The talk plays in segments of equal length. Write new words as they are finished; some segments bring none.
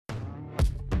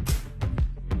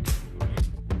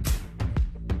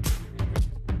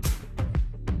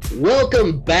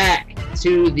Welcome back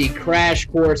to the Crash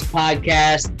Course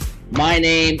podcast. My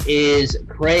name is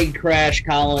Craig Crash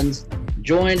Collins,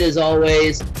 joined as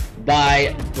always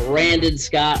by Brandon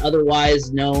Scott,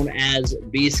 otherwise known as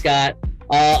B. Scott.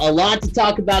 A lot to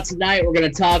talk about tonight. We're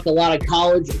going to talk a lot of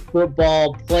college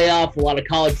football playoff, a lot of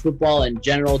college football in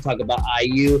general, talk about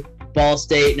IU, Ball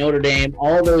State, Notre Dame,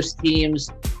 all those teams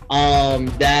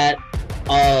that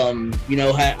have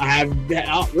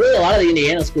really a lot of the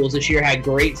Indiana schools this year had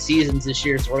great seasons this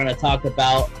year. So we're going to talk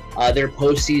about their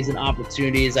postseason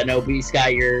opportunities. I know, B.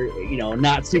 Scott, you're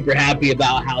not super happy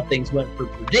about how things went for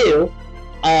Purdue,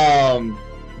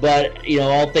 but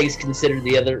all things considered,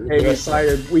 we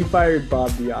fired Bob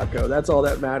Diaco. That's all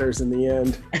that matters in the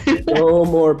end. No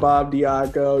more Bob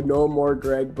Diaco. No more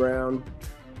Greg Brown.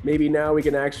 Maybe now we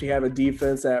can actually have a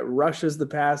defense that rushes the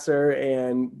passer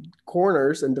and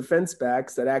corners and defense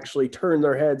backs that actually turn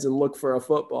their heads and look for a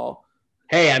football.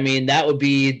 Hey, I mean, that would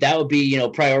be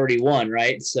priority one,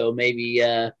 right? So maybe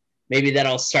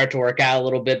that'll start to work out a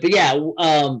little bit. But yeah,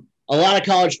 a lot of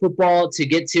college football to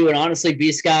get to, and honestly,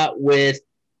 B. Scott, with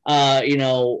I've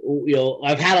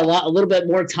had a little bit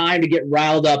more time to get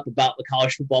riled up about the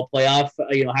college football playoff.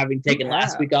 Having taken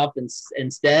last week off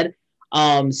instead.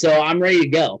 So I'm ready to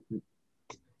go.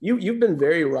 You've been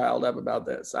very riled up about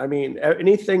this. I mean,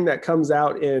 anything that comes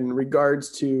out in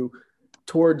regards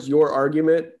towards your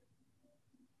argument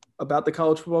about the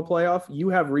college football playoff, you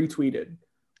have retweeted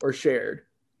or shared.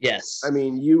 Yes. I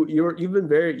mean, you've been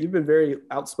very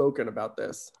outspoken about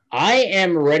this. I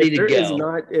am ready to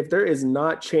go. If there is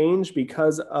not change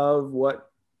because of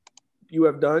what you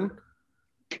have done,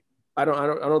 I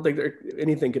don't think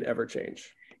anything could ever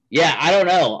change. Yeah, I don't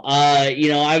know.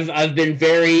 I've been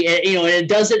very, and it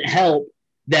doesn't help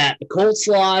that the Colts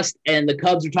lost and the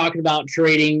Cubs are talking about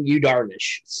trading Yu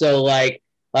Darvish. So like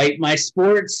my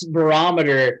sports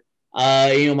barometer,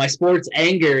 my sports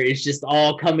anger is just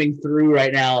all coming through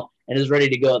right now and is ready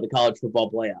to go at the college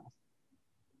football playoff.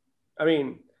 I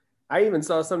mean, I even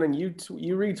saw something you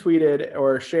retweeted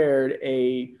or shared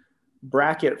a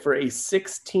bracket for a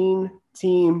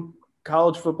 16-team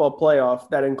college football playoff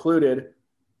that included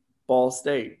Ball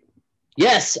State.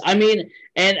 Yes,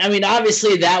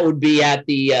 obviously that would be at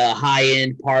the high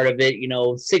end part of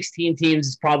it. 16 teams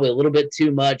is probably a little bit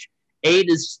too much. 8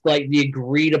 is like the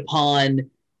agreed upon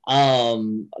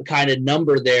kind of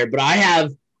number there. But I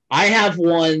have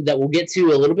one that we'll get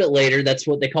to a little bit later. That's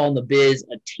what they call in the biz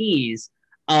a tease.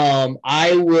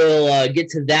 I will get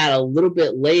to that a little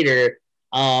bit later.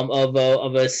 Of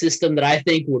a system that I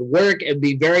think would work and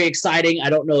be very exciting. I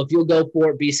don't know if you'll go for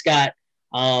it, B. Scott.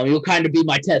 You'll kind of be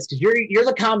my test because you're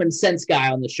the common sense guy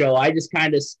on the show. I just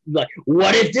kind of like,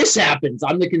 what if this happens?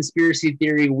 I'm the conspiracy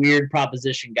theory, weird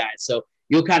proposition guy. So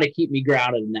you'll kind of keep me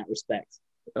grounded in that respect.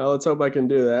 Well, let's hope I can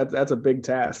do that. That's a big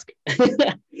task.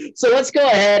 So let's go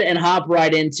ahead and hop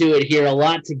right into it here. A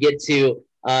lot to get to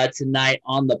tonight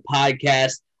on the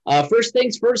podcast. First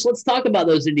things first, let's talk about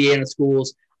those Indiana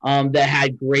schools that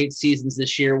had great seasons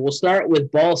this year. We'll start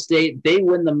with Ball State. They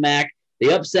win the MAC.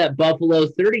 They upset Buffalo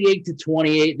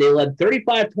 38-28. They led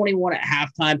 35-21 at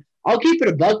halftime. I'll keep it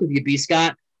a buck with you, B.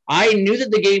 Scott. I knew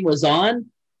that the game was on,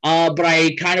 but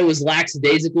I kind of was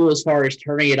lackadaisical as far as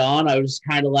turning it on. I was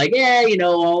kind of like, Are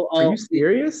you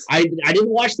serious? I didn't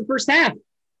watch the first half.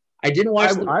 I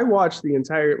watched the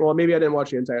entire – well, maybe I didn't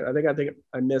watch the entire – I think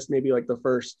I missed maybe like the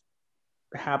first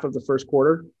half of the first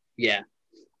quarter. Yeah.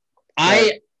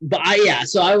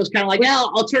 So I was kind of like, yeah,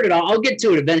 I'll turn it on. I'll get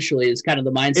to it eventually is kind of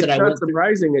the mindset I went through. It's not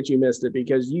surprising that you missed it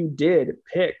because you did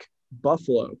pick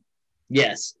Buffalo.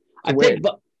 Yes.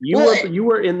 You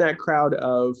were in that crowd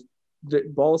of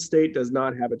that Ball State does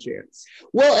not have a chance.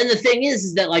 Well, and the thing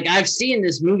is that like I've seen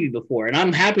this movie before and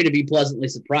I'm happy to be pleasantly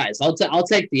surprised. I'll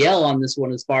take the L on this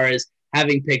one as far as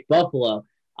having picked Buffalo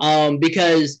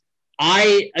because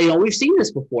we've seen this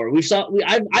before.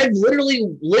 I've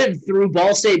literally lived through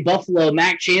Ball State Buffalo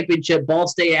MAC championship. Ball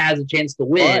State has a chance to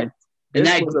win. And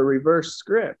that was a reverse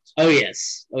script. Oh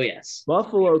yes.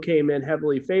 Buffalo came in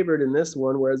heavily favored in this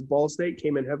one, whereas Ball State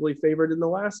came in heavily favored in the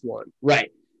last one.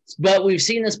 Right. But we've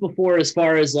seen this before as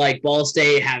far as like Ball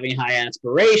State having high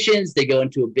aspirations. They go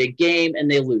into a big game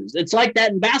and they lose. It's like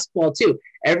that in basketball too.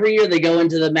 Every year they go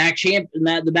into the MAC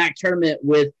tournament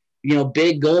with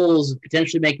big goals of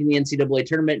potentially making the NCAA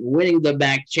tournament and winning the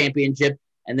MAC championship,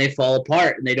 and they fall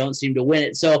apart and they don't seem to win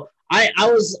it. So I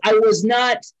was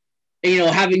not,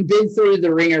 having been through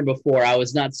the ringer before, I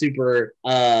was not super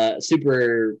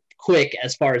quick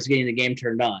as far as getting the game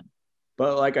turned on.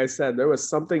 But like I said, there was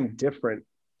something different.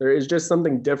 There is just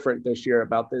something different this year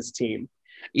about this team.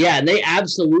 Yeah, and they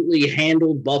absolutely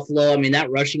handled Buffalo. I mean, that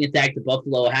rushing attack that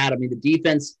Buffalo had, I mean, the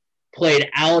defense played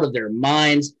out of their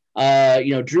minds.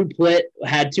 Drew Plitt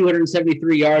had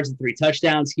 273 yards and 3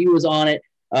 touchdowns. He was on it.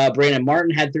 Brandon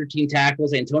Martin had 13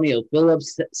 tackles. Antonio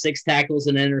Phillips, 6 tackles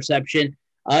and an interception.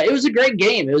 It was a great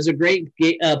game. It was a great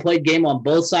played game on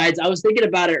both sides. I was thinking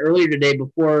about it earlier today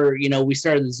before, we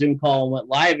started the Zoom call and went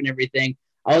live and everything.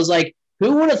 I was like,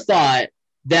 who would have thought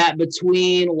that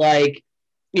between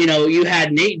you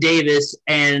had Nate Davis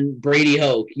and Brady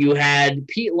Hoke, you had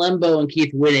Pete Lembo and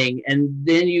Keith Winning, and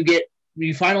then you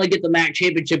finally get the MAC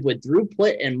championship with Drew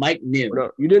Plitt and Mike New.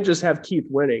 No, you didn't just have Keith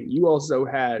Winning. You also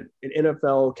had an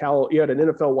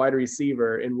NFL wide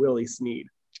receiver in Willie Snead.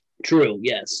 True,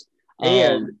 yes.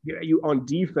 And you on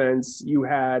defense, you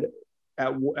had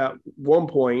at one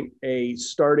point a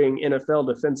starting NFL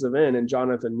defensive end in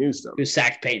Jonathan Newsom, who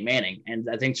sacked Peyton Manning, and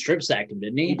I think strip sacked him,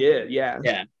 didn't he? He did, yeah.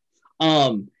 Yeah.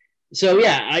 So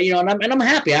yeah, I'm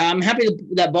happy. I'm happy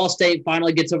that Ball State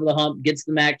finally gets over the hump, gets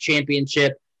the MAC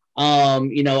championship.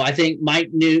 I think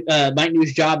Mike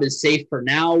New's job is safe for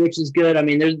now, which is good. I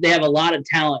mean, they have a lot of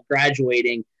talent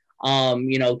graduating,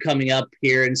 coming up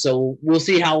here, and so we'll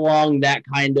see how long that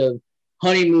kind of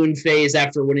honeymoon phase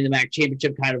after winning the MAC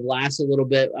championship kind of lasts a little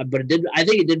bit. But I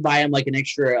think it did buy him like an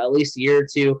extra at least a year or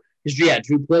two. Because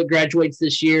Drew Plitt graduates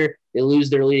this year. They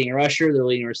lose their leading rusher, their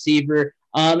leading receiver.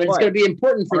 And it's going to be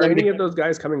important for them. Are any of those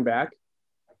guys coming back?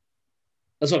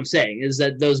 That's what I'm saying, is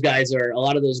that a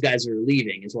lot of those guys are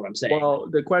leaving, is what I'm saying. Well,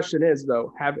 the question is,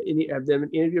 though, have any of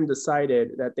them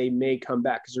decided that they may come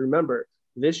back? Because remember,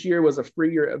 this year was a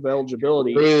free year of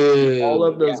eligibility. True. All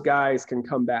of those guys can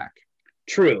come back.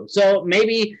 True. So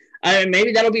maybe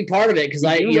that'll be part of it. Because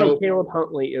Caleb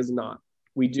Huntley is not.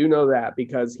 We do know that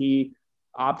because he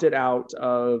opted out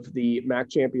of the MAC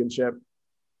championship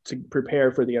to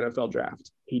prepare for the NFL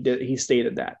draft. He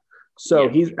stated that. So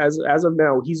he's as of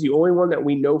now, he's the only one that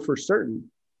we know for certain.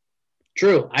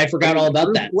 True. I forgot all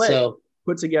about that. So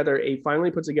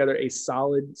finally put together a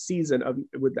solid season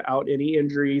without any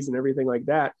injuries and everything like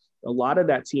that. A lot of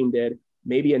that team did.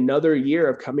 Maybe another year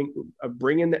of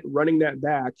running that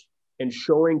back and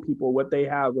showing people what they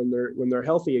have when they're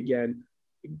healthy again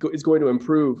is going to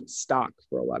improve stock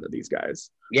for a lot of these guys.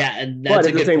 Yeah, and but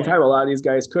at the same time, a lot of these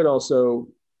guys could also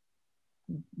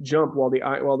jump while the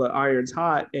iron's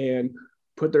hot and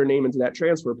put their name into that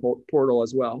transfer portal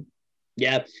as well.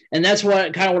 Yeah, and that's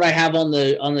what I have on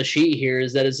the sheet here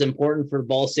is that it's important for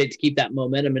Ball State to keep that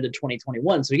momentum into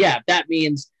 2021. So yeah, if that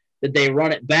means that they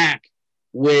run it back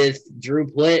with Drew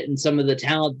Plitt and some of the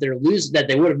talent they're losing that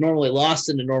they would have normally lost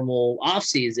in a normal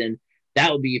offseason,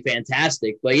 that would be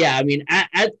fantastic. But yeah, I mean,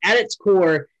 at its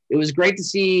core, it was great to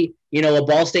see, a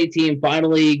Ball State team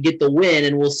finally get the win,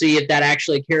 and we'll see if that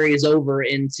actually carries over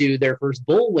into their first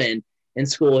bowl win in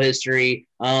school history.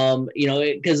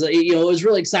 Because it was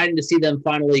really exciting to see them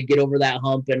finally get over that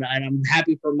hump, and I'm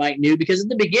happy for Mike New because at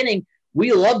the beginning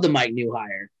we loved the Mike New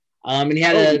hire. And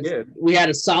we had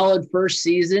a solid first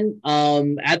season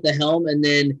at the helm, and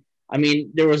then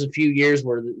there was a few years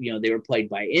where they were plagued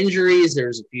by injuries. There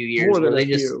was a few years where they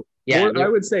just I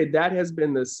would say that has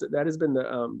been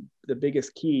the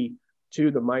biggest key to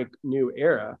the Mike New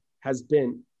era has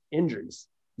been injuries.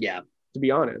 Yeah, to be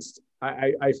honest,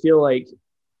 I feel like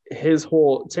his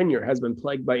whole tenure has been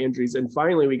plagued by injuries, and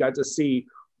finally we got to see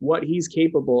what he's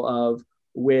capable of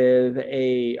with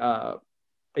a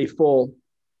full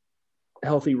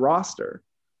healthy roster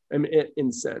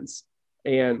in sense.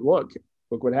 And look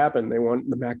what happened. They won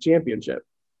the MAC championship.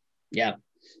 Yeah.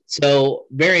 So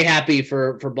very happy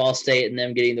for Ball State and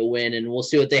them getting the win, and we'll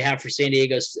see what they have for San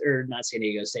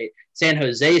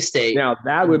Jose State. Now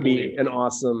that would be an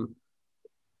awesome,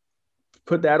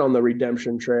 put that on the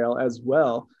redemption trail as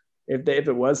well. If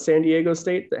it was San Diego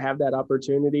State that have that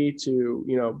opportunity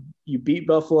to, you beat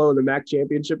Buffalo in the MAC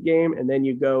championship game, and then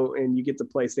you go and you get to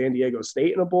play San Diego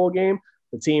State in a bowl game,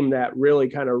 the team that really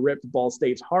kind of ripped Ball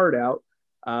State's heart out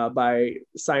by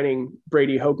signing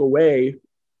Brady Hoke away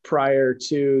prior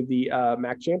to the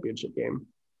MAC championship game.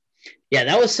 Yeah,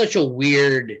 that was such a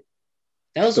weird.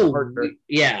 That was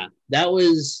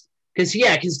because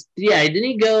didn't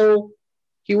he go?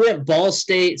 He went Ball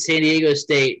State, San Diego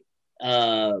State,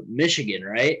 Michigan,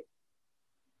 right?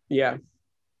 Yeah.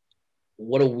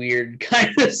 What a weird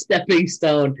kind of stepping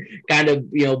stone, kind of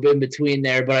in between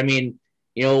there. But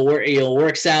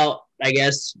works out, I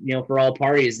guess, for all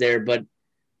parties there. But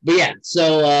yeah,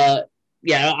 so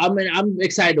I'm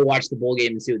excited to watch the bowl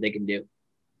game and see what they can do.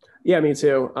 Yeah, me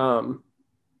too. And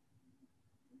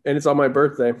it's on my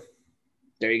birthday.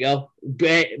 There you go.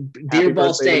 Dear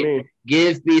Ball State,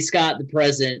 give B. Scott the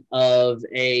present of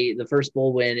the first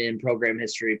bowl win in program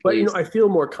history, please. But I feel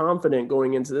more confident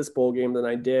going into this bowl game than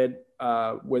I did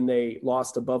when they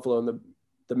lost to Buffalo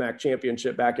in the MAC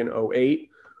championship back in 08,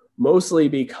 mostly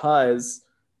because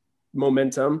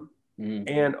momentum.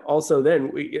 And also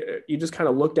then you just kind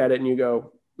of looked at it and you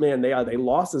go, man, they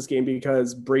lost this game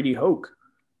because Brady Hoke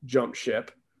jumped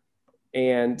ship.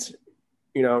 And,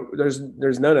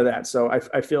 there's none of that. So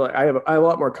I feel like I have a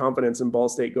lot more confidence in Ball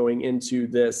State going into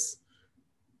this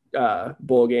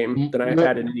bowl game than I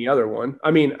had in any other one.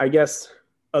 I mean, I guess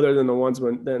other than the ones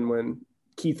when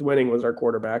Keith Winning was our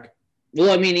quarterback.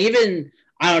 Well, I mean, even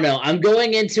I don't know. I'm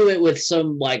going into it with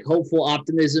some like hopeful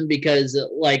optimism because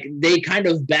like they kind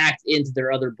of backed into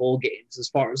their other bowl games as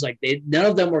far as like none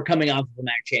of them were coming off of the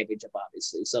MAC championship,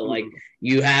 obviously. So like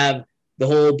you have the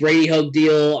whole Brady Hoke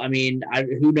deal. I mean,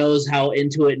 who knows how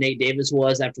into it Nate Davis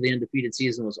was after the undefeated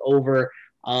season was over.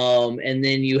 And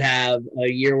then you have a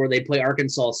year where they play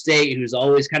Arkansas State, who's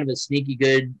always kind of a sneaky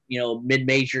good,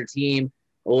 mid-major team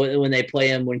when they play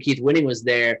him when Keith Winning was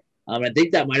there. I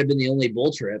think that might have been the only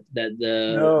bowl trip that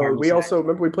the. No, we also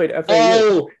remember we played FAU.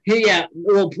 Oh, yeah.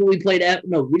 Well, we played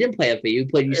no, we didn't play FAU. We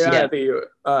played UCF. Yeah,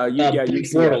 FAU.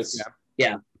 Blake Bortles.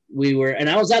 Yeah, we were, and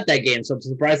I was at that game, so I'm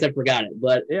surprised I forgot it.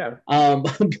 But yeah,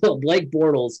 Blake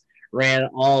Bortles ran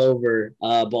all over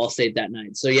Ball State that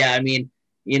night. So yeah, I mean,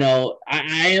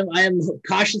 I am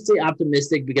cautiously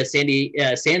optimistic because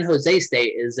San Jose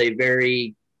State is a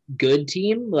very good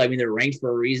team. I mean, they're ranked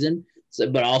for a reason. So,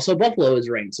 but also Buffalo is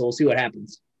ranked, so we'll see what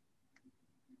happens.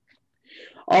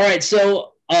 All right,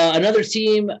 so another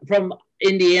team from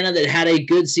Indiana that had a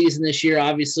good season this year,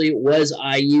 obviously, was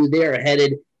IU. They are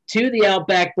headed to the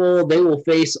Outback Bowl. They will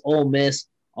face Ole Miss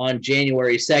on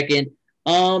January 2nd.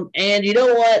 And you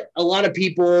know what? A lot of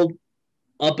people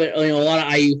a lot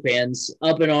of IU fans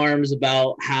up in arms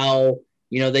about how,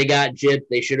 they got gypped.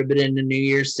 They should have been in the New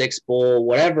Year's Six Bowl,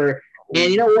 whatever.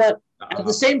 And you know what? At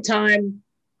the same time,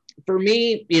 for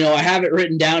me, I have it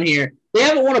written down here. They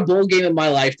haven't won a bowl game in my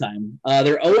lifetime.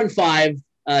 They're 0-5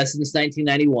 since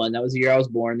 1991. That was the year I was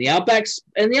born. The Outback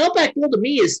Bowl to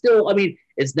me is still, I mean,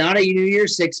 it's not a New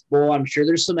Year's Six Bowl. I'm sure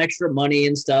there's some extra money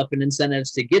and stuff and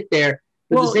incentives to get there.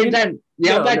 But at the same time,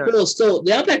 the Outback Bowl is still.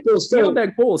 The Outback Bowl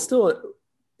is still.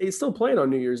 They still play it on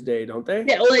New Year's Day, don't they?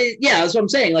 Yeah, well, that's what I'm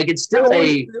saying. Like it's still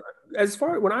as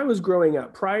far when I was growing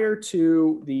up, prior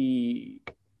to the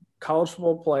college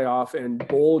football playoff and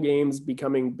bowl games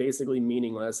becoming basically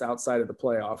meaningless outside of the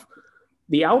playoff,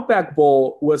 the Outback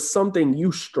Bowl was something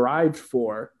you strived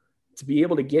for to be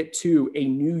able to get to a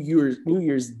New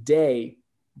Year's Day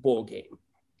bowl game.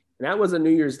 And that was a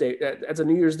New Year's Day. That's a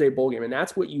New Year's Day bowl game. And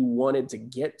that's what you wanted to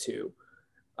get to.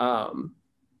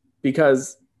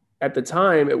 Because at the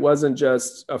time, it wasn't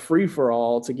just a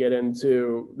free-for-all to get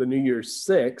into the New Year's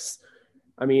Six.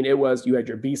 I mean, it was you had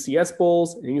your BCS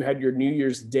bowls and you had your New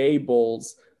Year's Day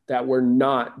bowls that were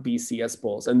not BCS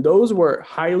bowls. And those were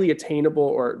highly attainable,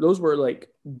 or those were like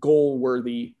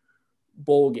goal-worthy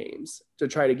bowl games to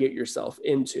try to get yourself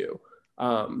into.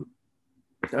 I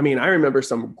mean, I remember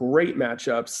some great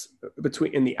matchups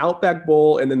in the Outback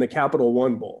Bowl and then the Capital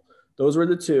One Bowl. Those were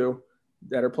the two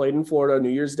that are played in Florida,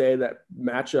 New Year's Day, that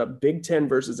match up Big Ten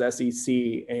versus SEC.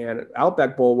 And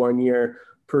Outback Bowl one year,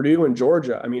 Purdue and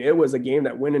Georgia. I mean, it was a game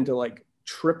that went into like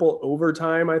triple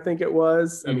overtime, I think it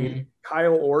was. I mean,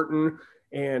 Kyle Orton,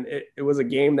 and it was a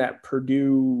game that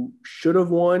Purdue should have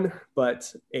won,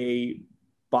 but a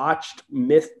botched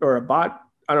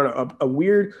a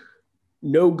weird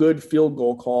no good field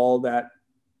goal call that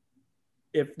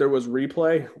if there was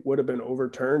replay would have been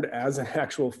overturned as an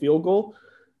actual field goal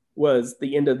was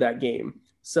the end of that game.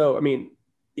 So, I mean,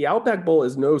 the Outback Bowl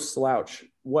is no slouch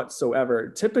whatsoever.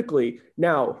 Typically,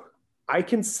 now I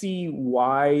can see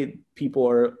why people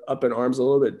are up in arms a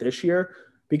little bit this year,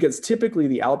 because typically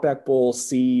the Outback Bowl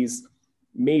sees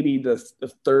maybe the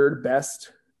third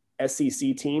best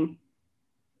SEC team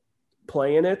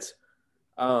play in it.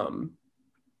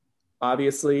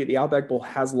 Obviously, the Outback Bowl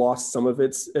has lost some of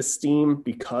its esteem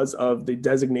because of the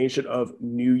designation of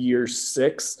New Year's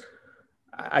Six.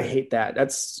 I hate that.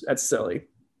 That's silly.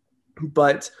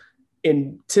 But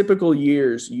in typical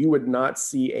years, you would not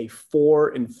see a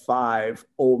 4-5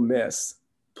 Ole Miss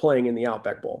playing in the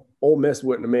Outback Bowl. Ole Miss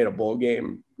wouldn't have made a bowl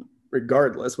game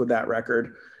regardless with that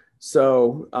record.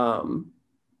 So, I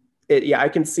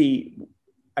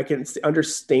can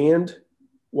understand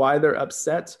why they're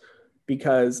upset,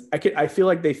 because I feel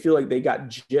like they got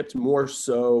gypped more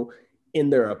so in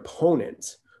their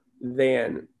opponent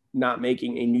than not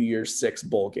making a New Year's Six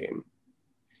bowl game.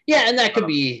 Yeah, and that could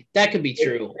be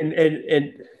true.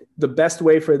 And the best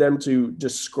way for them to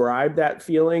describe that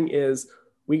feeling is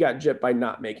we got gypped by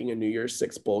not making a New Year's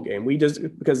Six bowl game.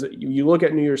 Because you look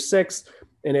at New Year's Six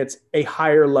and it's a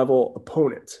higher level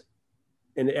opponent.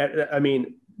 And I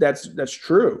mean, that's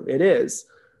true. It is.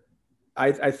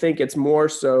 I think it's more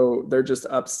so they're just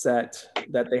upset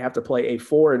that they have to play a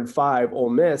 4-5 Ole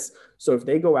Miss. So if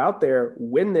they go out there,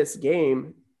 win this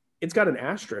game, it's got an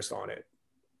asterisk on it,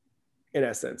 in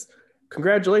essence.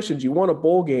 Congratulations, you won a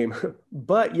bowl game,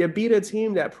 but you beat a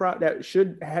team that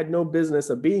had no business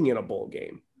of being in a bowl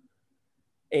game.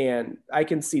 And I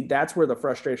can see that's where the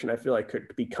frustration I feel like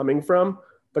could be coming from.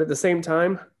 But at the same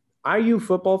time, IU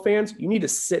football fans, you need to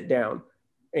sit down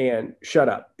and shut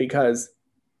up, because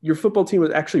your football team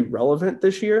was actually relevant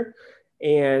this year.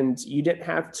 And you didn't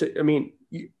have to, I mean,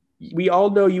 we all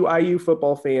know you IU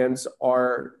football fans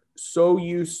are so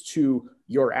used to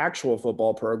your actual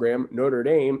football program, Notre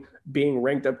Dame, being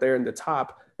ranked up there in the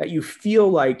top, that you feel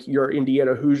like your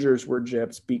Indiana Hoosiers were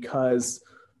gypped because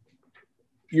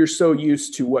you're so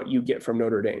used to what you get from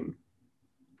Notre Dame.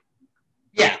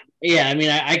 Yeah. I mean,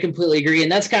 I completely agree.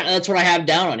 And that's what I have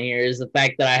down on here is the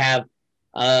fact that I have,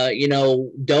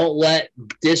 don't let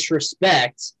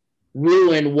disrespect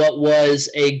ruin what was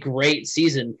a great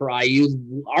season for IU,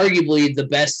 arguably the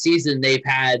best season they've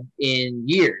had in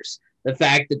years. The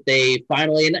fact that they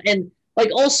finally, and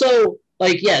like also,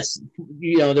 like, yes,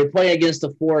 they're playing against a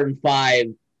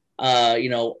 4-5,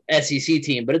 SEC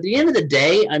team. But at the end of the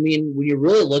day, I mean, when you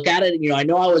really look at it, I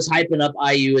know I was hyping up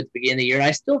IU at the beginning of the year, and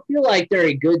I still feel like they're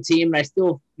a good team. And I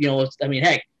still,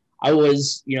 heck, I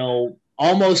was,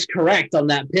 almost correct on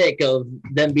that pick of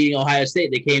them beating Ohio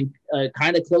State. They came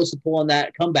kind of close to pulling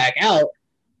that comeback out.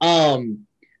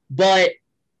 But,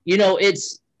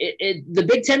 the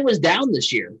Big Ten was down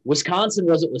this year. Wisconsin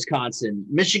wasn't Wisconsin.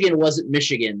 Michigan wasn't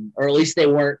Michigan, or at least they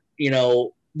weren't,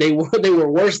 they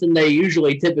were worse than they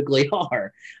usually typically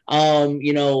are.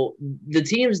 The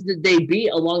teams that they beat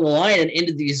along the line and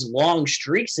into these long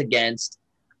streaks against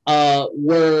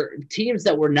were teams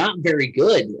that were not very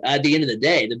good at the end of the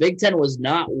day. The Big Ten was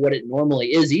not what it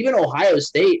normally is. Even Ohio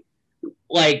State,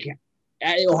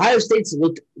 Ohio State's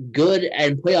looked good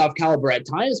and playoff caliber at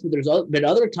times, but there's been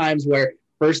other times where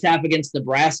first half against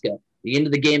Nebraska, the end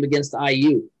of the game against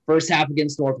IU, first half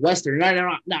against Northwestern. And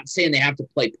I'm not saying they have to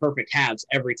play perfect halves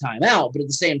every time out, but at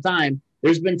the same time,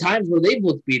 there's been times where they've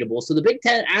looked beatable. So the Big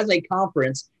Ten as a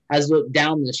conference has looked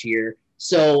down this year.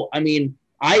 So, I mean,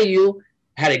 IU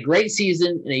had a great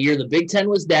season in a year the Big Ten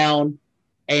was down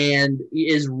and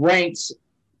is ranked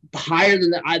higher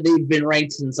than they've been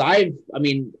ranked since I've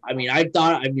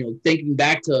thought, thinking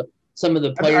back to some of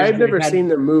the players. I've never seen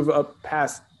them move up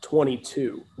past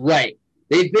 22. Right.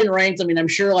 They've been ranked. I mean, I'm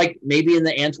sure like maybe in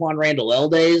the Antoine Randall L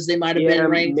days, they might have been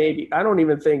ranked. Maybe. I don't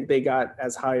even think they got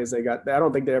as high as they got. I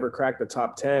don't think they ever cracked the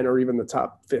top 10 or even the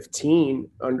top 15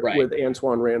 with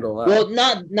Antoine Randall L. Well,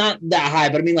 not that high,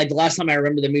 but I mean, like the last time I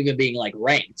remember them even being like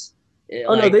ranked.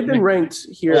 No, they've been ranked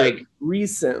here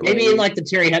recently. Maybe in like the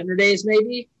Terry Hebner days,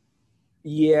 maybe.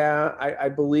 Yeah, I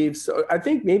believe so. I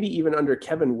think maybe even under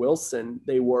Kevin Wilson,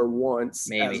 they were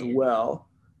once as well.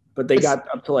 But they got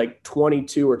up to like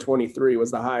 22 or 23 was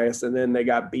the highest, and then they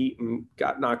got beat and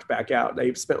got knocked back out.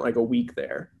 They spent like a week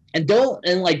there. And don't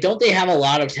they have a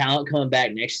lot of talent coming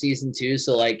back next season too?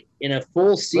 So like in a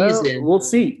full season, we'll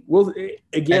see.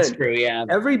 That's true. Yeah,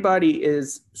 everybody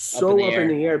is so up in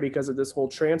the air because of this whole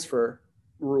transfer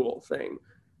rule thing.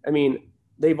 I mean,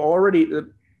 they've already.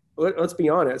 Let's be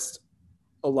honest.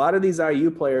 A lot of these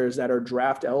IU players that are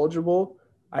draft eligible,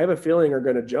 I have a feeling are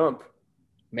going to jump.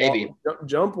 Maybe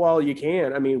jump while you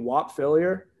can. I mean, Whop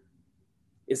Phillier,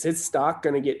 is his stock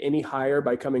going to get any higher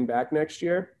by coming back next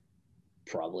year?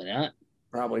 Probably not.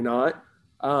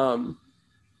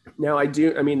 Now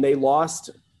they lost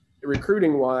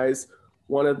recruiting wise,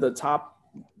 one of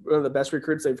the best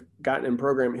recruits they've gotten in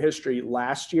program history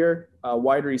last year,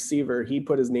 wide receiver. He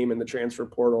put his name in the transfer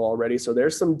portal already. So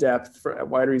there's some depth for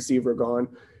wide receiver gone.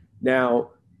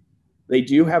 Now, they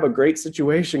do have a great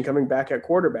situation coming back at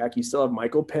quarterback. You still have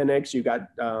Michael Penix. You got,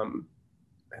 I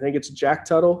think it's Jack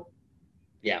Tuttle.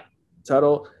 Yeah.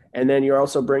 Tuttle. And then you're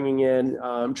also bringing in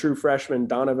true freshman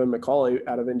Donovan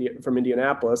McCauley from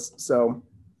Indianapolis. So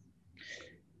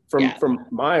from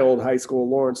my old high school,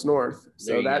 Lawrence North.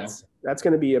 So that's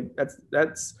going to be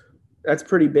that's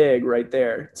pretty big right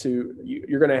there.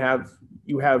 You're going to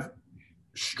have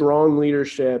strong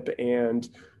leadership and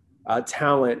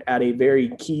talent at a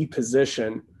very key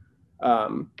position,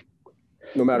 no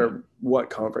matter what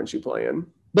conference you play in.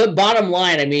 But bottom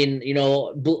line, I mean,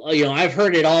 I've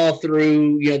heard it all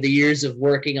through, the years of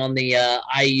working on the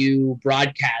IU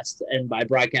broadcast. And by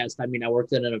broadcast, I mean, I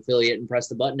worked in an affiliate and pressed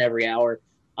the button every hour.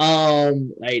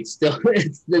 It's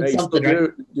something.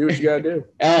 Do what you gotta do.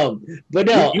 But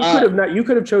no, you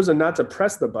could have chosen not to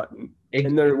press the button,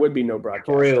 and there would be no broadcast.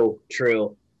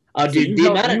 True. Dude,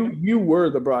 you were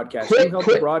the broadcast. You held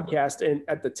the broadcast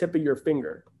at the tip of your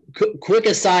finger. quick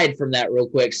aside from that real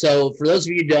quick. So for those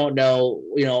of you who don't know,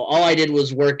 all I did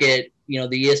was work at, the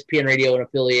ESPN radio and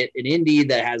affiliate in Indy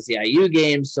that has the IU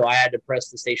games. So I had to press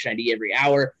the station ID every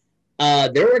hour.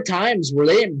 There were times where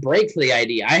they didn't break for the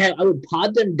ID. I would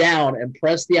pod them down and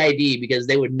press the ID because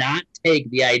they would not take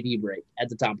the ID break at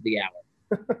the top of the hour.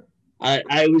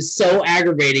 I was so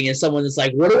aggravating as someone that's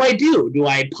like, what do I do? Do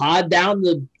I pod down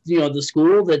the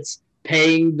school that's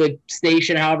paying the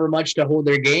station however much to hold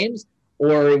their games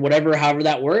or whatever, however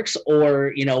that works,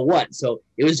 or what? So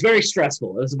it was very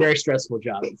stressful. It was a very stressful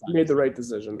job. You made the right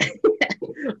decision.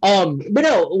 But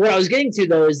no, what I was getting to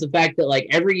though is the fact that like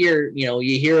every year,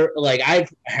 you hear, like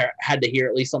I've had to hear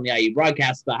at least on the IU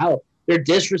broadcast about how they're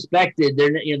disrespected. They're,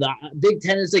 the Big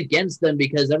Ten is against them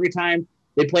because every time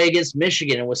they play against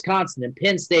Michigan and Wisconsin and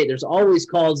Penn State, there's always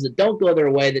calls that don't go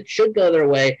their way, that should go their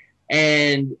way,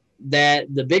 and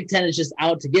that the Big Ten is just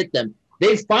out to get them.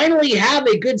 They finally have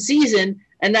a good season,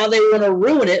 and now they want to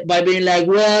ruin it by being like,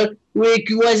 well, it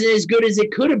wasn't as good as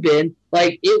it could have been.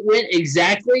 Like, it went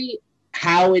exactly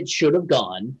how it should have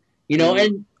gone,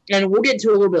 and we'll get to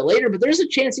it a little bit later, but there's a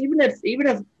chance even if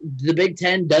the Big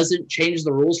Ten doesn't change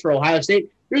the rules for Ohio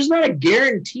State, there's not a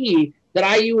guarantee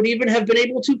that IU would even have been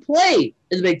able to play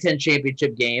in the Big Ten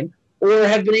championship game or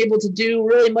have been able to do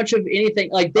really much of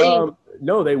anything. Like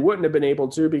no, they wouldn't have been able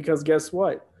to, because guess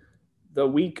what? The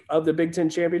week of the Big Ten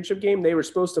championship game, they were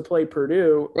supposed to play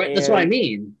Purdue. Right, that's what I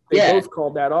mean. They both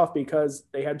called that off because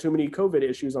they had too many COVID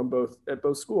issues at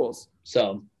both schools.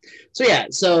 So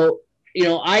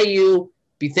IU,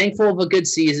 be thankful of a good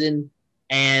season.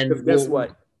 And guess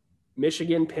what?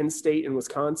 Michigan, Penn State, and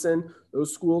Wisconsin,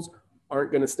 those schools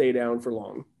aren't going to stay down for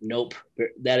long. Nope.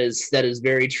 That is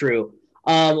very true.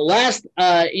 Last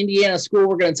Indiana school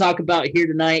we're going to talk about here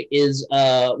tonight is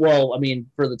for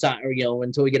the time,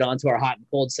 until we get on to our hot and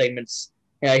cold segments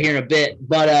here in a bit.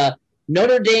 But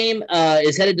Notre Dame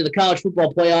is headed to the college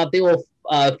football playoff. They will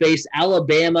face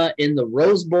Alabama in the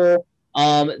Rose Bowl.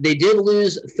 They did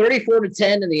lose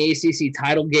 34-10 in the ACC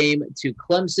title game to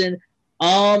Clemson.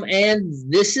 And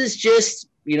this is just,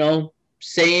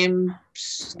 same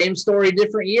story,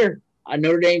 different year.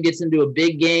 Notre Dame gets into a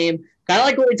big game. Kind of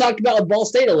like what we talked about with Ball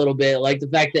State a little bit, like the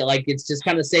fact that like it's just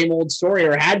kind of same old story,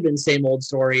 or had been same old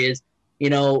story, is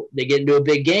they get into a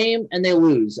big game and they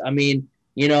lose. I mean,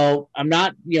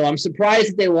 I'm surprised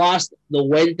that they lost the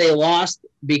way that they lost,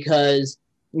 because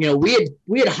we had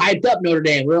hyped up Notre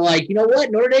Dame. We were like, you know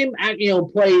what, Notre Dame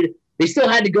played. They still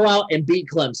had to go out and beat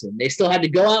Clemson. They still had to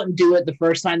go out and do it the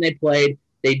first time they played.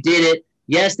 They did it.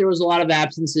 Yes, there was a lot of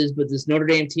absences, but this Notre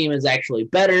Dame team is actually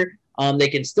better. They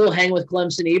can still hang with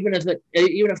Clemson, even if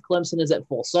Clemson is at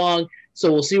full song.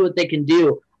 So we'll see what they can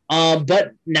do.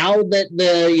 But now that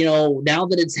now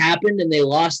that it's happened and they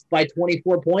lost by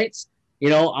 24 points,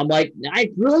 I'm like,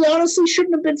 I really honestly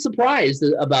shouldn't have been surprised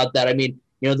about that. I mean,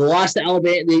 they lost to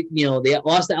Alabama. They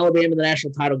lost to Alabama in the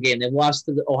national title game. They lost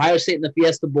to Ohio State in the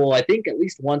Fiesta Bowl, I think at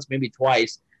least once, maybe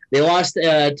twice. They lost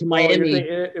to Miami.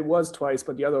 It was twice,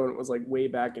 but the other one was like way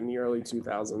back in the early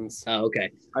 2000s. Oh,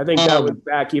 okay. I think that was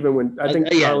back even when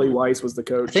Charlie Weiss was the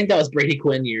coach. I think that was Brady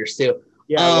Quinn years too.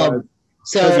 Yeah.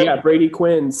 Brady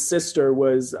Quinn's sister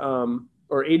was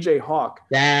or AJ Hawk,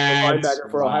 the linebacker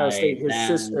for Ohio State.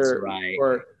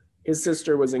 His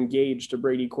sister was engaged to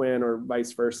Brady Quinn, or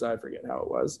vice versa. I forget how it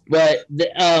was. But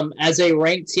as a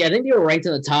ranked team, I think they were ranked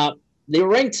in the top. They were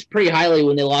ranked pretty highly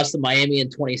when they lost to Miami in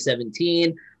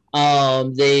 2017.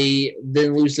 They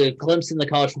then lose to Clemson in the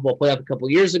college football playoff a couple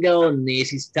years ago in the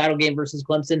ACC title game versus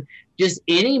Clemson. Just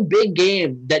any big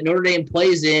game that Notre Dame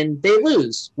plays in, they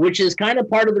lose, which is kind of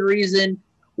part of the reason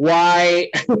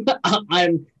why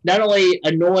I'm not only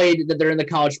annoyed that they're in the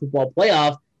college football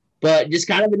playoff, but just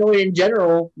kind of annoyed in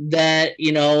general that,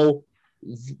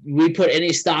 we put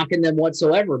any stock in them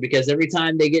whatsoever, because every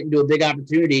time they get into a big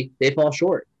opportunity, they fall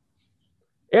short.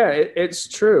 Yeah, it's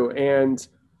true. And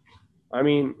I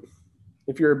mean,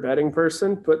 if you're a betting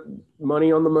person, put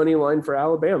money on the money line for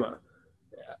Alabama.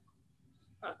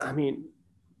 I mean,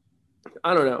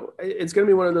 I don't know. It's going to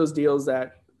be one of those deals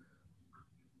that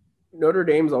Notre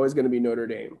Dame's always going to be Notre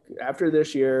Dame. After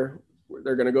this year,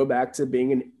 they're going to go back to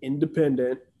being an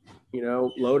independent,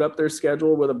 load up their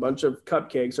schedule with a bunch of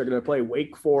cupcakes. They're going to play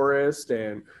Wake Forest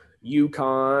and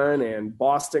UConn and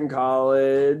Boston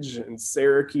College and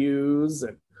Syracuse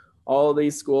and all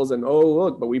these schools, and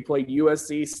look, but we played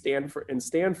USC,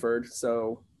 Stanford,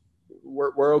 so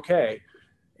we're okay.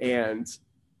 And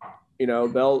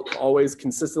they'll always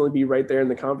consistently be right there in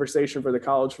the conversation for the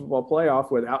college football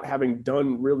playoff without having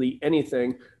done really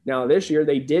anything. Now this year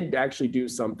they did actually do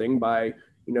something by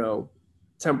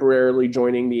temporarily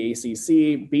joining the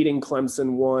ACC, beating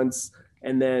Clemson once,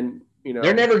 and then You know,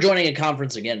 they're never joining a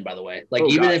conference again. By the way, like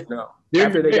no.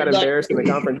 After they got embarrassed in the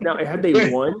conference, now had they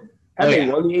won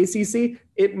the ACC,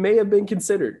 it may have been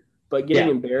considered. But getting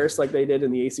embarrassed like they did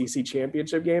in the ACC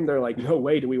championship game, they're like, no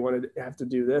way do we want to have to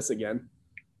do this again.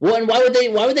 Well, and why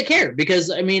would they care? Because,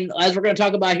 I mean, as we're going to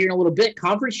talk about here in a little bit,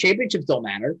 conference championships don't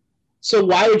matter. So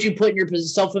why would you put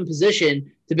yourself in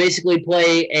position to basically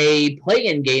play a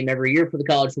play-in game every year for the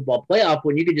college football playoff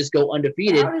when you could just go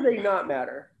undefeated? How do they not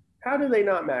matter?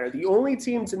 The only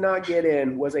team to not get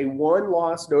in was a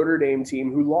one-loss Notre Dame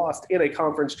team who lost in a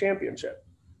conference championship.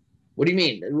 What do you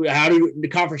mean? How do the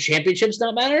conference championships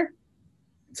not matter?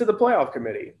 To the playoff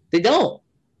committee. They don't.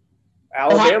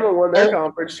 Alabama won their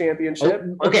conference championship.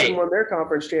 Clemson won their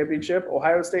conference championship.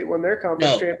 Ohio State won their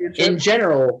conference championship. In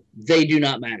general, they do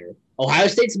not matter. Ohio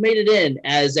State's made it in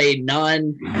as a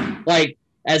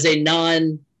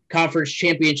non-conference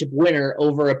championship winner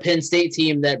over a Penn State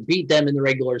team that beat them in the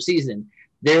regular season.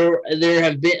 There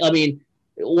have been, I mean,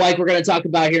 like we're going to talk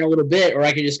about here in a little bit, or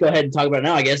I can just go ahead and talk about it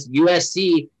now, I guess.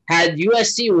 Had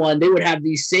USC won, they would have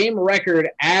the same record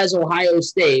as Ohio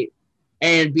State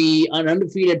and be an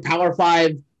undefeated Power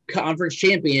 5 conference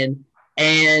champion,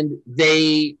 and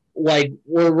they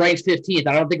were ranked 15th.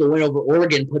 I don't think a win over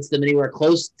Oregon puts them anywhere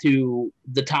close to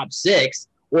the top 6,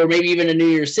 or maybe even a New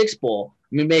Year's Six bowl.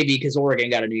 I mean, maybe because Oregon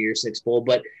got a New Year's Six bowl,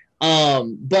 but I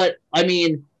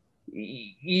mean,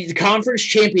 conference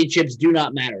championships do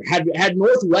not matter. Had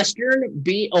Northwestern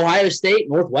beat Ohio State,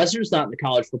 Northwestern's not in the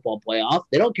college football playoff.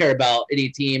 They don't care about any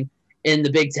team in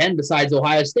the Big Ten besides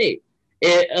Ohio State.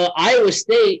 Iowa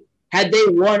State, had they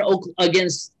won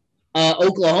against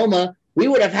Oklahoma, we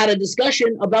would have had a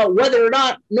discussion about whether or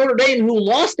not Notre Dame, who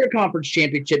lost their conference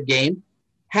championship game,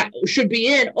 should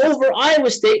be in over Iowa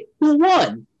State, who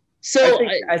won. So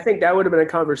I think that would have been a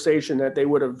conversation that they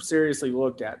would have seriously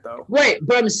looked at, though. Right,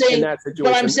 but I'm saying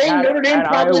Notre Dame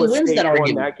probably wins that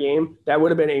argument. That game, that would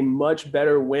have been a much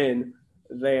better win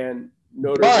than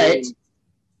Notre Dame.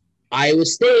 Iowa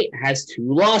State has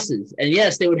 2 losses, and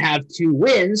yes, they would have 2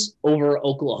 wins over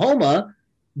Oklahoma,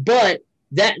 but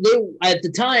at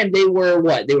the time they were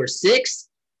what? They were 6th.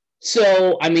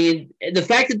 So I mean, the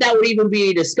fact that would even be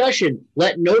a discussion,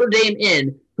 let Notre Dame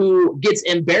in, who gets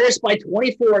embarrassed by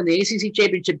 24 in the ACC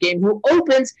championship game, who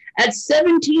opens at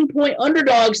 17-point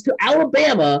underdogs to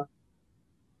Alabama.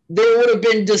 There would have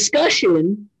been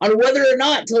discussion on whether or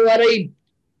not to let a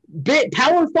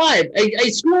Power 5, a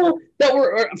school that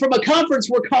were from a conference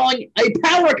we're calling a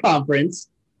power conference,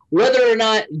 whether or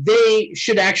not they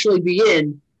should actually be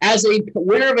in as a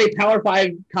winner of a Power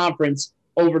 5 conference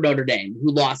over Notre Dame,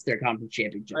 who lost their conference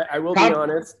championship. I will be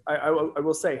honest. I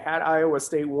will say, had Iowa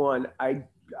State won, I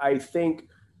think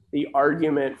the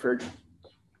argument for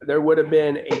there would have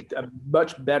been a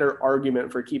much better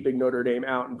argument for keeping Notre Dame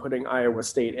out and putting Iowa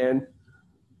State in.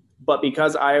 But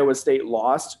because Iowa State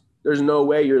lost, there's no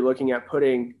way you're looking at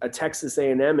putting a Texas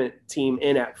A&M team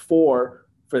in at 4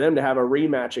 for them to have a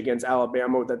rematch against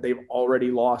Alabama that they've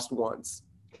already lost once.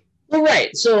 Well,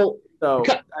 right.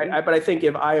 But I think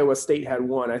if Iowa State had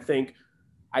won, I think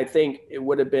it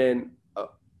would have been a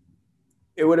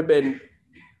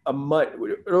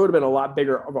lot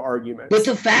bigger of an argument. But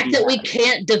the fact that we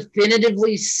can't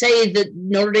definitively say that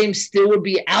Notre Dame still would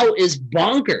be out is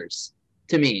bonkers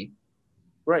to me.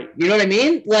 Right. You know what I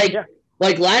mean? Like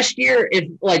last year,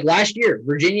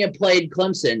 Virginia played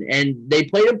Clemson and they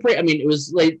played them. It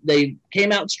was like they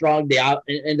came out strong. They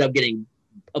ended up getting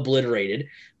obliterated.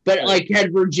 But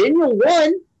had Virginia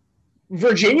won,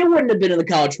 Virginia wouldn't have been in the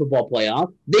college football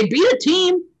playoff. They beat a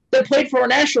team that played for a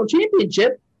national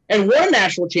championship and won a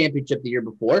national championship the year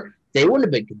before. They wouldn't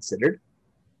have been considered.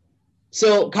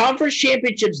 So conference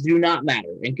championships do not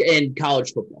matter in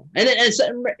college football and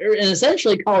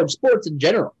essentially college sports in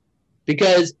general,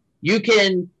 because you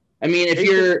can,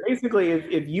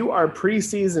 if you are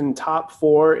preseason top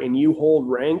 4 and you hold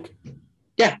rank,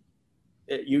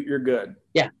 you're good.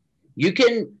 Yeah, you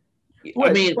can.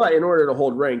 But in order to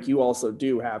hold rank, you also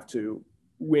do have to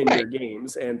win your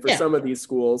games, and for some of these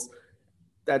schools,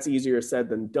 that's easier said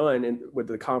than done with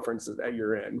the conferences that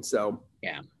you're in. So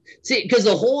see, because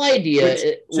the whole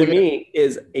idea to me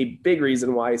is a big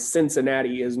reason why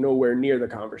Cincinnati is nowhere near the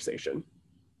conversation.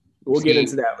 We'll get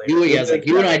into that later.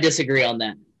 You and I disagree on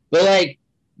that. But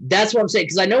that's what I'm saying.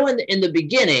 Because I know in the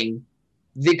beginning,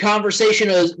 the conversation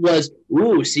was,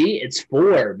 it's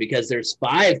 4 because there's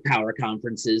 5 power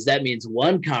conferences. That means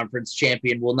one conference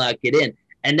champion will not get in.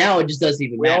 And now it just doesn't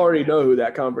even matter. We already know who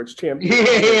that conference champion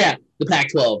is. Yeah. The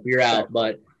Pac-12. You're out,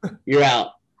 but you're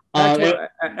out.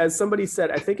 As somebody said,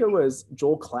 I think it was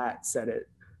Joel Klatt said it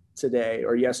today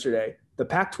or yesterday, the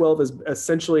Pac-12 is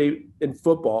essentially in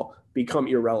football become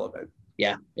irrelevant.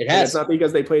 Yeah, it And has. it's not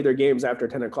because they played their games after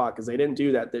 10 o'clock, because they didn't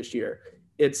do that this year.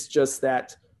 It's just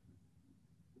that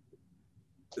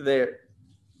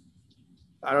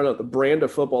I don't know, the brand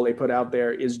of football they put out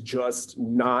there is just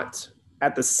not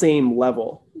at the same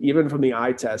level. Even from the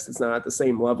eye test, it's not at the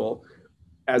same level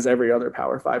as every other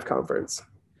Power 5 conference.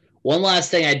 One last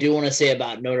thing I do want to say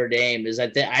about Notre Dame is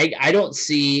I don't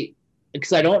see,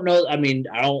 because I don't know. I mean,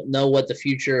 I don't know what the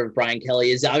future of Brian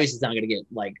Kelly is. Obviously, it's not going to get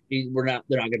they're not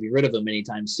going to be rid of him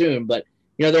anytime soon. But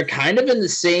they're kind of in the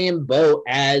same boat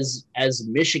as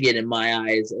Michigan in my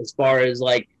eyes, as far as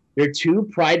like they're too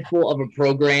prideful of a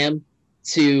program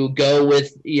to go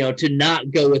with to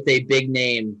not go with a big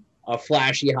name, a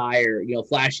flashy hire,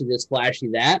 flashy this, flashy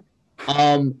that.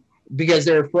 Because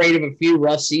they're afraid of a few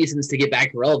rough seasons to get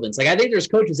back to relevance. Like, I think there's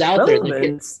coaches out there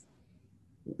that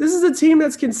this is a team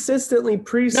that's consistently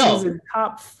preseason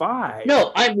top 5.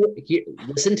 No,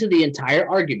 listen to the entire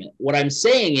argument. What I'm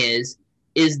saying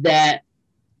is that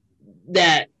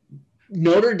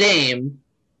Notre Dame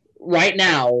right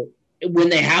now, when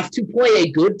they have to play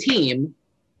a good team,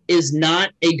 is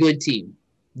not a good team.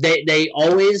 They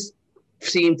always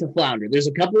seem to flounder. There's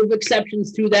a couple of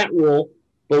exceptions to that rule.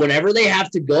 But whenever they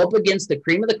have to go up against the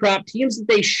cream of the crop teams that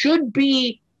they should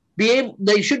be able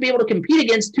to compete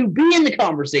against to be in the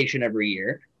conversation every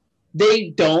year, they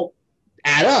don't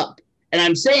add up. And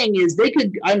I'm saying is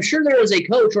I'm sure there is a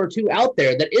coach or two out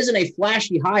there that isn't a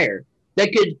flashy hire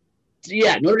that could,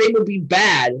 Notre Dame would be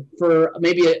bad for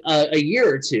maybe a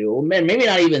year or two, and maybe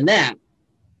not even that.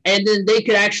 And then they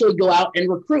could actually go out and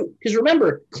recruit. Because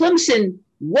remember, Clemson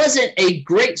wasn't a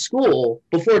great school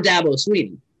before Dabo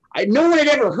Swinney. No one had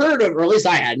ever heard of, or at least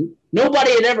I hadn't, nobody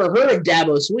had ever heard of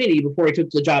Dabo Swinney before he took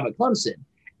the job at Clemson.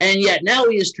 And yet now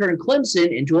he has turned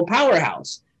Clemson into a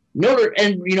powerhouse.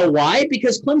 And you know why?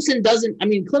 Because Clemson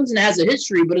has a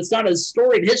history, but it's not a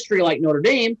storied history like Notre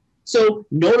Dame. So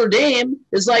Notre Dame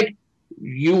is like,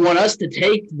 you want us to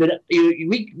take the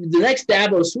next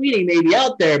Dabo Swinney may be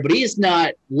out there, but he's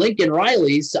not Lincoln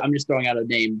Riley's. I'm just throwing out a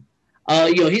name.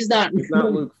 He's not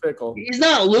Luke Fickell. He's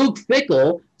not Luke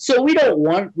Fickell. So we don't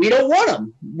want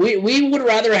him. We would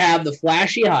rather have the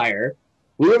flashy hire.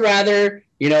 We would rather,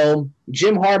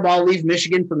 Jim Harbaugh leave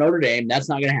Michigan for Notre Dame. That's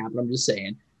not going to happen. I'm just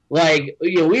saying.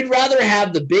 We'd rather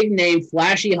have the big name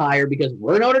flashy hire because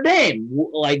we're Notre Dame.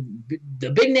 Like,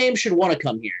 the big name should want to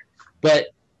come here. But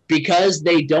because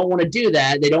they don't want to do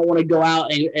that, they don't want to go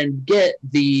out and get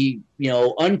the,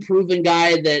 unproven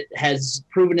guy that has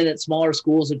proven it at smaller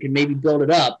schools and can maybe build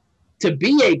it up to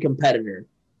be a competitor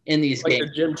in these games.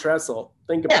 Like Jim Tressel.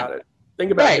 Think about it.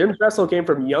 Jim Tressel came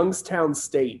from Youngstown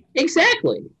State.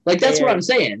 Exactly. Like, that's what I'm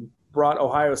saying. Brought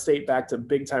Ohio State back to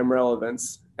big-time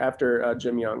relevance after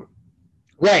Jim Young.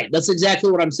 Right. That's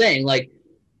exactly what I'm saying.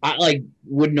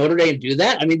 Would Notre Dame do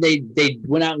that? I mean, they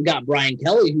went out and got Brian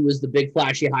Kelly, who was the big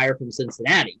flashy hire from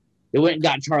Cincinnati. They went and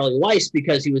got Charlie Weiss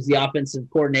because he was the offensive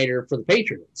coordinator for the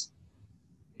Patriots.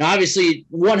 Now, obviously,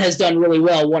 one has done really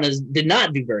well, one did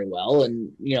not do very well,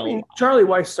 and Charlie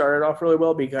Weiss started off really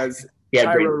well because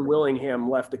Tyrone Willingham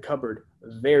left the cupboard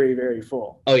very, very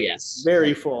full. Oh very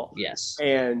very full. Yes,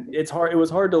 and it was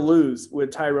hard to lose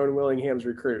with Tyrone Willingham's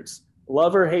recruits.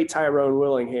 Love or hate Tyrone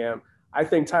Willingham, I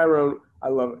think I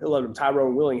love him.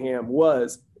 Tyrone Willingham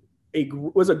was a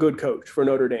good coach for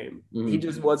Notre Dame. Mm-hmm. He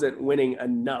just wasn't winning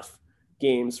enough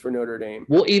games for Notre Dame.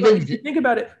 Well, if you think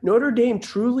about it, Notre Dame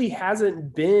truly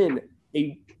hasn't been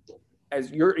in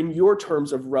your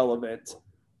terms of relevant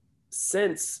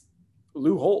since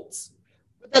Lou Holtz.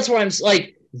 That's what I'm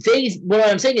like. What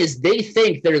I'm saying is they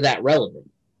think they're that relevant,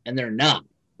 and they're not.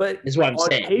 But is what I'm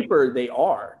saying. On paper, they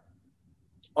are.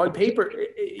 On paper,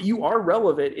 you are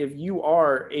relevant if you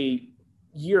are a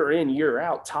year in, year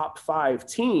out top 5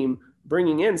 team,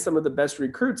 bringing in some of the best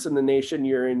recruits in the nation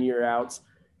year in, year out.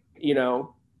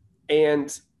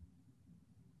 And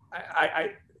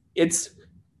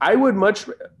I would much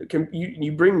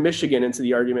you bring Michigan into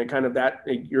the argument, kind of that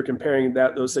you're comparing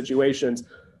those situations.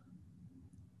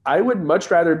 I would much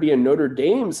rather be in Notre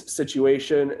Dame's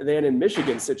situation than in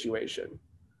Michigan's situation.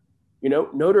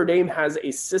 Notre Dame has a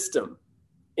system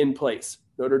in place.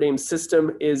 Notre Dame's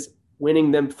system is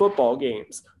winning them football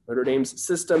games. Notre Dame's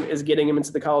system is getting them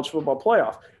into the college football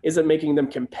playoff. Is it making them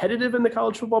competitive in the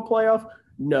college football playoff?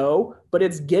 No, but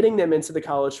it's getting them into the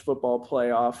college football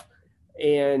playoff.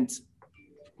 And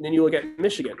then you look at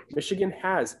Michigan. Michigan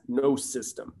has no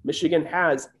system. Michigan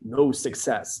has no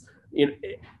success.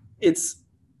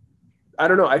 I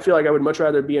don't know. I feel like I would much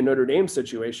rather be in Notre Dame's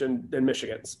situation than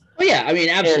Michigan's. Oh yeah, I mean,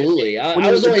 absolutely. I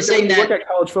was only saying that. Look at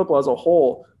college football as a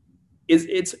whole.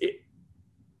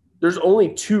 There's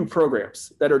only 2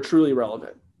 programs that are truly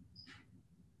relevant.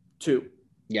 2.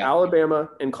 Yeah. Alabama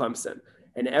and Clemson,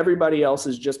 and everybody else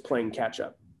is just playing catch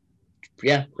up.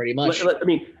 Yeah, pretty much. I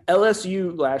mean,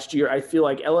 LSU last year, I feel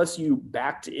like LSU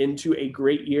backed into a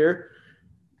great year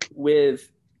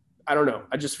with, I don't know,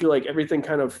 I just feel like everything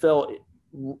kind of fell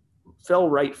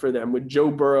right for them with Joe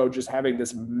Burrow just having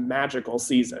this magical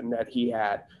season that he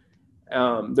had.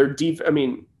 Their deep, I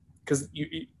mean, because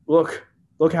you look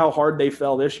how hard they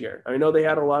fell this year. I know they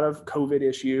had a lot of COVID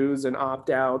issues and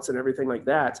opt-outs and everything like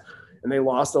that, and they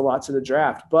lost a lot to the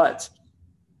draft, but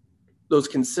those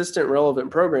consistent,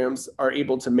 relevant programs are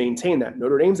able to maintain that.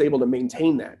 Notre Dame's able to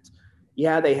maintain that.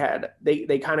 Yeah,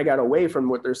 they kind of got away from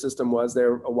what their system was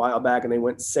there a while back, and they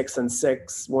went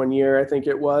 6-6 one year, I think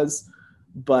it was,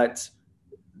 but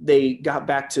they got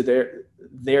back to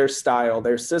their style,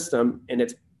 their system, and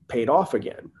it's paid off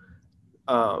again.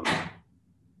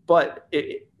 But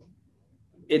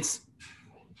it's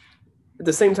at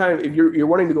the same time, if you're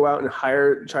wanting to go out and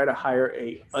try to hire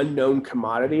a unknown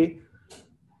commodity,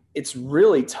 it's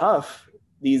really tough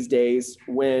these days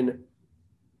when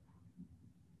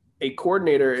a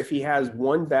coordinator, if he has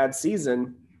one bad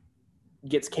season,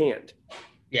 gets canned.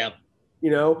 Yeah.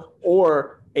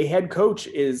 Or a head coach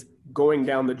is going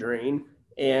down the drain,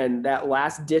 and that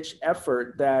last ditch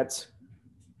effort that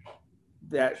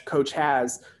coach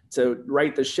has to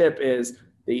right the ship is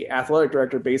the athletic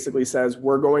director basically says,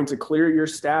 we're going to clear your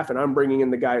staff and I'm bringing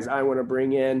in the guys I want to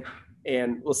bring in,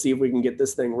 and we'll see if we can get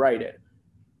this thing righted.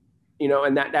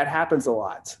 And that happens a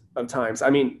lot of times.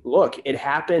 I mean, look, it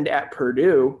happened at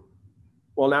Purdue.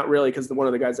 Well, not really, because one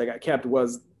of the guys that got kept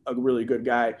was a really good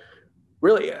guy.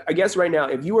 Really, I guess right now,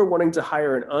 if you were wanting to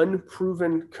hire an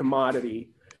unproven commodity,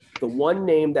 the one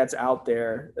name that's out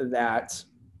there that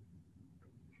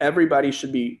everybody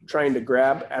should be trying to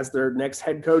grab as their next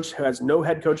head coach, who has no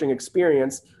head coaching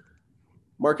experience,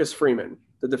 Marcus Freeman,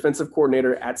 the defensive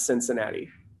coordinator at Cincinnati.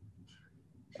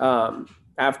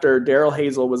 After Darrell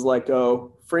Hazel was let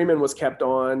go, Freeman was kept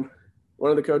on.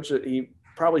 One of the coaches, he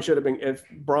probably should have been, if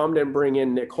Brom didn't bring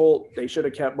in Nick Holt, they should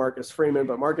have kept Marcus Freeman,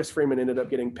 but Marcus Freeman ended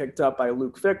up getting picked up by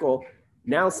Luke Fickell.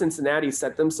 Now Cincinnati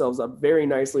set themselves up very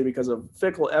nicely because if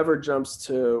Fickell ever jumps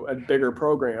to a bigger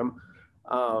program,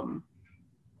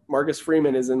 Marcus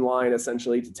Freeman is in line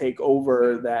essentially to take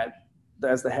over that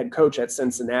as the head coach at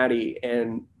Cincinnati,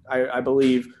 and I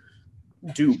believe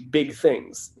do big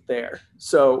things there.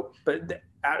 So, but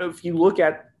if you look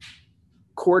at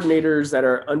coordinators that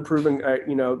are unproven,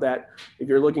 that if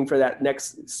you're looking for that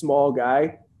next small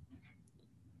guy,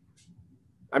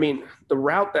 I mean, the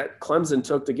route that Clemson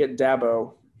took to get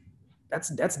Dabo,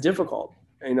 that's difficult.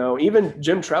 Even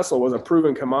Jim Tressel was a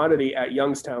proven commodity at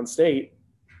Youngstown State,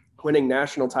 winning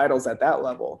national titles at that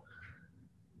level.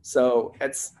 So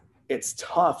it's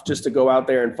tough just to go out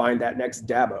there and find that next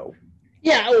Dabo.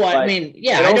 Yeah, well, I mean,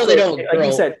 I know they don't. Like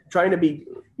you said, trying to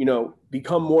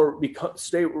become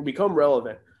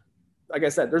relevant. Like I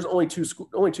said, there's only two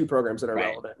programs that are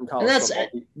relevant in college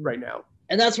football right now.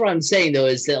 And that's what I'm saying though,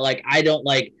 is that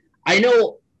I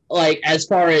know as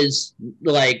far as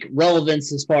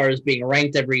relevance, as far as being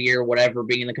ranked every year, whatever,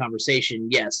 being in the conversation,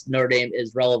 yes, Notre Dame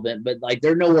is relevant, but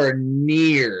they're nowhere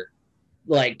near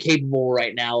capable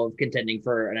right now of contending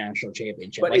for a national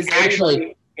championship. But is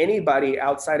anybody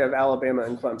outside of Alabama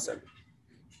and Clemson?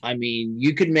 I mean,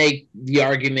 you could make the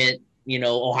argument,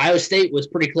 Ohio State was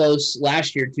pretty close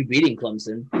last year to beating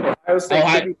Clemson. Ohio State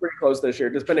could be pretty close this year,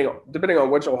 depending on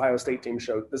which Ohio State team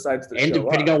decides to show up. And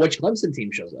depending on which Clemson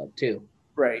team shows up, too.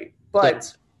 Right.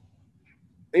 But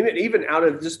even out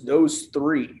of just those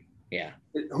three, yeah,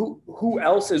 who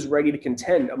else is ready to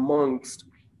contend amongst?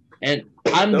 And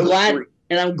I'm glad three?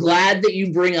 And I'm glad that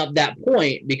you bring up that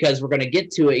point, because we're going to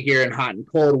get to it here in Hot and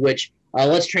Cold, which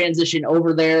let's transition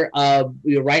over there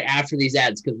right after these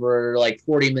ads, because we're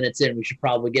 40 minutes in. We should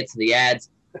probably get to the ads.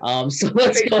 So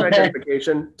let's go ahead.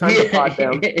 Time to pod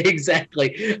down.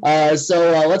 Exactly.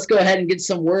 So let's go ahead and get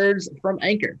some words from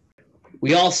Anchor.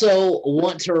 We also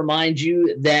want to remind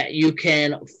you that you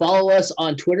can follow us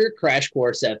on Twitter, Crash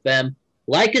Course FM.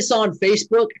 Like us on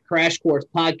Facebook, Crash Course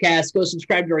Podcast. Go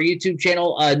subscribe to our YouTube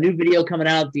channel. New video coming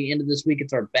out at the end of this week.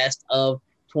 It's our best of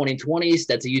 2020s.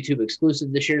 That's a YouTube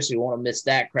exclusive this year, so you won't miss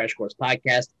that, Crash Course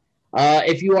Podcast.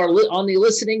 If you are on the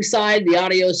listening side, the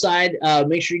audio side,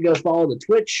 make sure you go follow the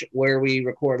Twitch, where we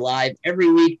record live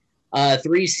every week,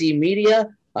 3C Media.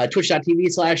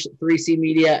 Twitch.tv/3C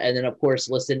Media, and then of course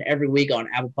listen every week on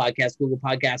Apple Podcasts, Google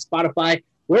Podcasts, Spotify,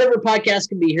 wherever podcasts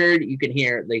can be heard. You can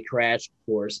hear the Crash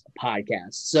Course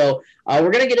Podcast. So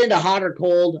we're gonna get into hot or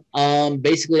cold.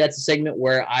 Basically, that's a segment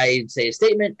where I say a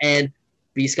statement and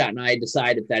B. Scott and I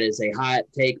decide if that is a hot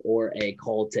take or a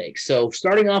cold take. So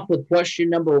starting off with question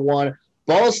number one,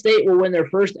 Ball State will win their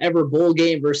first ever bowl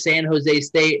game versus San Jose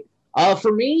State.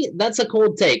 For me, that's a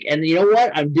cold take. And you know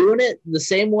what? I'm doing it the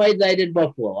same way that I did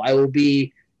Buffalo. I will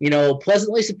be,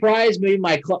 pleasantly surprised. Maybe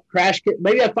my crash kit,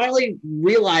 maybe I finally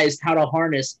realized how to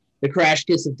harness the crash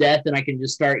kiss of death, and I can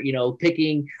just start,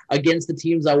 picking against the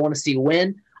teams I want to see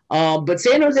win. But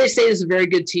San Jose State is a very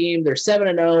good team. They're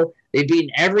 7-0. They've beaten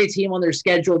every team on their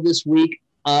schedule this week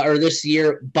or this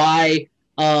year by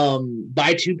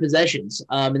 2 possessions.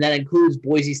 And that includes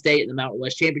Boise State in the Mountain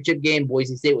West Championship game.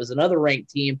 Boise State was another ranked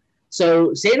team.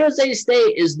 So San Jose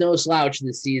State is no slouch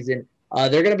this season.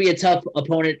 They're going to be a tough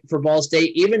opponent for Ball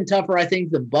State, even tougher, I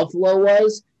think, than Buffalo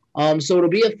was. So it'll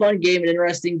be a fun game, an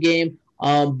interesting game.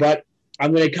 But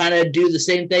I'm going to kind of do the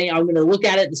same thing. I'm going to look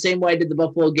at it the same way I did the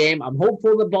Buffalo game. I'm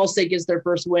hopeful that Ball State gets their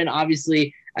first win.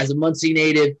 Obviously, as a Muncie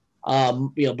native,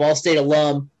 Ball State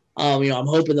alum, I'm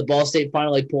hoping that Ball State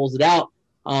finally pulls it out.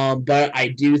 But I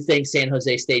do think San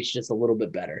Jose State's just a little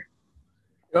bit better.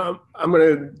 I'm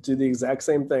going to do the exact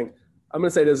same thing. I'm going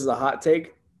to say this is a hot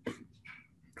take.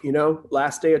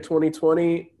 Last day of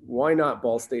 2020, why not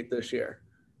Ball State this year?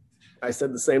 I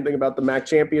said the same thing about the MAC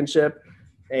championship,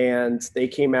 and they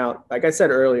came out, like I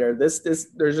said earlier, this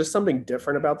there's just something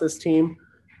different about this team.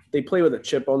 They play with a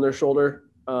chip on their shoulder.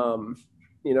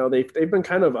 They've been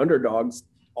kind of underdogs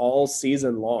all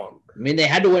season long. I mean, they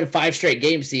had to win 5 straight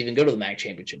games to even go to the MAC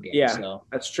championship game. Yeah, so.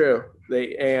 That's true.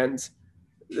 They're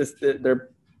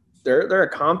a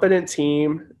competent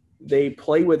team. They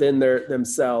play within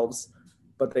themselves,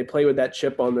 but they play with that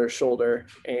chip on their shoulder.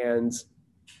 And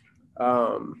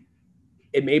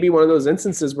it may be one of those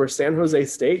instances where San Jose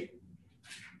State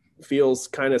feels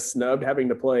kind of snubbed having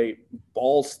to play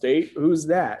Ball State. Who's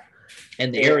that?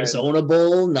 And the Arizona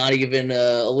Bowl, not even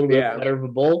a little bit better of a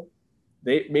bowl.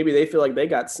 Maybe they feel like they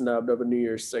got snubbed of a New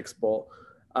Year's Six bowl.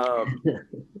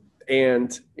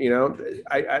 And,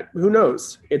 who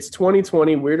knows? It's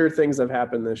 2020. Weirder things have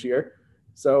happened this year.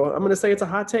 So I'm going to say it's a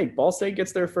hot take. Ball State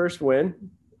gets their first win.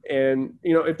 And,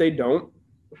 if they don't,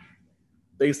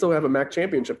 they still have a MAC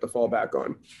championship to fall back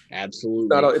on.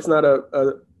 Absolutely. It's not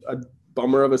a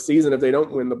bummer of a season if they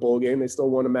don't win the bowl game. They still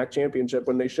won a MAC championship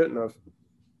when they shouldn't have.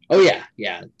 Oh, yeah.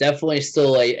 Yeah, definitely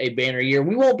still a banner year.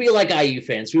 We won't be like IU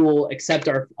fans. We will accept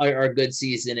our good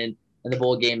season, and the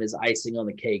bowl game is icing on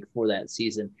the cake for that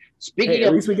season.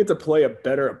 At least we get to play a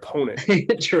better opponent.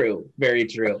 True. Very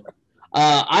true.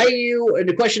 IU,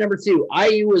 and question number 2,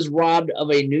 IU was robbed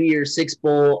of a New Year's Six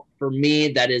bowl. For me,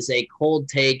 that is a cold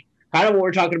take. Kind of what we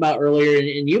were talking about earlier,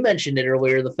 and you mentioned it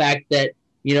earlier, the fact that,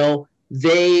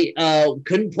 they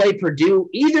couldn't play Purdue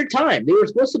either time. They were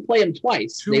supposed to play them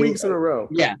twice. 2 weeks in a row.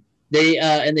 Yeah.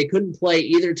 And they couldn't play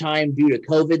either time due to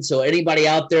COVID. So anybody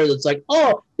out there that's like,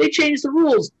 oh, they changed the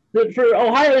rules for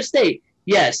Ohio State.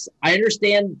 Yes, I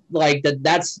understand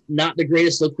that's not the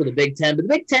greatest look for the Big Ten, but the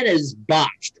Big Ten is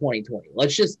botched 2020.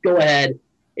 Let's just go ahead,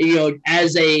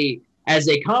 as a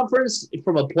conference,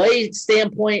 from a play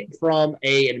standpoint, from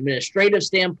an administrative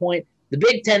standpoint, the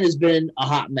Big Ten has been a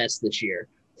hot mess this year.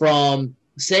 From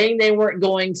saying they weren't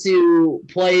going to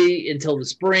play until the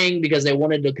spring because they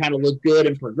wanted to kind of look good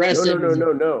and progressive.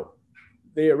 No.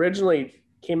 They originally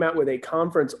came out with a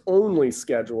conference-only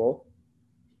schedule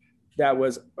that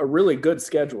was a really good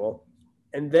schedule.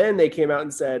 And then they came out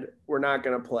and said, we're not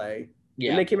going to play.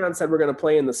 Yeah. And they came out and said, we're going to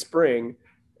play in the spring.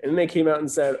 And then they came out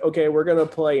and said, okay, we're going to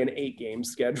play an 8-game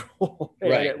schedule. And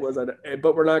right.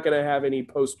 But we're not going to have any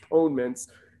postponements.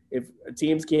 If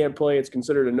teams can't play, it's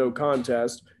considered a no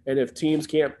contest. And if teams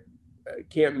can't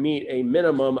meet a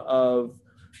minimum of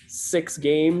 6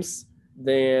 games,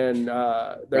 then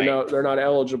they're not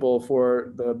eligible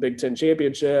for the Big Ten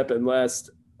championship unless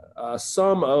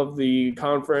some of the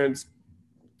conference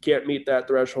can't meet that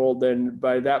threshold. Then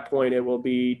by that point, it will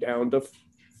be down to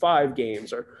 5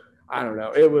 games, or I don't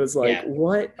know. It was like,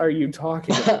 What are you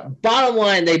talking about? Bottom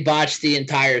line, they botched the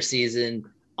entire season.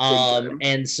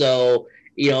 And so,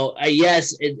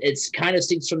 yes, it's kind of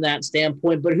stinks from that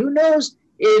standpoint, but who knows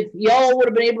if y'all would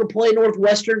have been able to play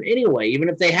Northwestern anyway, even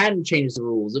if they hadn't changed the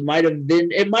rules. It might have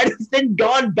been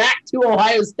gone back to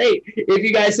Ohio State if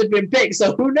you guys had been picked.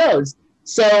 So who knows?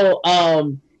 So,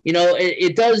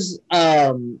 it does,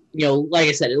 like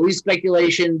I said, at least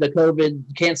speculation, the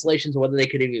COVID cancellations, whether they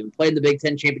could have even played the Big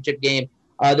Ten championship game.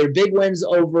 Their big wins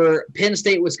over Penn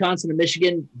State, Wisconsin, and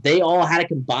Michigan, they all had a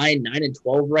combined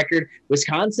 9-12 record.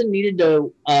 Wisconsin needed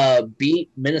to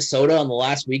beat Minnesota on the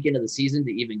last weekend of the season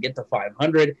to even get to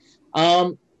 500.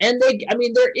 And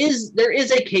there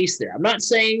is a case there. I'm not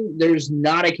saying there's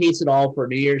not a case at all for a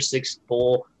New Year's Six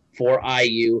bowl for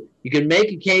IU. You can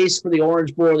make a case for the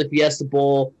Orange Bowl or the Fiesta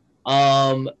Bowl.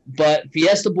 But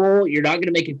Fiesta Bowl, you're not going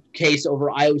to make a case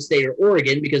over Iowa State or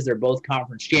Oregon because they're both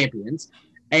conference champions.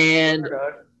 And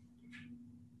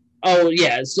oh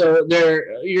yeah, so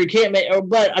you can't make.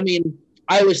 But I mean,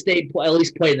 Iowa State at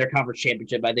least played in their conference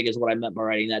championship, I think is what I meant by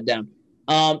writing that down.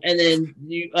 And then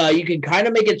you can kind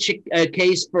of make a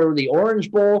case for the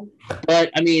Orange Bowl,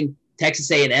 but I mean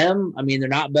Texas A&M. I mean they're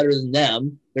not better than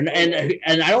them. And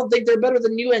I don't think they're better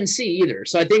than UNC either.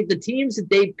 So I think the teams that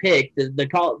they picked,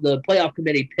 the playoff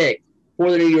committee picked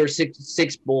for the New Year's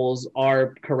Six bowls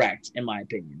are correct in my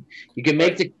opinion. You can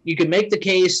make the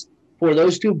case for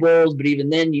those two bowls, but even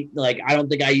then, I don't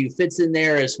think IU fits in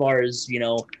there as far as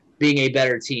being a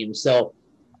better team. So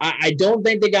I don't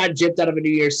think they got gypped out of a New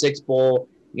Year's Six bowl.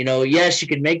 Yes, you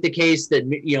can make the case that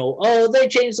they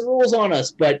changed the rules on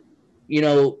us, but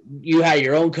you had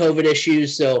your own COVID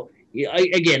issues. So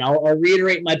again, I'll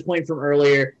reiterate my point from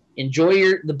earlier.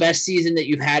 Enjoy the best season that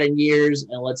you've had in years,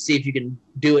 and let's see if you can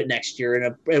do it next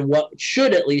year in what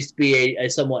should at least be a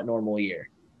somewhat normal year.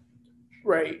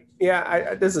 Right.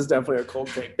 Yeah, this is definitely a cold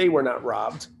take. They were not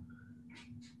robbed.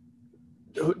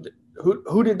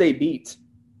 Who did they beat?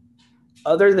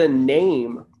 Other than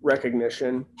name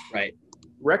recognition, right?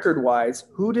 Record-wise,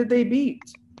 who did they beat?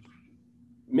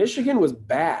 Michigan was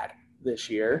bad this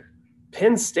year.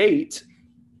 Penn State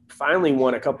finally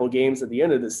won a couple games at the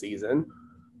end of the season.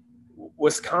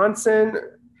 Wisconsin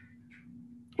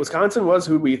was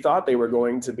who we thought they were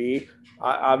going to be.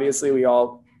 Obviously, we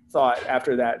all thought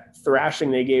after that thrashing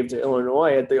they gave to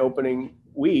Illinois at the opening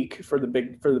week for the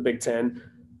Big Ten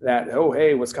that, oh,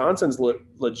 hey, Wisconsin's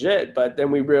legit. But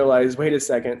then we realized, wait a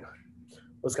second,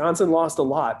 Wisconsin lost a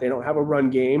lot. They don't have a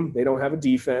run game. They don't have a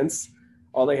defense.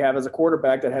 All they have is a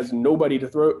quarterback that has nobody to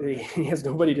throw. He has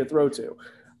nobody to throw to.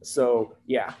 So,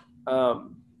 yeah.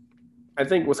 I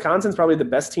think Wisconsin's probably the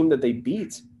best team that they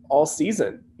beat all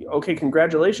season. Okay,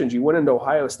 congratulations. You went into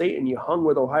Ohio State and you hung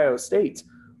with Ohio State.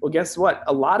 Well, guess what?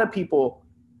 A lot of people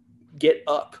get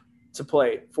up to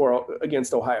play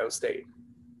against Ohio State.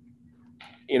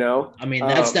 I mean,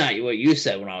 that's not what you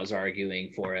said when I was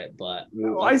arguing for it, but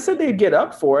well, I said they'd get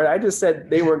up for it. I just said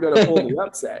they weren't going to pull the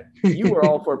upset. You were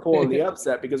all for pulling the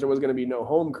upset because there was going to be no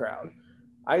home crowd.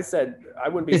 I said I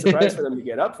wouldn't be surprised for them to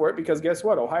get up for it because guess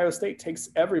what? Ohio State takes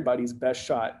everybody's best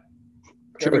shot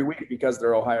every week because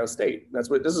they're Ohio State.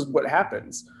 This is what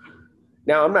happens.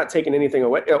 Now, I'm not taking anything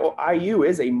away. IU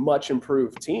is a much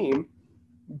improved team,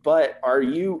 but are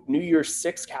you New Year's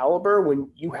Six caliber when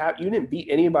you didn't beat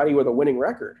anybody with a winning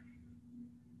record?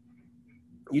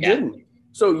 You didn't.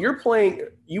 So you're playing.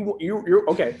 You're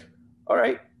okay. All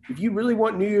right. If you really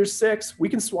want New Year's Six, we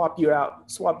can swap you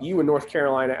and North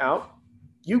Carolina out.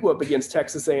 You go up against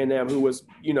Texas A&M, who was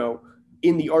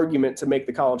in the argument to make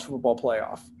the college football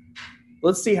playoff.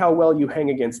 Let's see how well you hang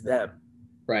against them.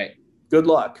 Right. Good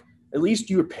luck. At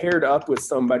least you're paired up with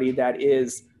somebody that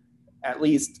is at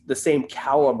least the same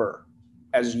caliber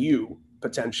as you,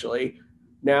 potentially.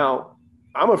 Now,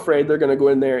 I'm afraid they're going to go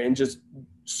in there and just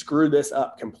screw this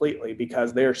up completely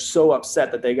because they're so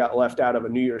upset that they got left out of a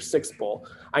New Year's Six bowl.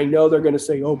 I know they're going to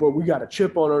say, oh, but we got a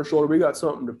chip on our shoulder. We got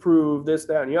something to prove, this,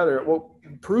 that, and the other. Well,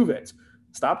 prove it.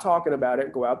 Stop talking about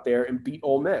it. Go out there and beat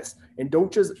Ole Miss. And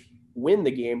don't just win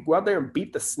the game. Go out there and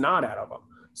beat the snot out of them.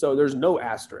 So there's no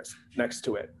asterisk next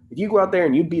to it. If you go out there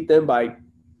and you beat them by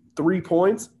 3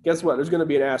 points, guess what? There's going to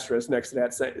be an asterisk next to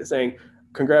that saying,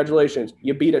 congratulations,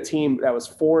 you beat a team that was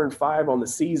 4-5 on the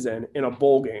season in a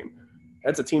bowl game.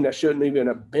 That's a team that shouldn't even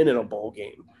have been in a bowl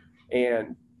game.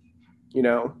 And,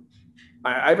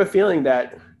 I have a feeling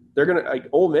that they're going to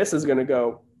Ole Miss is going to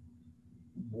go,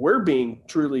 we're being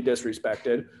truly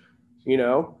disrespected.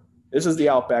 This is the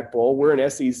Outback Bowl. We're an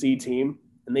SEC team.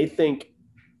 And they think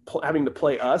having to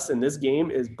play us in this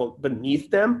game is beneath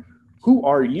them. Who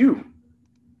are you?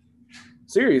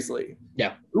 Seriously.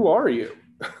 Yeah. Who are you?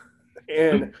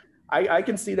 And I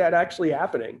can see that actually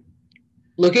happening.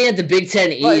 Looking at the Big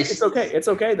Ten East. But it's okay. It's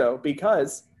okay, though,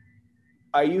 because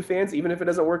IU fans, even if it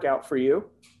doesn't work out for you,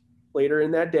 later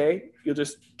in that day, you'll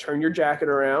just turn your jacket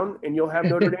around and you'll have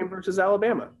Notre Dame versus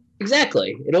Alabama.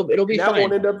 Exactly. It'll be that fine. That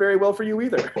won't end up very well for you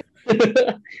either.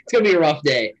 It's going to be a rough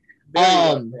day.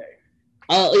 Rough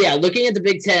day. Yeah, looking at the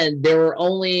Big Ten, there were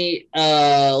only,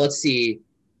 there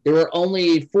were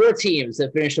only 4 teams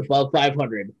that finished above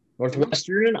 500.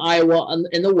 Northwestern and Iowa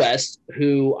in the West,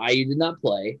 who IU did not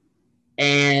play,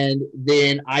 and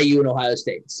then IU and Ohio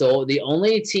State. So the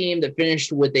only team that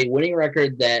finished with a winning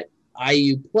record that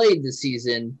IU played this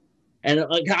season, and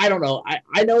I don't know.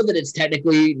 I know that it's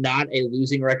technically not a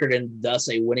losing record and thus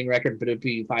a winning record, but it'd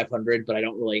be 500. But I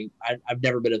don't really. I've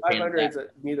never been a fan of that. 500 is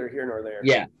neither here nor there.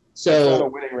 Yeah. So not a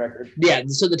winning record. Yeah,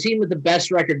 so the team with the best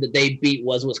record that they beat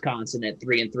was Wisconsin at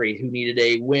 3-3, who needed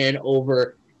a win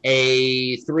over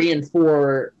a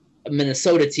 3-4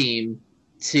 Minnesota team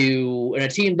and a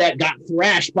team that got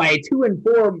thrashed by a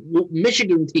 2-4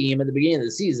 Michigan team at the beginning of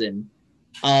the season.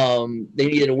 They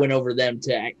needed a win over them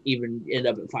to even end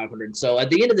up at 500. So at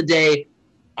the end of the day,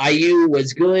 IU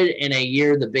was good in a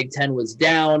year the Big Ten was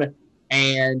down,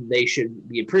 and they should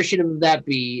be appreciative of that,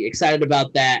 be excited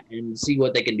about that, and see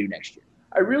what they can do next year.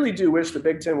 I really do wish the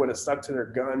Big Ten would have stuck to their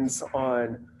guns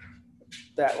on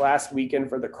that last weekend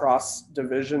for the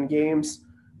cross-division games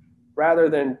rather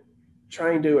than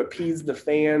trying to appease the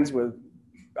fans with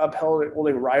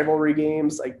upholding rivalry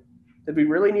games. Like, did we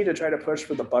really need to try to push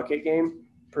for the bucket game,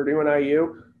 Purdue and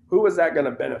IU? Who was that going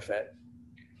to benefit?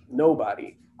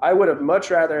 Nobody. I would have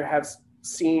much rather have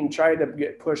seen try to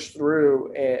get pushed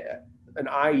through an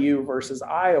IU versus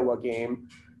Iowa game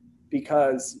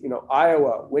because,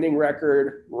 Iowa, winning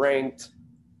record, ranked,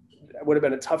 would have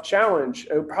been a tough challenge.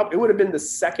 It would have been the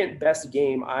second best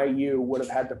game IU would have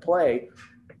had to play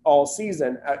all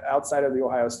season outside of the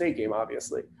Ohio State game,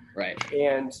 obviously. Right.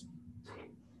 And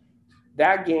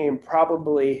that game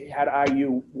probably, had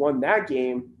IU won that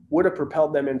game, would have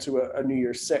propelled them into a New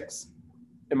Year's Six,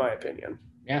 in my opinion.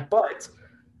 Yeah. But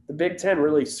the Big Ten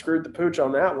really screwed the pooch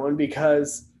on that one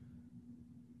because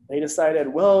they decided,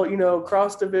 well,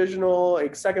 cross-divisional,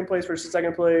 like second place versus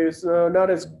second place,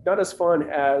 not as fun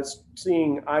as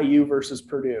seeing IU versus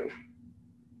Purdue.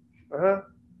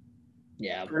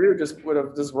 Yeah. Purdue would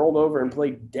have just rolled over and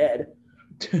played dead,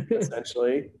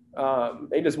 essentially.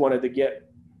 They just wanted to get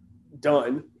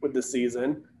done with the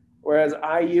season, whereas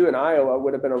IU and Iowa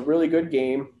would have been a really good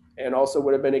game and also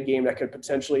would have been a game that could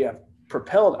potentially have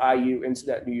propelled IU into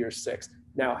that New Year's Six.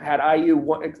 Now, had IU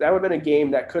won, that would have been a game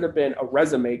that could have been a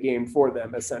resume game for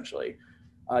them, essentially.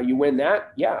 You win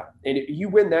that, yeah. And if you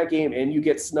win that game and you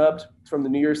get snubbed from the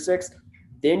New Year's Six,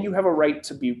 then you have a right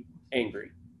to be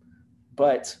angry.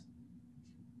 But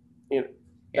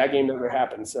that game never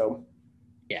happened, so.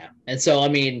 Yeah, and so,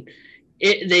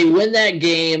 they win that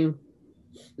game.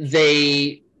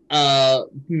 They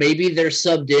maybe they're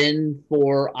subbed in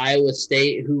for Iowa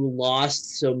State, who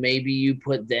lost, so maybe you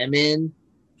put them in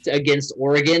against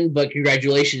Oregon, but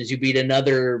congratulations, you beat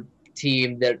another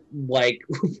team that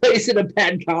plays in a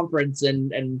bad conference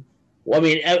Oregon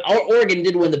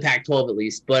did win the Pac-12 at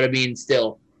least, but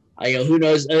still, who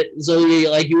knows? So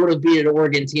you would have beat an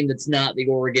Oregon team that's not the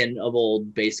Oregon of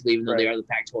old, basically, even though they are the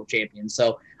Pac-12 champions.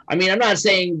 So I'm not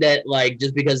saying that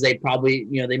just because they probably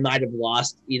they might have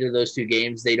lost either of those two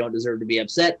games, they don't deserve to be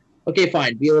upset. Okay,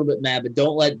 fine, be a little bit mad, but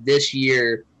don't let this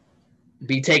year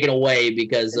be taken away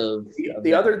because of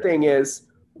the other thing is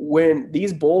when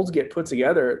these bowls get put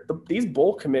together, these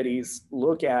bowl committees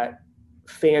look at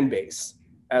fan base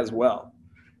as well.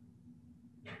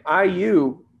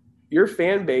 IU, your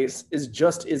fan base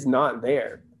is not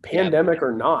there, pandemic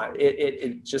or not.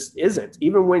 It just isn't.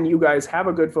 Even when you guys have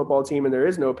a good football team and there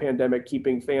is no pandemic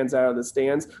keeping fans out of the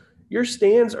stands, your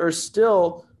stands are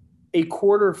still a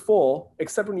quarter full,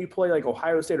 except when you play like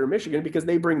Ohio State or Michigan, because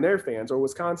they bring their fans, or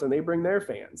Wisconsin, they bring their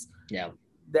fans. Yeah.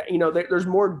 That there's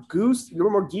more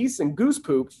geese and goose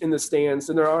poop in the stands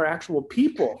than there are actual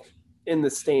people in the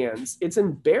stands. It's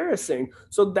embarrassing.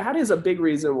 So that is a big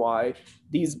reason why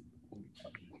these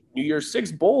New Year's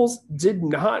Six bowls did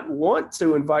not want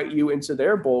to invite you into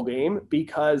their bowl game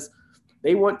because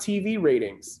they want TV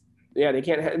ratings. Yeah, they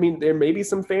can't. There may be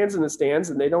some fans in the stands,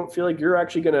 and they don't feel like you're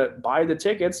actually going to buy the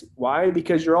tickets. Why?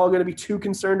 Because you're all going to be too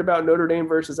concerned about Notre Dame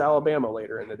versus Alabama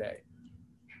later in the day.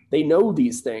 They know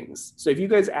these things. So if you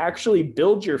guys actually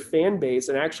build your fan base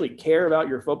and actually care about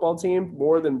your football team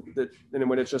more than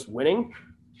when it's just winning,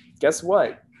 guess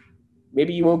what?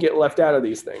 Maybe you won't get left out of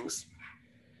these things.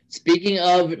 Speaking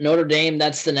of Notre Dame,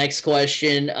 that's the next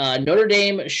question. Notre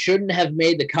Dame shouldn't have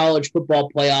made the college football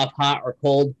playoff, hot or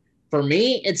cold. For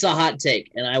me, it's a hot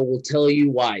take, and I will tell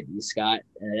you why, B. Scott.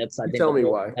 Tell me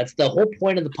why. That's the whole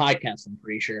point of the podcast, I'm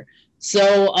pretty sure.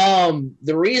 So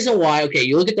the reason why, okay,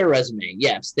 you look at their resume.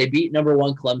 Yes, they beat number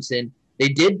 1 Clemson. They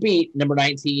did beat number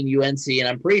 19 UNC, and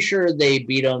I'm pretty sure they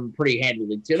beat them pretty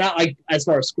handily too. Not like as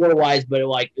far as score-wise, but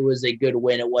it was a good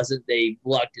win. It wasn't they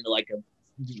lucked into like a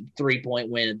 3-point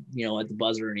win, at the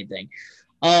buzzer or anything.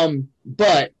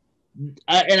 But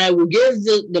and I will give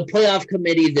the playoff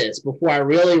committee this before I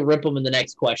really rip them in the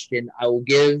next question. I will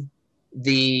give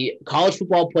the college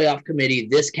football playoff committee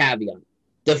this caveat.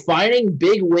 Defining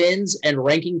big wins and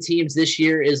ranking teams this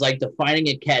year is like defining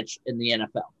a catch in the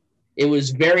NFL. It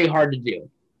was very hard to do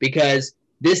because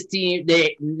this team,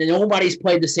 nobody's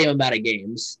played the same amount of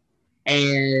games.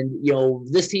 And,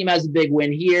 this team has a big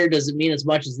win here. Doesn't mean as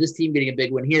much as this team getting a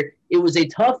big win here. It was a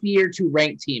tough year to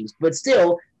rank teams, but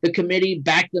still the committee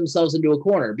backed themselves into a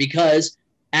corner because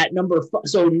at number 5,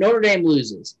 so Notre Dame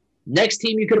loses. Next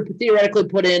team you could have theoretically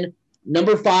put in,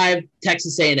 number 5,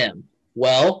 Texas A&M.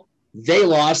 Well, they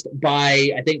lost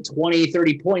by, I think, 20,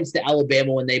 30 points to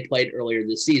Alabama when they played earlier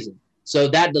this season. So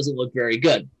that doesn't look very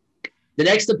good. The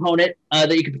next opponent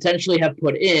that you could potentially have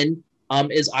put in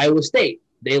is Iowa State.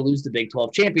 They lose the Big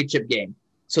 12 championship game.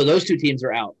 So those two teams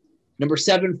are out. Number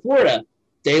 7, Florida.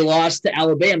 They lost to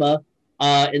Alabama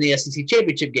in the SEC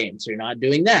championship game. So you're not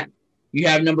doing that. You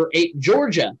have number 8,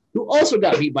 Georgia, who also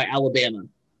got beat by Alabama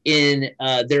in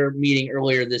their meeting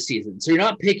earlier this season. So you're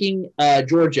not picking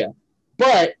Georgia.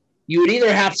 But you would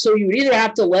either have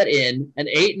to let in an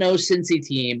 8-0 Cincy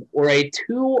team or a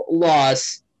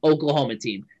 2-loss Oklahoma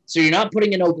team. So you're not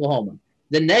putting in Oklahoma.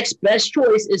 The next best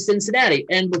choice is Cincinnati.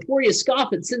 And before you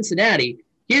scoff at Cincinnati,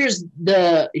 here's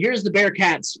the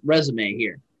Bearcats' resume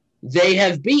here. They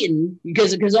have beaten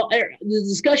because the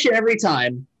discussion every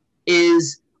time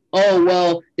is, oh,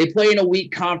 well, they play in a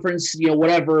weak conference,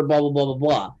 whatever, blah, blah, blah, blah,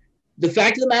 blah. The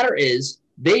fact of the matter is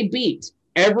they beat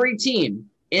every team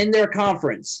in their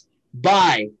conference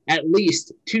by at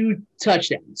least 2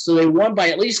 touchdowns. So they won by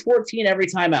at least 14 every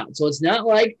time out. So it's not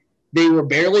like they were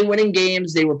barely winning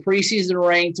games. They were preseason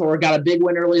ranked or got a big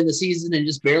win early in the season and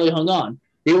just barely hung on.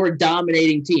 They were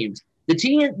dominating teams.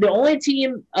 The only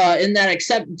team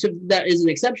that is an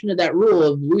exception to that rule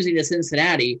of losing to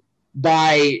Cincinnati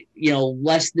by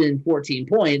less than 14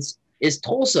 points is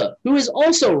Tulsa, who is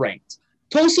also ranked.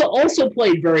 Tulsa also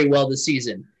played very well this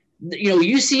season.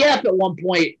 UCF at one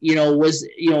point was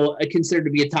considered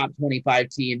to be a top 25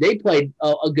 team. They played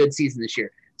a good season this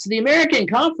year. So the American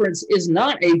Conference is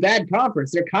not a bad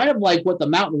conference. They're kind of like what the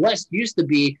Mountain West used to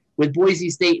be with Boise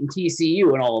State and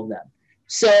TCU and all of them.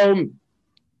 So,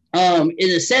 in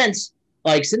a sense,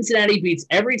 like Cincinnati beats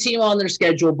every team on their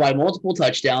schedule by multiple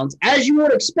touchdowns, as you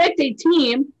would expect a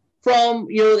team from,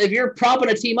 if you're propping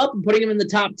a team up and putting them in the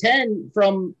top 10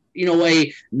 from,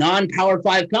 a non-Power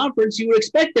 5 conference, you would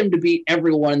expect them to beat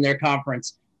everyone in their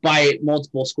conference by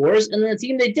multiple scores. And then the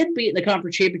team they did beat in the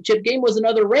conference championship game was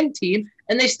another ranked team,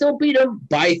 and they still beat them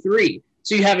by 3.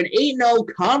 So you have an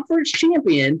 8-0 conference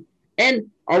champion. And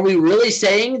are we really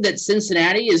saying that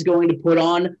Cincinnati is going to put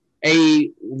on a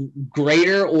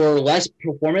greater or less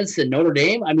performance than Notre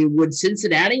Dame? I mean, would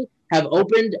Cincinnati have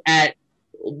opened at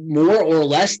more or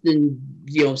less than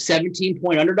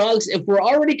 17-point underdogs? If we're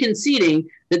already conceding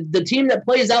that the team that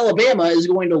plays Alabama is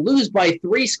going to lose by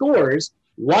 3 scores,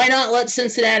 why not let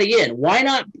Cincinnati in? Why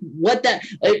not let that?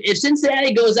 If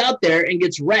Cincinnati goes out there and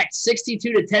gets wrecked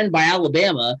 62-10 by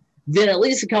Alabama, then at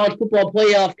least the College Football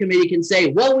Playoff Committee can say,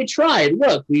 well, we tried.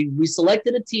 Look, we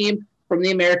selected a team from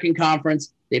the American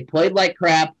Conference. They played like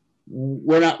crap.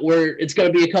 It's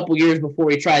going to be a couple years before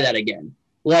we try that again.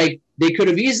 Like, they could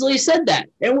have easily said that.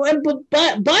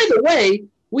 But by the way,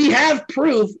 we have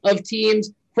proof of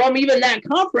teams from even that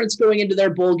conference going into their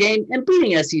bowl game and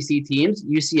beating SEC teams,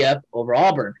 UCF over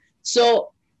Auburn.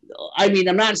 So, I mean,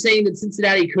 I'm not saying that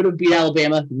Cincinnati could have beat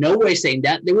Alabama. No way saying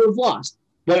that. They would have lost.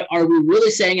 But are we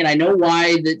really saying, and I know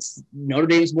why that's Notre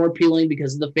Dame's more appealing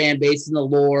because of the fan base and the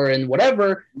lore and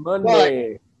whatever.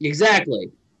 Monday. But,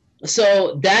 exactly.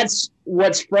 So that's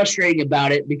what's frustrating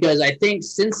about it, because I think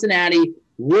Cincinnati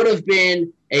would have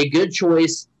been a good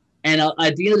choice. And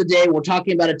at the end of the day, we're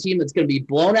talking about a team that's going to be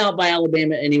blown out by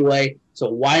Alabama anyway. So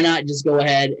why not just go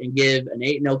ahead and give an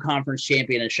 8-0 conference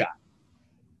champion a shot?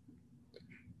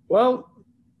 Well,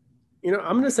 I'm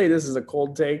going to say this is a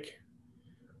cold take,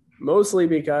 mostly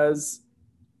because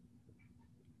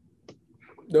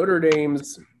Notre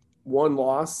Dame's one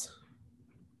loss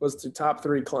was to top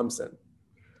 3 Clemson,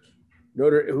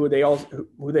 who they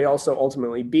also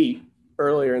ultimately beat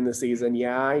earlier in the season.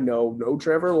 Yeah, I know, no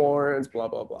Trevor Lawrence, blah,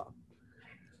 blah, blah.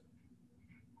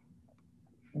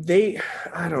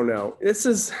 I don't know.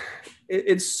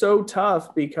 It's so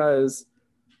tough because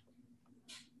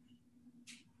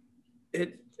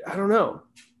I don't know.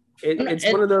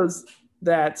 It's one of those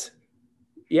that,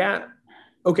 yeah,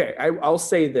 okay, I'll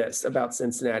say this about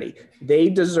Cincinnati. They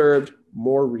deserved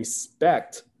more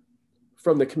respect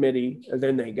from the committee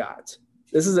than they got.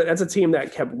 That's a team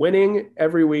that kept winning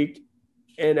every week,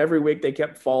 and every week they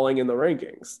kept falling in the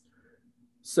rankings.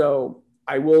 So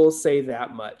I will say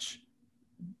that much.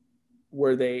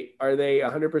 Are they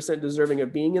 100% deserving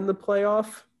of being in the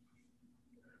playoff?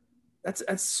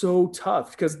 That's so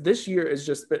tough, because this year is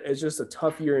just a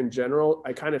tough year in general.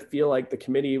 I kind of feel like the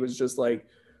committee was just like,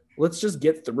 let's just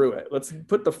get through it. Let's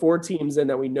put the 4 teams in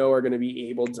that we know are going to be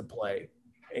able to play.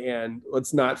 and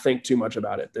let's not think too much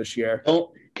about it this year.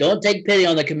 Don't take pity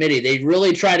on the committee. They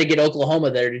really try to get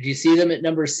Oklahoma there. Did you see them at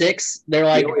number 6? They're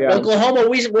like, Oklahoma,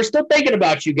 we're still thinking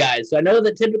about you guys. So I know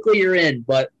that typically you're in,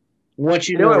 but once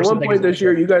you know, at one point this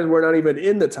year, you guys were not even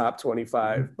in the top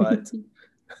 25, but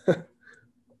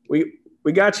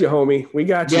we got you, homie. We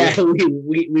got you. Yeah,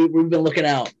 we've been looking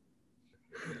out.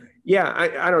 Yeah,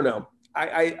 I don't know.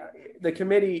 The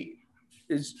committee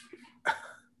is –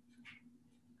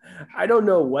 I don't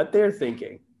know what they're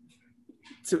thinking.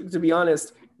 To be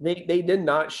honest, they did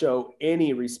not show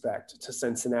any respect to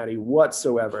Cincinnati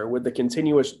whatsoever with the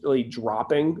continuously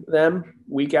dropping them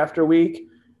week after week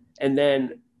and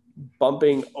then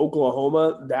bumping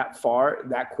Oklahoma that far,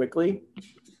 that quickly.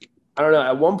 I don't know.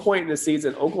 At one point in the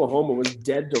season, Oklahoma was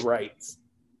dead to rights.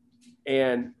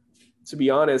 And to be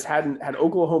honest, had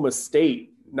Oklahoma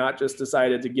State not just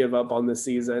decided to give up on the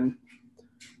season,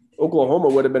 Oklahoma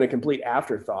would have been a complete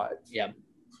afterthought. Yeah.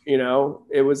 You know,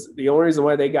 it was the only reason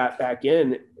why they got back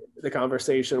in the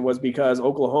conversation was because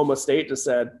Oklahoma State just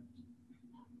said,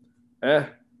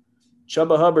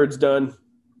 Chubba Hubbard's done.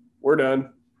 We're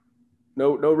done.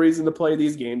 No reason to play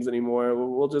these games anymore.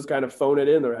 We'll just kind of phone it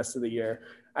in the rest of the year.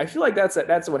 I feel like that's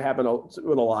what happened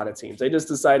with a lot of teams. They just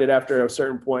decided after a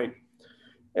certain point,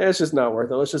 it's just not worth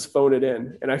it. Let's just phone it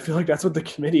in. And I feel like that's what the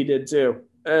committee did too.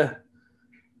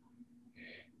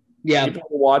 Yeah, people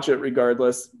will watch it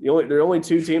regardless. There are only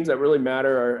 2 teams that really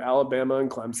matter are Alabama and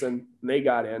Clemson, and they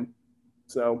got in,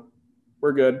 so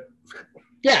we're good.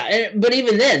 Yeah, but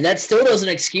even then, that still doesn't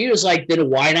excuse then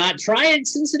why not try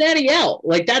Cincinnati out?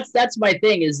 That's my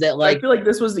thing is that I feel like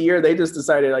this was the year they just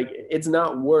decided it's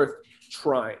not worth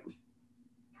trying.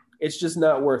 It's just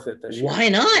not worth it this year. Why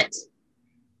not?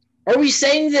 Are we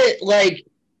saying that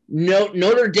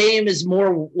Notre Dame is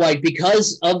more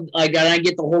because of I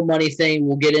get the whole money thing.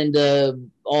 We'll get into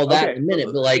all that in a minute.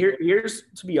 But here's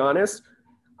to be honest,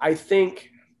 I think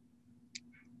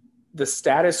the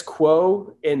status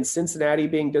quo in Cincinnati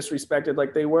being disrespected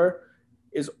like they were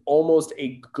is almost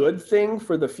a good thing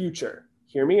for the future.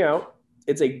 Hear me out.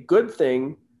 It's a good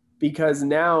thing because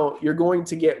now you're going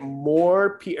to get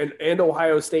more and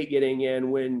Ohio State getting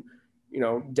in when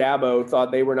Dabo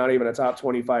thought they were not even a top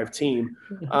 25 team.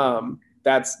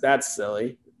 That's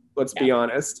silly. Let's be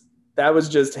honest. That was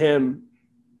just him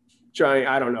trying.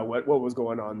 I don't know what was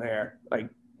going on there.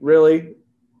 Really?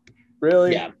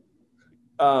 Yeah.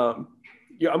 I'm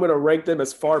going to rank them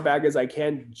as far back as I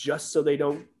can just so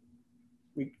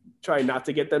we try not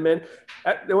to get them in.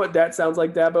 You know what that sounds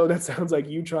like, Dabo? That sounds like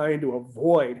you trying to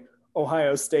avoid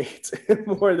Ohio State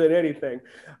more than anything.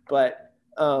 But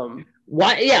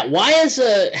why is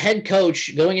a head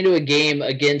coach going into a game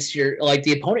against your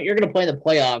the opponent you're going to play in the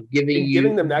playoff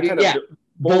giving them that kind of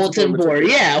bulletin board?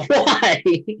 Yeah, why?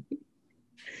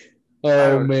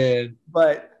 Oh man!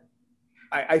 But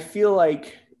I feel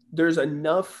like there's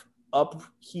enough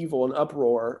upheaval and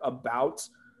uproar about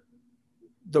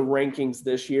the rankings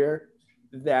this year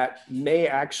that may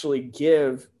actually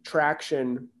give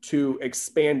traction to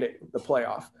expanding the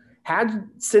playoff. Had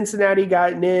Cincinnati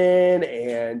gotten in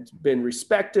and been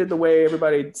respected the way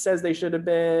everybody says they should have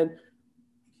been,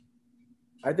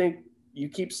 I think you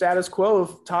keep status quo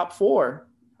of top 4.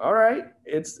 All right.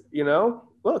 It's,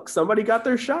 look, somebody got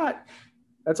their shot.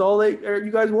 That's all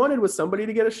you guys wanted was somebody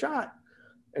to get a shot.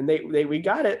 And we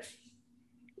got it,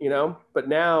 but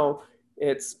now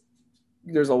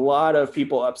there's a lot of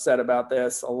people upset about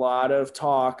this, a lot of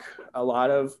talk, a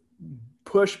lot of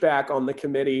pushback on the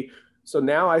committee. So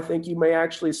now I think you may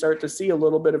actually start to see a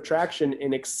little bit of traction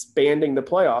in expanding the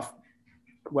playoff,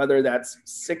 whether that's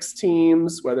 6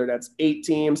 teams, whether that's 8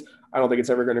 teams. I don't think it's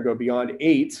ever going to go beyond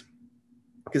 8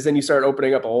 because then you start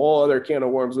opening up a whole other can of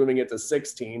worms, moving it to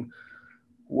 16.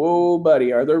 Whoa,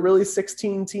 buddy, are there really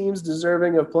 16 teams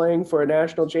deserving of playing for a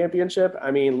national championship?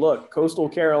 I mean, look, Coastal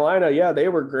Carolina, yeah, they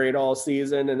were great all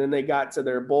season, and then they got to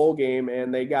their bowl game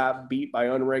and they got beat by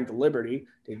unranked Liberty.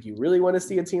 Did you really want to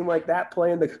see a team like that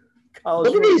play in the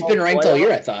college? Liberty's been ranked all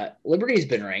year, I thought. Liberty's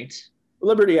been ranked.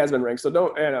 Liberty has been ranked, so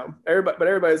don't,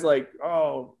 everybody's like,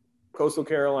 oh, Coastal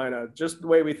Carolina, just the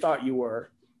way we thought you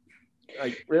were.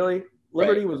 Really?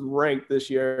 Liberty was ranked this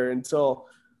year until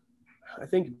 – I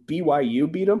think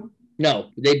BYU beat them.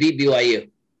 No, they beat BYU.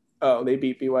 Oh, they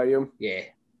beat BYU? Yeah.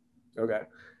 Okay.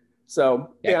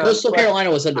 So, Coastal Carolina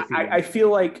was undefeated. I feel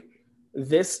like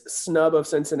this snub of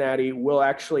Cincinnati will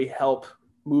actually help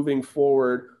moving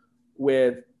forward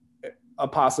with a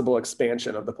possible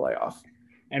expansion of the playoff.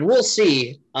 And we'll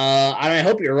see. And I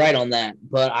hope you're right on that,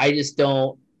 but I just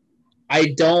don't.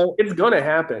 I don't. It's gonna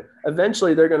happen.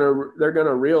 Eventually, they're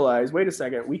gonna realize. Wait a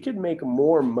second, we could make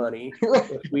more money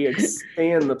if we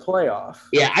expand the playoff.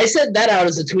 Yeah, I sent that out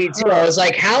as a tweet too. I was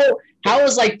like, how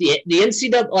is like the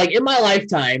NCAA, like in my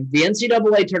lifetime, the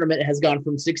NCAA tournament has gone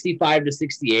from 65 to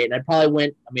 68, and I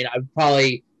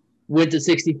probably went to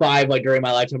 65 like during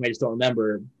my lifetime. I just don't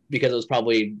remember because it was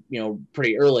probably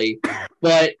pretty early,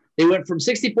 but they went from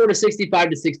 64 to 65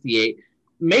 to 68.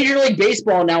 Major League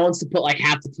Baseball now wants to put like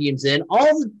half the teams in.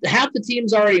 Half the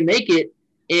teams already make it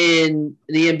in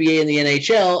the NBA and the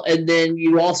NHL, and then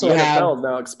you also the have NFL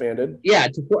now expanded. Yeah,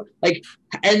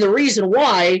 and the reason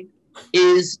why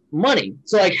is money.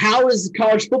 So like, how is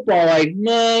college football like?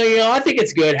 No, I think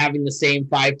it's good having the same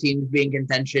 5 teams being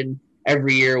contention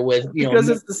every year with because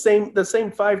it's the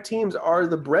same 5 teams are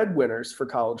the breadwinners for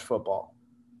college football,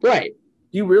 right?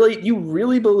 You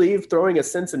really believe throwing a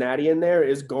Cincinnati in there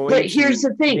is going but here's to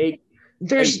the thing. make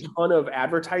a ton of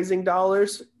advertising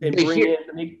dollars and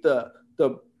make the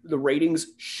ratings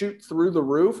shoot through the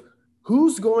roof?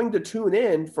 Who's going to tune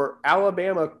in for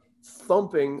Alabama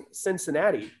thumping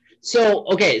Cincinnati? So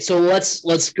let's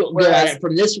go at it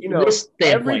from this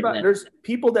standpoint. There's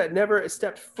people that never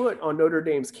stepped foot on Notre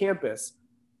Dame's campus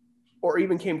or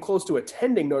even came close to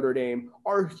attending Notre Dame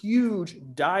are huge,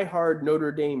 diehard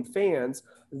Notre Dame fans.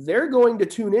 They're going to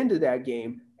tune into that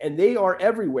game, and they are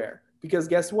everywhere because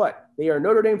guess what? They are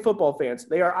Notre Dame football fans.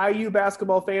 They are IU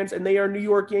basketball fans, and they are New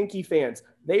York Yankee fans.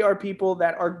 They are people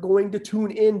that are going to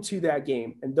tune into that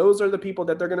game, and those are the people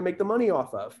that they're going to make the money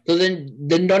off of. So then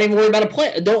don't even worry about a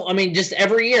play. Just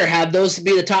every year have those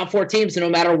be the top 4 teams, and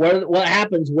no matter what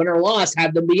happens, win or loss,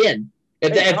 have them be in.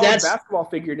 If that's basketball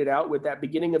figured it out with that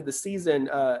beginning of the season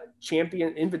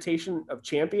invitation of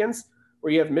champions,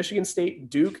 where you have Michigan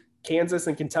State, Duke, Kansas,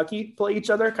 and Kentucky play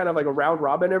each other, kind of like a round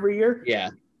robin every year.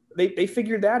 Yeah, they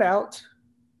figured that out.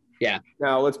 Yeah.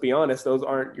 Now let's be honest; those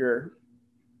aren't your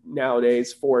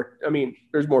nowadays.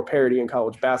 There's more parity in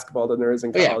college basketball than there is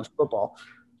in college football.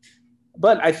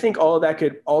 But I think all of that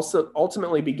could also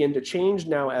ultimately begin to change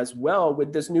now as well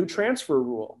with this new transfer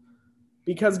rule.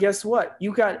 Because guess what?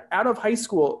 You got out of high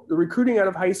school, the recruiting out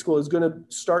of high school is going to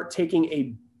start taking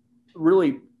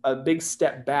a big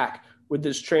step back with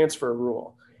this transfer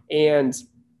rule. And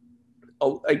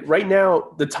like right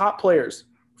now, the top players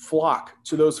flock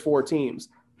to those 4 teams.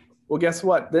 Well, guess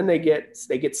what? Then they get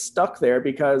stuck there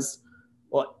because,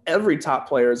 every top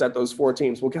player is at those 4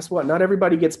 teams. Well, guess what? Not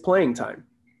everybody gets playing time.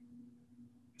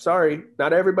 Sorry,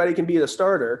 not everybody can be the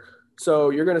starter.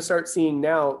 So you're going to start seeing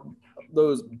now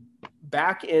those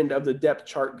back end of the depth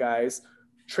chart guys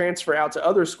transfer out to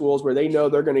other schools where they know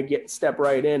they're going to step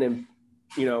right in and,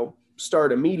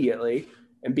 start immediately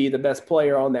and be the best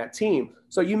player on that team.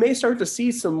 So you may start to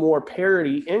see some more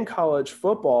parity in college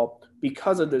football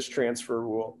because of this transfer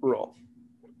rule.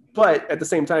 But at the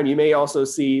same time, you may also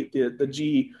see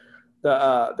the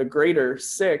greater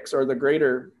 6 or the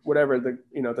greater whatever the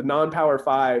non-power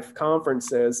 5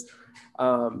 conferences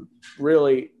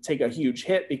really take a huge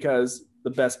hit because the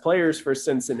best players for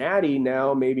Cincinnati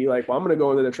now may be like, well, I'm going to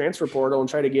go into the transfer portal and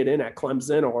try to get in at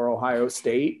Clemson or Ohio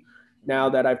State now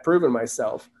that I've proven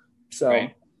myself. So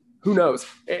right. Who knows?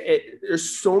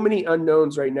 There's so many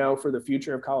unknowns right now for the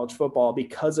future of college football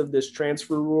because of this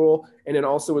transfer rule. And then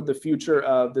also with the future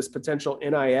of this potential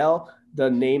NIL,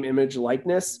 the name, image,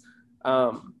 likeness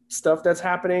stuff that's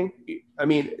happening.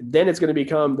 Then it's going to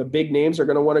become the big names are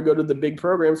going to want to go to the big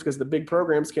programs because the big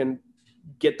programs can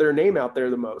get their name out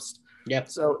there the most. Yep.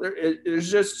 So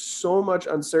there's just so much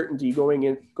uncertainty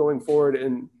going forward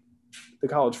in the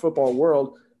college football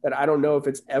world that I don't know if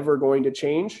it's ever going to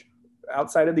change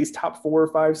outside of these top 4 or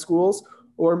 5 schools,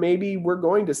 or maybe we're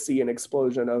going to see an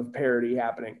explosion of parity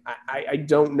happening. I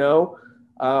don't know.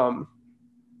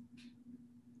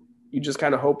 You just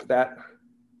kind of hope that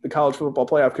the College Football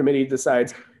Playoff Committee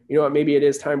decides, maybe it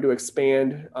is time to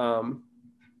expand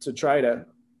to try to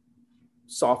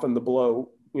soften the blow,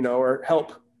 or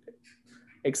help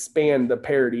expand the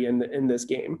parity in this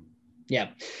game. Yeah.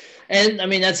 And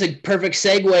that's a perfect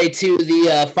segue to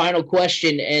the final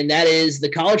question. And that is the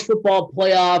college football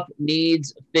playoff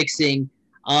needs fixing.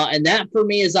 And that for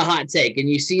me is a hot take. And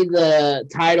you see the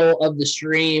title of the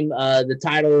stream, the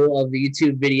title of the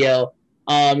YouTube video,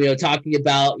 talking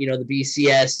about, the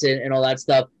BCS and all that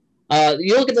stuff.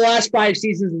 You look at the last 5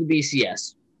 seasons of the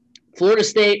BCS. Florida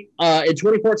State, in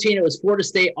 2014, it was Florida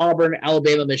State, Auburn,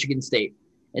 Alabama, Michigan State.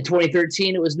 In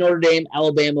 2013, it was Notre Dame,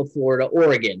 Alabama, Florida,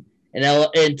 Oregon. And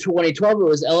in 2012, it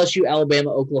was LSU, Alabama,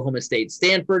 Oklahoma State,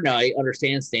 Stanford. Now, I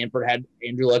understand Stanford had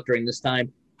Andrew Luck during this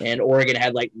time, and Oregon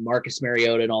had, like, Marcus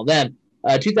Mariota and all them.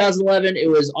 2011, it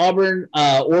was Auburn,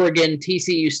 Oregon,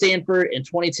 TCU, Stanford, and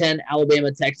 2010,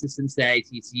 Alabama, Texas, Cincinnati,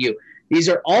 TCU. These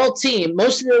are all teams,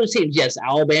 most of those teams, yes,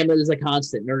 Alabama is a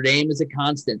constant, Notre Dame is a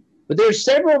constant, but there are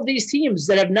several of these teams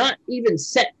that have not even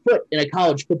set foot in a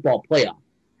college football playoff.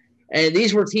 And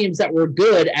these were teams that were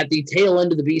good at the tail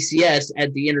end of the BCS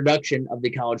at the introduction of the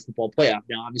college football playoff.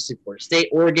 Now, obviously, Florida State,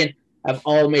 Oregon have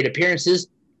all made appearances.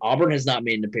 Auburn has not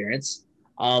made an appearance.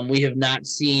 We have not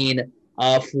seen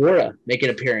Florida make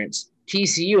an appearance.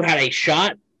 TCU had a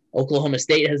shot. Oklahoma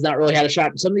State has not really had a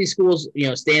shot. Some of these schools,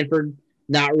 Stanford,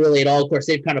 not really at all. Of course,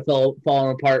 they've kind of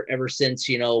fallen apart ever since,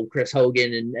 Chris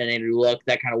Hogan and Andrew Luck,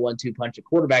 that kind of 1-2 punch at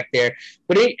quarterback there.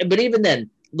 But even then,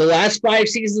 the last 5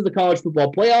 seasons of the college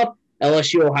football playoff,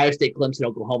 LSU, Ohio State, Clemson,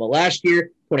 Oklahoma last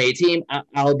year. 2018,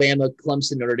 Alabama,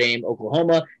 Clemson, Notre Dame,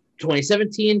 Oklahoma.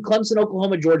 2017, Clemson,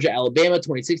 Oklahoma, Georgia, Alabama.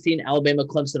 2016, Alabama,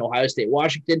 Clemson, Ohio State,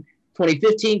 Washington.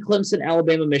 2015, Clemson,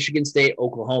 Alabama, Michigan State,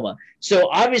 Oklahoma. So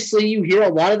obviously you hear a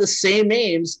lot of the same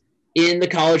names in the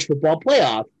college football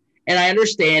playoff. And I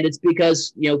understand it's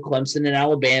because, Clemson and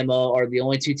Alabama are the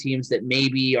only 2 teams that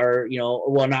maybe are,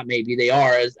 well, not maybe, they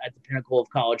are at the pinnacle of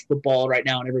college football right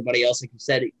now. And everybody else, like you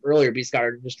said earlier, B. Scott,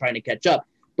 are just trying to catch up.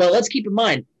 But let's keep in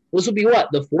mind, this will be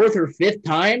the 4th or 5th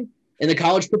time in the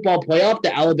college football playoff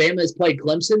that Alabama has played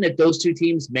Clemson. If those 2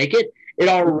 teams make it, it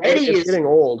already is getting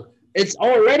old. It's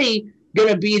already going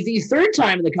to be the 3rd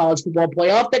time in the college football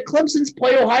playoff that Clemson's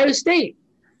played Ohio State.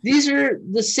 These are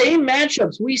the same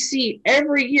matchups we see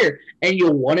every year, and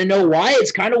you'll want to know why.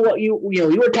 It's kind of what you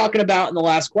were talking about in the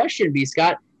last question, B.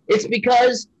 Scott. It's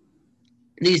because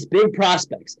these big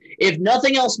prospects, if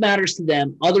nothing else matters to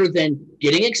them other than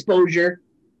getting exposure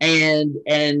and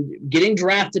getting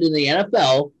drafted in the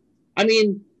NFL, I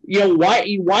mean,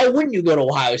 why wouldn't you go to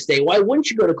Ohio State? Why wouldn't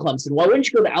you go to Clemson? Why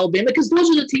wouldn't you go to Alabama? Because those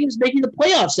are the teams making the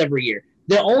playoffs every year.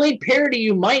 The only parity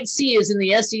you might see is in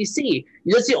the SEC.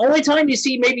 That's the only time you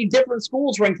see maybe different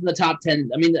schools ranked in the top 10.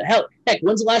 I mean, heck,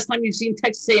 when's the last time you've seen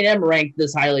Texas A&M ranked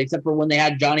this highly, except for when they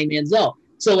had Johnny Manziel?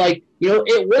 So,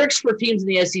 it works for teams in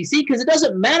the SEC because it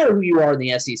doesn't matter who you are in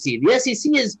the SEC. The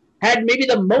SEC has had maybe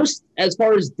the most as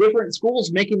far as different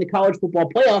schools making the college football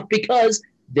playoff because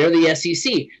they're the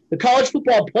SEC. The College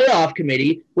Football Playoff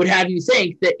Committee would have you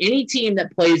think that any team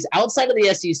that plays outside of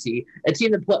the SEC,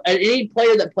 any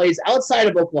player that plays outside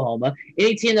of Oklahoma,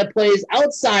 any team that plays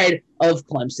outside of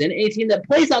Clemson, any team that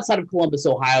plays outside of Columbus,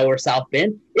 Ohio, or South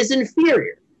Bend is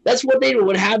inferior. That's what they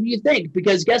would have you think,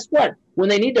 because guess what? When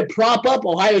they need to prop up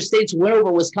Ohio State's win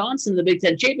over Wisconsin in the Big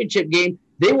Ten championship game,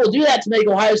 they will do that to make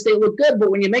Ohio State look good.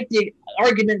 But when you make the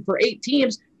argument for 8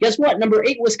 teams, guess what? Number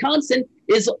 8, Wisconsin,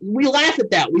 we laugh at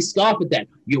that. We scoff at that.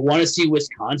 You want to see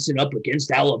Wisconsin up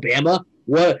against Alabama?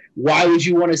 Why would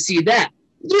you want to see that?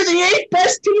 They're the 8th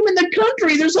best team in the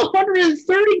country. There's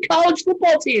 130 college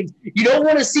football teams. You don't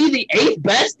want to see the 8th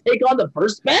best take on the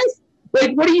 1st best?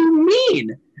 What do you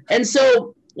mean? And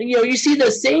so, you see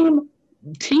the same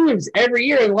teams every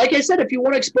year. And like I said, if you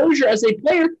want exposure as a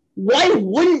player, why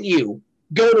wouldn't you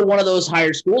go to one of those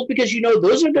higher schools? Because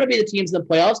those are going to be the teams in the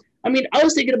playoffs. I mean, I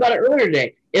was thinking about it earlier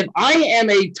today. If I am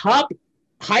a top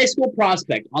high school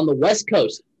prospect on the West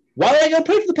Coast, why would I go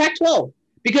play for the Pac-12?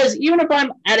 Because even if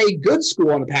I'm at a good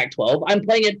school on the Pac-12, I'm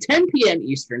playing at 10 p.m.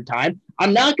 Eastern time.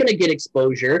 I'm not going to get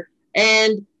exposure.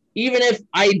 And even if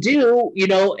I do,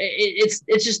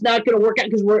 it's just not going to work out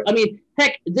because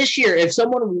heck, this year, if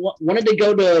someone wanted to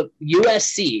go to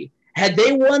USC, had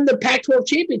they won the Pac-12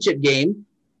 championship game,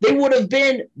 they would have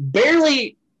been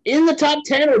barely in the top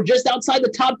 10 or just outside the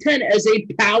top 10 as a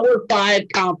Power 5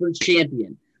 conference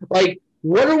champion.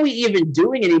 What are we even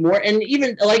doing anymore? And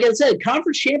even, like I said,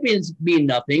 conference champions mean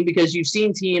nothing because you've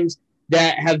seen teams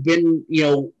that have been,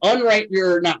 unranked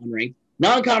or not unranked,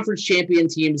 non-conference champion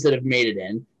teams that have made it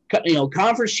in,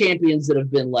 conference champions that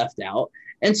have been left out.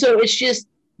 And so it's just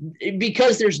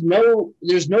because there's no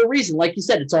reason. Like you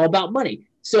said, it's all about money.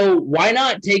 So why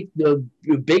not take the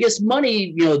biggest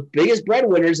money, biggest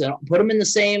breadwinners and put them in the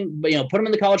same, put them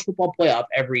in the college football playoff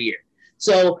every year.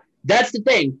 So that's the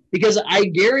thing, because I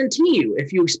guarantee you,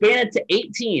 if you expand it to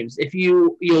 8 teams,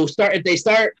 if they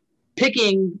start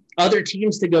picking other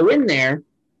teams to go in there,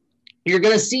 you're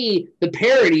going to see the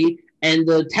parity and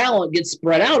the talent get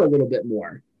spread out a little bit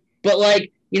more. But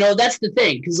that's the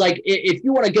thing. Cause if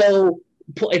you want to go,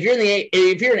 if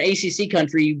you're in ACC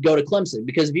country, you go to Clemson,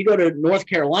 because if you go to North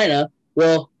Carolina,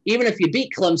 well, even if you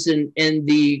beat Clemson in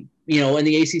the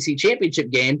ACC championship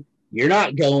game, you're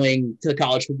not going to the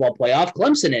college football playoff.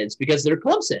 Clemson is, because they're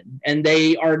Clemson and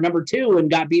they are number 2 and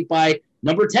got beat by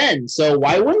number 10. So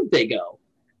why wouldn't they go?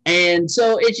 And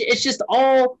so it's just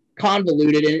all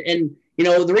convoluted. And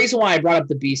the reason why I brought up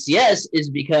the BCS is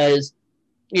because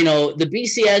the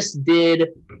BCS did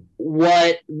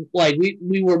what, like,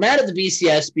 we were mad at the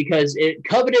BCS because it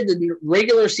coveted the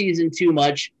regular season too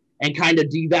much and kind of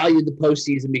devalued the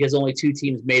postseason because only 2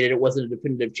 teams made it. It wasn't a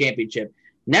definitive championship.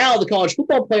 Now the college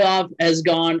football playoff has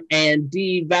gone and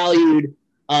devalued,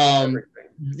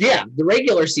 the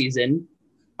regular season,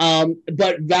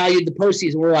 but valued the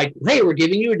postseason. We're like, hey, we're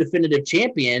giving you a definitive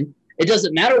champion. It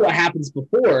doesn't matter what happens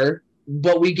before,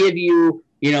 but we give you,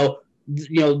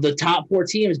 the top 4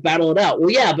 teams battle it out. Well,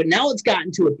 yeah, but now it's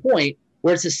gotten to a point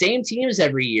where it's the same teams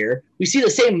every year. We see the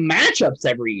same matchups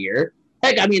every year.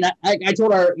 Heck, I mean, I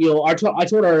told our, I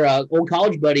told our old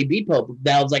college buddy B Pope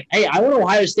that I was like, hey, I want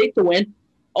Ohio State to win,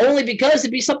 only because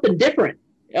it'd be something different.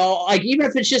 Like, even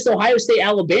if it's just Ohio State,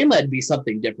 Alabama, it'd be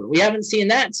something different. We haven't seen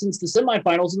that since the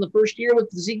semifinals in the first year with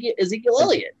Ezekiel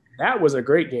Elliott. That was a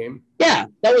great game. Yeah,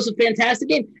 that was a fantastic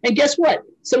game. And guess what?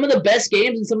 Some of the best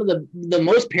games and some of the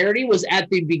most parity was at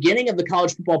the beginning of the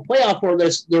college football playoff, where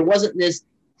there wasn't this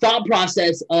thought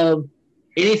process of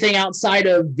anything outside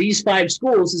of these 5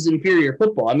 schools is inferior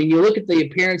football. I mean, you look at the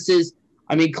appearances.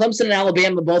 I mean, Clemson and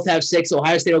Alabama both have 6.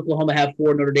 Ohio State, Oklahoma have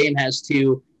 4. Notre Dame has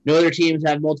 2. No other teams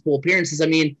have multiple appearances. I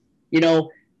mean,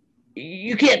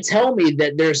 you can't tell me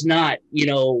that there's not,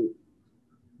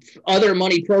 other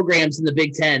money programs in the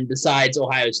Big Ten besides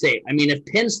Ohio State. I mean, if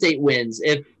Penn State wins,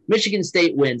 if Michigan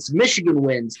State wins, Michigan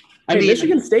wins. I mean,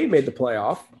 Michigan State made the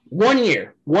playoff. One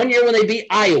year when they beat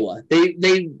Iowa,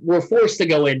 they were forced to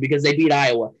go in because they beat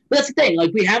Iowa. But that's the thing.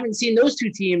 Like, we haven't seen those 2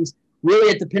 teams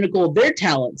really at the pinnacle of their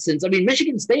talent since. I mean,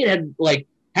 Michigan State had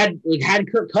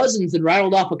Kirk Cousins and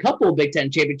rattled off a couple of Big Ten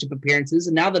championship appearances,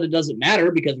 and now that it doesn't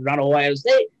matter because they're not Ohio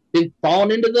State, they've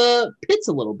fallen into the pits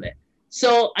a little bit.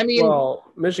 So, I mean,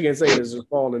 well, Michigan State has just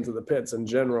fallen into the pits in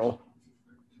general.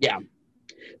 Yeah.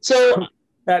 So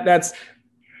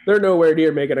they're nowhere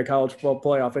near making a college football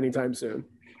playoff anytime soon.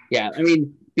 Yeah, I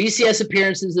mean, BCS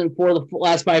appearances in 4 of the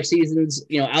last 5 seasons.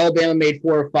 Alabama made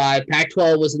 4 or 5.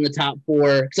 Pac-12 was in the top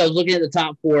 4. Because I was looking at the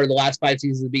top 4 of the last 5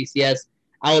 seasons of BCS.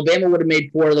 Alabama would have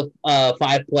made 4 of the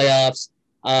 5 playoffs.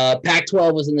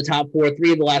 Pac-12 was in the top 4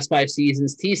 3 of the last 5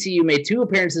 seasons. TCU made 2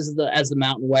 appearances as the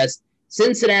Mountain West.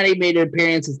 Cincinnati made an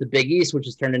appearance as the Big East, which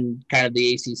is turned in kind of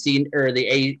the ACC or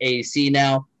the AAC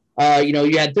now.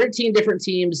 You had 13 different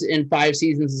teams in 5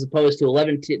 seasons as opposed to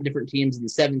 11 different teams in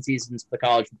 7 seasons for the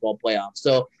college football playoff.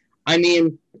 So, I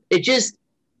mean,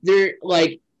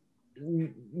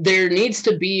 there needs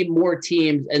to be more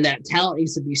teams, and that talent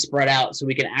needs to be spread out so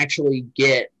we can actually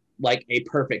get like a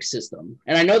perfect system.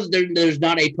 And I know that there's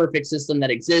not a perfect system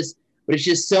that exists, but it's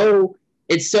just so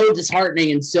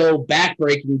disheartening and so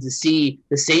backbreaking to see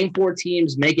the same 4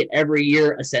 teams make it every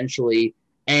year essentially.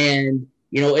 And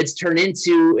it's turned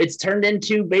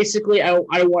into basically, I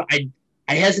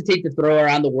hesitate to throw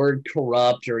around the word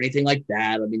corrupt or anything like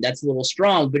that. I mean, that's a little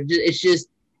strong, but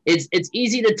it's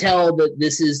easy to tell that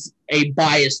this is a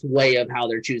biased way of how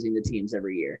they're choosing the teams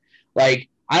every year. Like,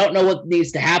 I don't know what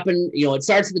needs to happen. It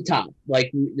starts at the top. Like,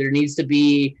 there needs to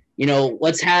be,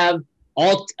 let's have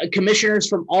all commissioners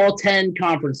from all 10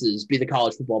 conferences be the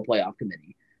college football playoff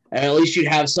committee. And at least you'd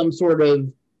have some sort of,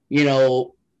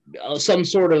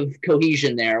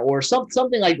 cohesion there, or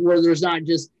something like where there's not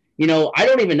just, I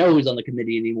don't even know who's on the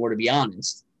committee anymore, to be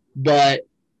honest. But,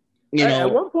 at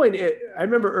one point, I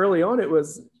remember early on, it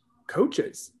was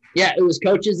coaches. Yeah, it was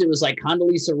coaches. It was like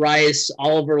Condoleezza Rice,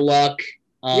 Oliver Luck.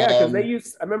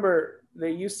 Because I remember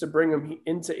they used to bring them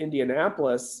into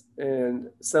Indianapolis and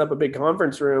set up a big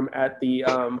conference room at the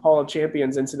Hall of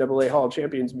Champions, NCAA Hall of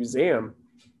Champions Museum.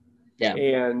 Yeah.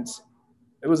 And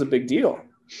it was a big deal.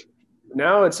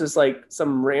 Now it's just like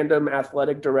some random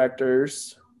athletic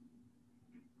directors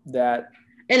that.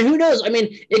 And who knows? I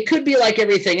mean, it could be like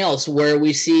everything else where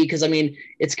we see, because I mean,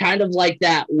 it's kind of like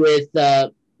that with,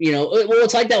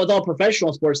 it's like that with all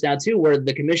professional sports now too, where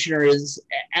the commissioner is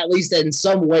at least in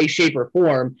some way, shape, or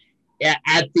form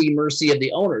at the mercy of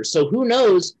the owners. So who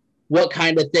knows what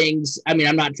kind of things, I mean,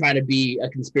 I'm not trying to be a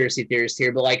conspiracy theorist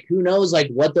here, but like, who knows like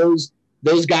what those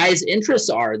guys' interests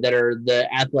are that are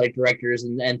the athletic directors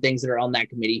and things that are on that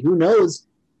committee. Who knows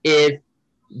if,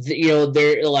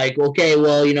 they're like, okay,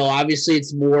 well, obviously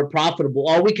it's more profitable.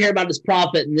 All we care about is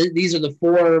profit. And these are the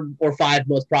 4 or 5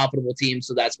 most profitable teams.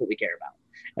 So that's what we care about.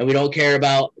 And we don't care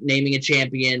about naming a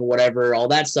champion, whatever, all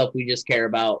that stuff. We just care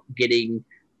about getting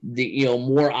the,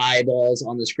 more eyeballs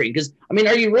on the screen. Because, I mean,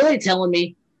 are you really telling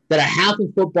me that a half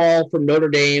of football from Notre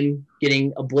Dame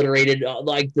getting obliterated,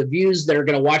 like the views that are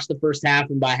going to watch the first half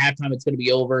and by halftime it's going to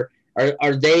be over,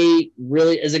 are they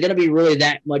really, is it going to be really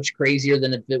that much crazier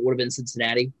than if it would have been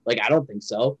Cincinnati? Like, I don't think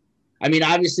so. I mean,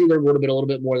 obviously there would have been a little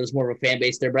bit more, there's more of a fan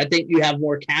base there, but I think you have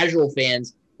more casual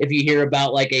fans if you hear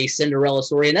about like a Cinderella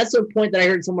story. And that's a point that I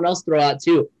heard someone else throw out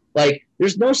too. Like,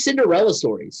 there's no Cinderella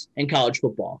stories in college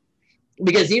football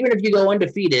because even if you go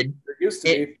undefeated, there used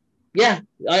to be. Yeah,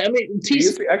 I mean,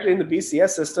 actually in the BCS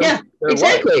system. Yeah,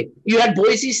 exactly. You had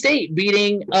Boise State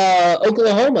beating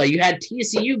Oklahoma. You had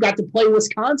TCU got to play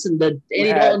Wisconsin, the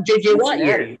Andy Dalton, J.J. Watt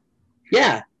year.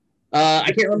 Yeah, I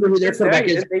can't remember who their quarterback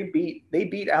is. They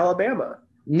beat Alabama.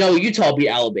 No, Utah beat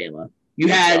Alabama.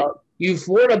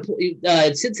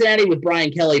 Florida. Cincinnati with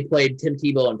Brian Kelly played Tim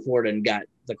Tebow in Florida and got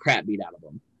the crap beat out of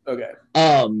them. Okay.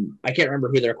 I can't remember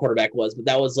who their quarterback was, but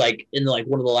that was like in like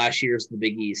one of the last years of the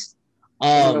Big East.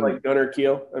 Isn't it like Gunnar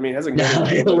Kiel? I mean, hasn't Gunnar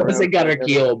Kiel it wasn't Gunnar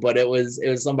Kiel, but it was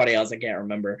somebody else. I can't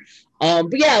remember. But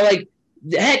yeah, like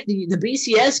heck, the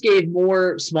BCS gave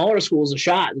more smaller schools a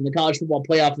shot than the college football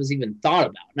playoff was even thought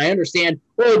about. And I understand.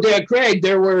 Craig,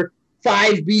 there were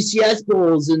 5 BCS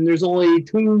bowls and there's only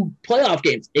 2 playoff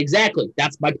games. Exactly,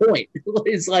 that's my point.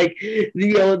 It's like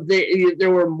there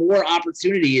were more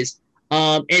opportunities,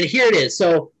 and here it is.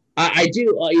 So. I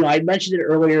do, I mentioned it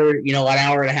earlier, an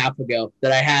hour and a half ago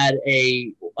that I had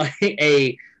I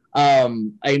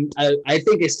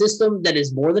think a system that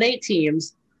is more than 8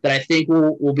 teams that I think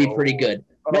will be pretty good.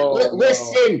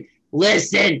 Listen,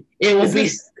 it'll be.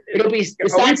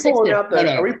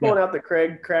 Are we pulling out the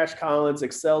Craig Crash Collins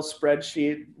Excel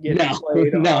spreadsheet?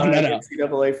 Played on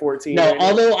NCAA 14. No,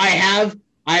 although I have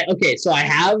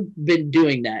been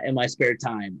doing that in my spare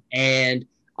time, and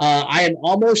I am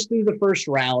almost through the first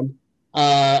round.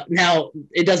 Now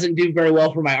it doesn't do very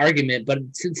well for my argument, but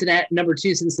Cincinnati, number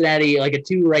 2 Cincinnati, like a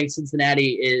 2-ranked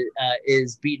Cincinnati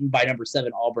is beaten by number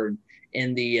 7 Auburn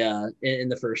in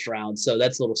the first round. So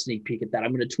that's a little sneak peek at that.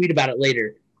 I'm going to tweet about it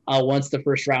later once the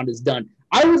first round is done.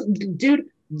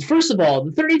 First of all,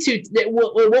 the 32 it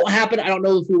won't happen. I don't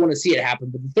know if we want to see it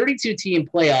happen, but the 32 team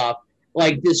playoff,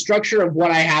 like the structure of what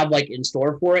I have like in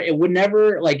store for it, it would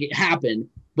never like happen.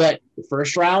 But the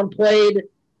first round played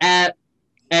at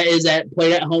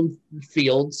home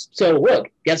fields. So look,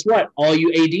 guess what? All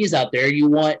you ADs out there, you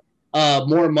want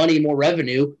more money, more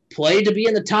revenue. Play to be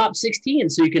in the top 16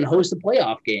 so you can host a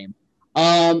playoff game.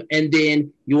 And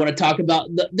then you want to talk about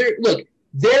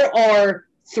there are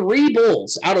 3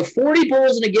 bowls out of 40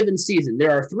 bowls in a given season.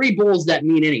 There are 3 bowls that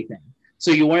mean anything.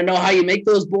 So you want to know how you make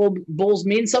those bowls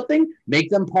mean something? Make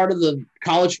them part of the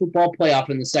college football playoff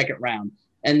in the second round.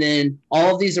 And then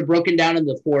all of these are broken down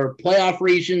into 4 playoff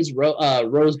regions: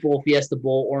 Rose Bowl, Fiesta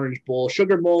Bowl, Orange Bowl,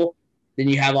 Sugar Bowl. Then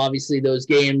you have obviously those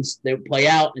games that play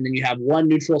out, and then you have 1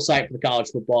 neutral site for the college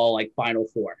football, like Final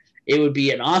Four. It would be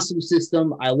an awesome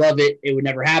system. I love it. It would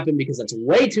never happen because that's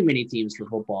way too many teams for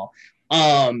football.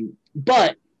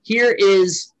 But here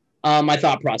is my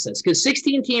thought process, because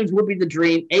 16 teams would be the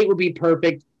dream. 8 would be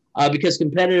perfect because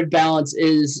competitive balance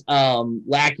is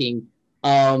lacking.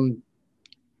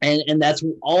 And that's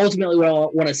ultimately what I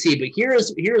want to see. But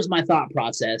here's my thought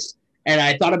process. And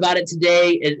I thought about it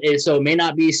today, so it may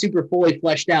not be super fully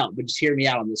fleshed out, but just hear me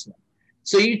out on this one.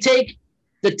 So you take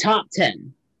the top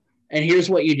 10, and here's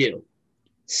what you do.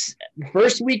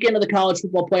 First weekend of the college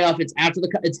football playoff,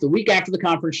 it's the week after the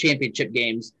conference championship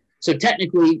games. So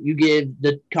technically, you give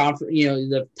the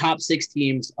top 6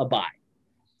 teams a bye.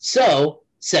 So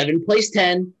 7 plays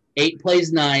 10. 8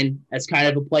 plays 9. That's kind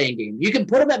of a playing game. You can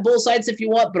put them at both sides if you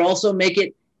want, but also make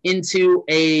it into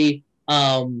a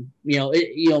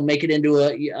make it into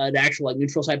an actual like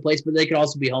neutral site place. But they could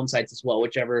also be home sites as well,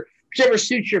 whichever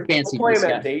suits your fancy. We'll play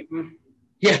them at Dayton.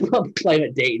 Yeah, play them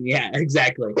at Dayton. Yeah,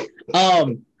 exactly.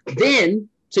 Then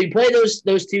so you play those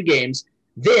 2 games.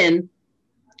 Then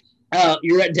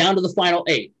you're down to the final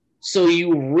 8. So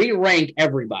you re-rank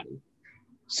everybody.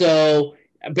 So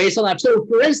based on that. So,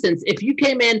 for instance, if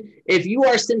you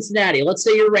are Cincinnati, let's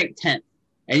say you're ranked 10th,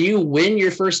 and you win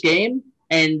your first game,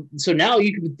 and so now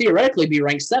you could theoretically be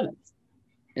ranked 7th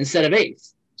instead of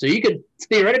 8th. So you could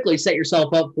theoretically set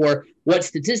yourself up for what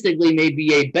statistically may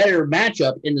be a better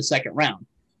matchup in the second round.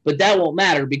 But that won't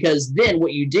matter, because then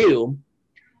what you do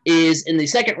is in the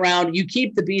second round, you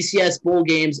keep the BCS bowl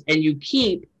games and you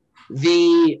keep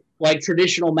the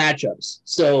traditional matchups.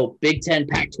 So Big 10,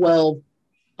 Pac-12,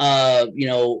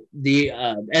 the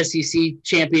SEC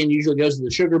champion usually goes to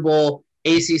the Sugar Bowl.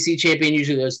 ACC champion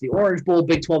usually goes to the Orange Bowl.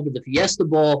 Big 12 to the Fiesta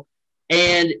Bowl.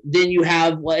 And then you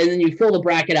fill the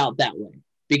bracket out that way,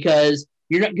 because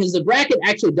the bracket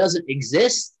actually doesn't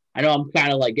exist. I know I'm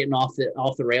kind of getting off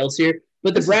the rails here,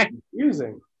 but the bracket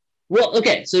using. Well,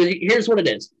 okay. So here's what it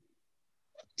is: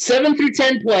 7 through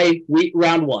 10 play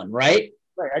round 1, right?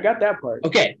 Right. I got that part.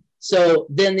 Okay. So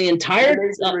then the entire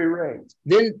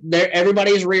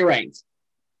everybody's re-ranked.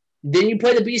 Then you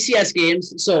play the BCS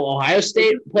games. So Ohio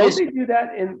State plays. Don't they do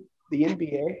that in the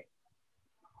NBA?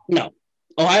 No.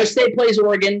 Ohio State plays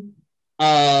Oregon.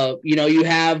 You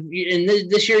have in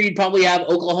this year you'd probably have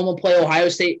Oklahoma play Ohio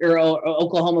State or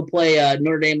Oklahoma play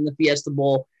Notre Dame in the Fiesta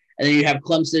Bowl, and then you have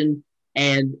Clemson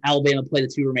and Alabama play the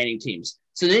two remaining teams.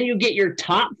 So then you get your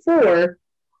top 4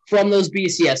 from those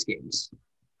BCS games,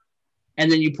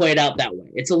 and then you play it out that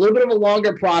way. It's a little bit of a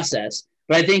longer process,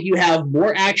 but I think you have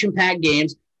more action-packed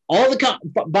games. By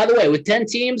the way, with 10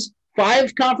 teams,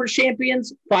 5 conference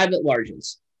champions, 5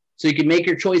 at-larges. So you can make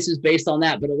your choices based on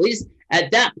that. But at least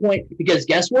at that point, because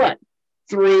guess what?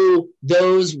 Through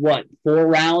those, 4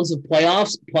 rounds of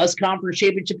playoffs plus conference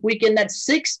championship weekend, that's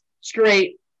 6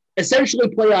 straight, essentially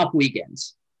playoff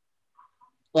weekends.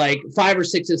 Like 5 or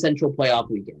 6 essential playoff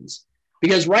weekends.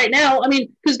 Because right now,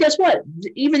 because guess what?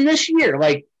 Even this year,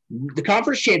 like the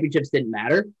conference championships didn't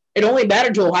matter. It only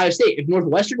mattered to Ohio State. If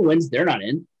Northwestern wins, they're not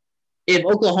in. If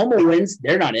Oklahoma wins,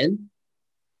 they're not in.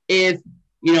 If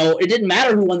it didn't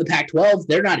matter who won the Pac-12,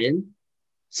 they're not in.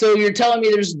 So you're telling me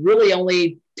there's really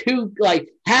only 2,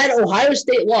 had Ohio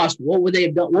State lost, what would they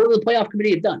have done? What would the playoff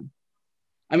committee have done?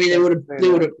 They would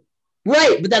have,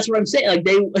 right, but that's what I'm saying. Like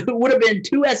they would have been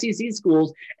 2 SEC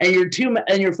schools, and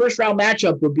your first round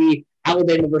matchup would be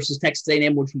Alabama versus Texas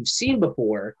A&M, which we've seen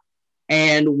before,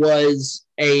 and was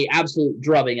a absolute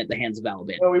drubbing at the hands of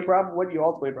Alabama. Well, what you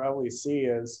ultimately probably see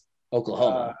is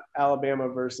Oklahoma, Alabama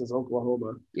versus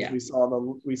Oklahoma. Yeah, we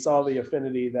saw the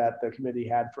affinity that the committee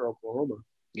had for Oklahoma.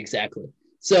 Exactly.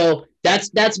 So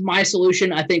that's my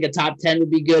solution. I think a top 10 would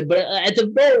be good, but at the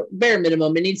bare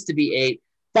minimum, it needs to be 8.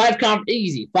 5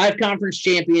 conference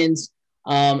champions,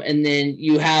 and then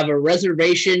you have a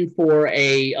reservation for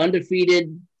a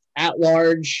undefeated at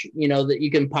large. That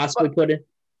you can possibly put in.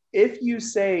 If you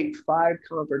say 5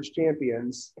 conference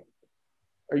champions,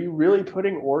 are you really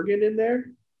putting Oregon in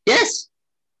there? Yes.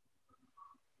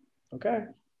 Okay.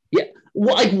 Yeah.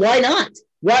 Why not?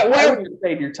 Why I wouldn't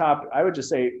say your top. I would just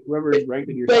say whoever is ranked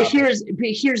in your top. But here's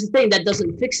the thing. That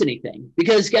doesn't fix anything,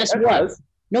 because guess what? Does.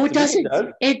 No, it doesn't.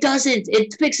 It doesn't.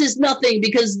 It fixes nothing,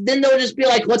 because then they'll just be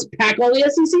like, let's pack all the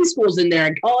SEC schools in there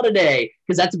and call it a day,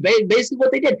 because that's basically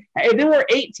what they did. If there were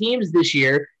 8 teams this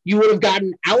year, you would have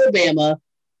gotten Alabama,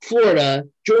 Florida,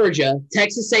 Georgia,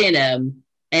 Texas A&M,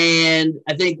 and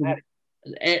I think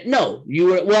no, you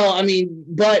were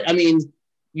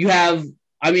you have.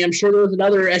 I'm sure there was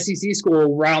another SEC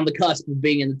school around the cusp of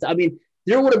being in.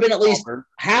 There would have been at least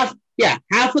half of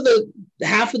the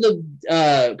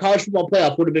college football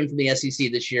playoff would have been from the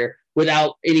SEC this year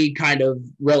without any kind of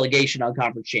relegation on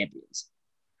conference champions.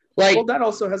 That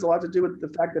also has a lot to do with the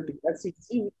fact that the SEC.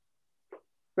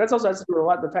 That also has to do with a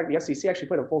lot of the fact the SEC actually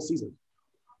played a full season.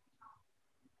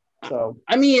 So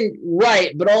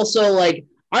right, but also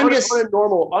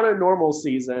on a normal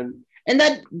season. And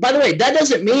that, by the way, that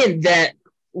doesn't mean that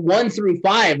 1 through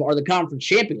 5 are the conference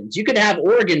champions. You could have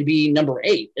Oregon be number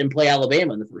 8 and play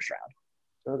Alabama in the first round.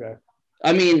 Okay.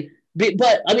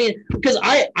 Because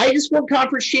I just want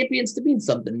conference champions to mean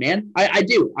something, man. I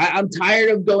do. I'm tired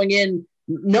of going in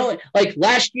knowing,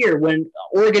 last year when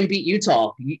Oregon beat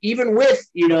Utah, even with,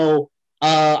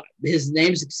 his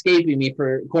name's escaping me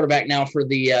for quarterback now for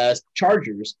the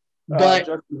Chargers. But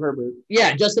Justin Herbert.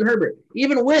 Yeah, Justin Herbert.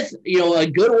 Even with a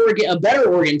better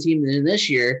Oregon team than this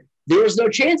year, there was no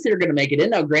chance they were going to make it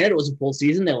in. Now, granted, it was a full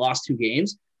season; they lost 2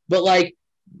 games, but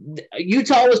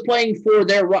Utah was playing for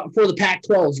the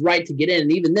Pac-12's right to get in,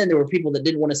 and even then, there were people that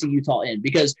didn't want to see Utah in,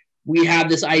 because we have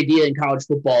this idea in college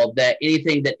football that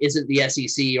anything that isn't the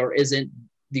SEC or isn't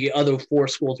the other 4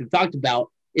 schools we've talked about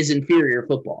is inferior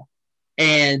football.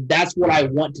 And that's what I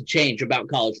want to change about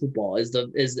college football is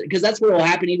because that's what will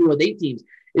happen even with 8 teams,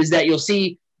 is that you'll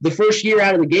see the first year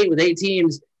out of the gate with 8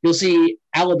 teams, you'll see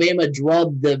Alabama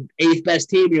drub the 8th best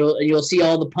team. You'll see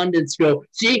all the pundits go,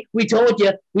 see, we told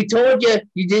you,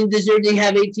 you didn't deserve to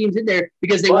have 8 teams in there,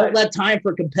 because they won't let time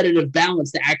for competitive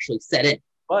balance to actually set in.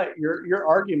 But your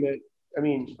argument,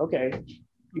 okay,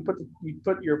 you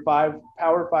put your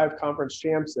Power 5 conference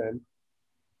champs in,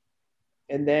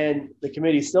 and then the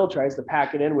committee still tries to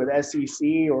pack it in with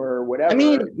SEC or whatever.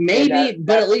 Maybe,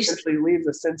 but at least essentially leaves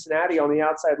a Cincinnati on the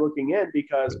outside looking in,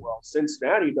 because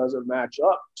Cincinnati doesn't match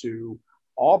up to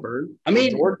Auburn,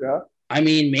 Georgia.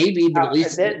 Maybe, but at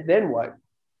least then what?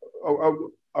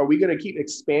 Are we going to keep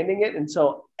expanding it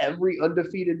until every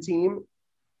undefeated team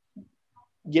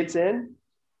gets in?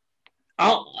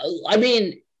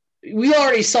 We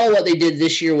already saw what they did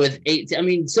this year with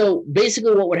 8. So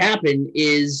basically, what would happen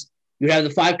is you have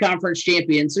the 5 conference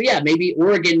champions. So, yeah, maybe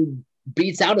Oregon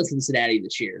beats out of Cincinnati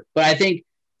this year. But I think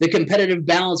the competitive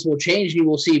balance will change, and you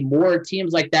will see more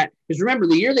teams like that. Because remember,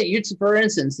 the year that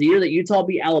Utah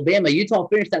beat Alabama, Utah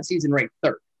finished that season ranked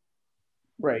 3rd.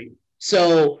 Right.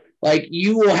 So Like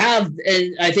you will have,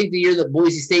 and I think the year that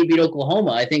Boise State beat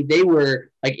Oklahoma, I think they were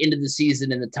like into the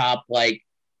season in the top 8.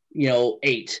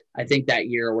 I think that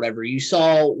year or whatever. You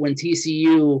saw when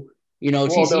TCU, TCU. No,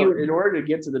 in order to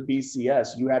get to the BCS,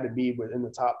 you had to be within the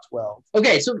top 12.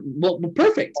 Okay, so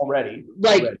perfect already.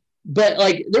 But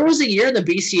there was a year in the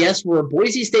BCS where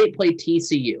Boise State played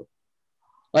TCU.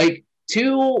 Like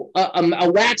two, a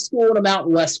WAC school and a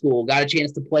Mountain West school got a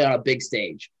chance to play on a big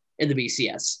stage in the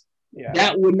BCS. Yeah.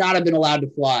 That would not have been allowed to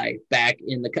fly back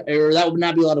or that would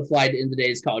not be allowed to fly in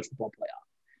today's college football playoff.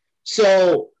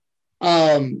 So,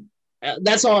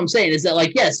 that's all I'm saying is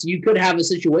that yes, you could have a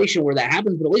situation where that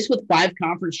happens, but at least with 5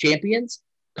 conference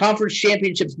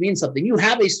championships mean something. You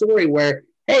have a story where,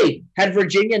 hey, had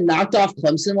Virginia knocked off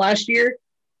Clemson last year,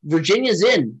 Virginia's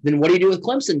in. Then what do you do with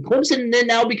Clemson? Clemson then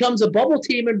now becomes a bubble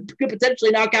team and could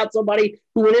potentially knock out somebody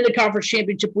who went into conference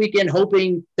championship weekend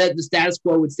hoping that the status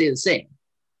quo would stay the same.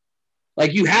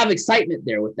 You have excitement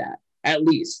there with that, at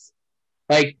least.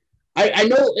 I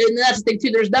know, and that's the thing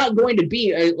too. There's not going to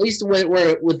be, at least with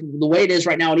the way it is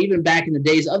right now, and even back in the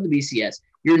days of the BCS,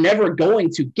 you're never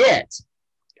going to get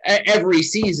every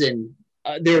season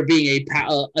there being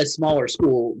a smaller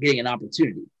school getting an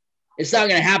opportunity. It's not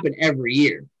going to happen every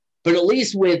year, but at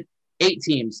least with 8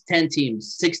 teams, 10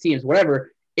 teams, 6 teams,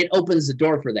 whatever, it opens the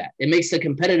door for that. It makes the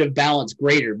competitive balance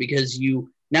greater because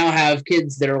you now have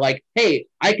kids that are like, hey,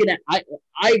 I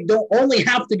don't only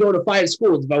have to go to 5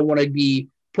 schools if I want to be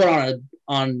put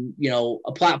on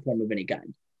a platform of any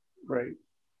kind. Right.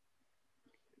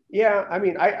 Yeah, I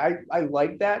mean, I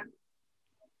like that.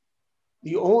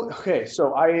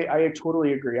 So I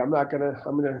totally agree. I'm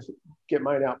gonna get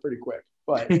mine out pretty quick,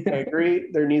 but I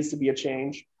agree there needs to be a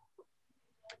change.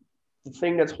 The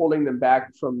thing that's holding them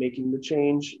back from making the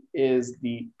change is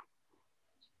the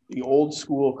old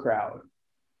school crowd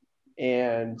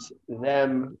and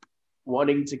them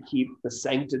wanting to keep the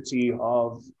sanctity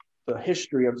of the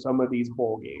history of some of these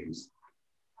bowl games.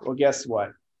 Well, guess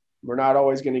what? We're not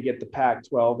always going to get the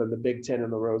Pac-12 and the Big Ten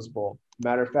and the Rose Bowl.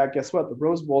 Matter of fact, guess what? The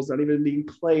Rose Bowl is not even being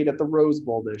played at the Rose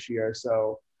Bowl this year.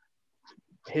 So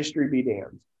history be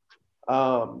damned.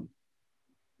 I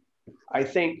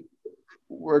think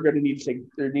we're going to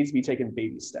there needs to be taken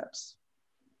baby steps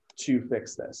to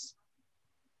fix this.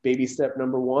 Baby step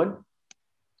number 1,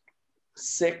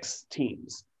 6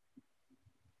 teams.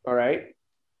 All right.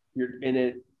 You're in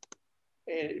it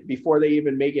before they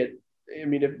even make it. I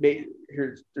mean,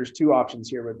 there's 2 options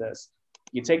here with this.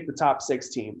 You take the top 6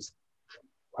 teams,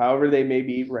 however they may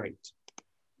be ranked.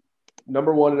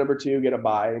 Number 1 and number 2 get a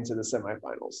bye into the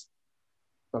semifinals.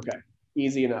 Okay,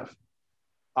 easy enough.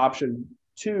 Option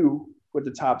 2 with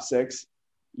the top 6,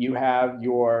 you have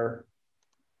your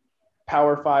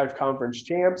Power 5 conference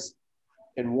champs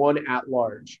and 1 at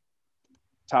large.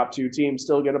 Top 2 teams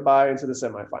still get a bye into the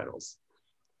semifinals.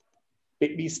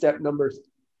 Baby step number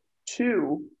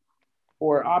 2,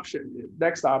 or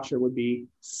next option would be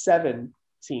 7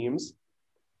 teams.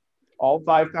 All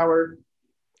 5 Power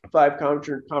 5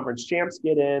 conference champs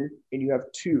get in, and you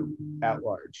have 2 at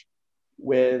large.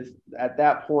 With at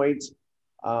that point,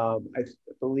 I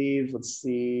believe, let's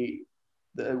see,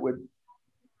 I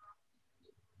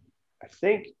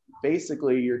think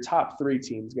basically your top 3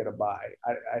 teams get a bye.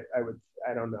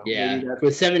 I don't know. Yeah,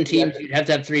 with 7 teams, you'd have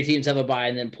to have 3 teams have a bye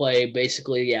and then play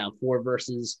basically 4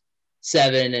 versus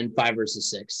 7 and 5 versus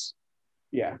 6.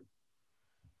 Yeah.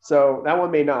 So that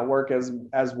one may not work as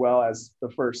well as the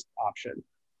first option.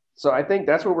 So I think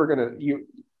that's what you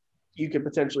could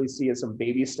potentially see as some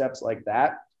baby steps like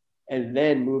that, and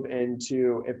then move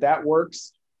into, if that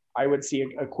works, I would see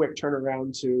a quick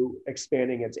turnaround to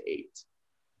expanding it to 8.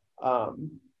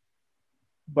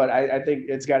 But I think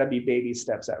it's got to be baby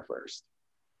steps at first.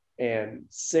 And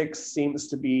 6 seems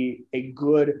to be a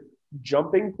good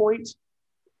jumping point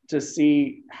to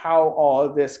see how all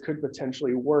of this could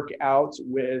potentially work out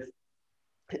with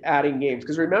adding games.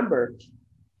 Because remember,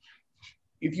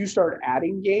 if you start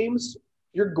adding games,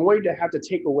 you're going to have to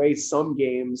take away some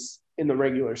games in the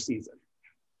regular season.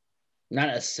 Not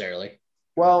necessarily.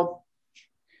 Well,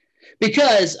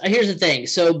 because here's the thing.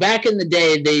 So back in the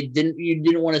day, you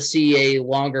didn't want to see a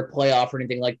longer playoff or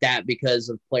anything like that because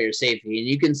of player safety. And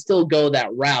you can still go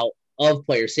that route of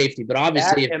player safety. But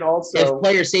obviously, if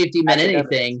player safety meant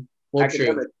anything, well,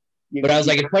 true. But I was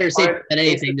like, if player safety meant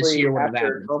anything, this year would have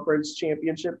happened. Conference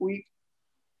championship week.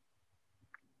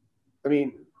 I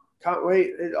mean,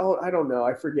 I don't know.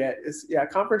 I forget.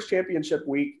 Conference championship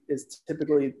week is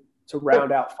typically to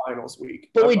round out finals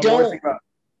week. But we don't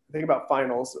think about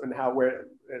finals and where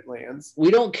it lands. We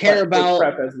don't care about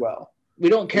prep as well. We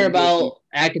don't care about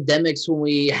academics when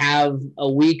we have a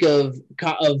week of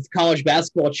college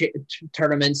basketball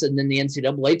tournaments and then the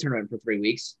NCAA tournament for 3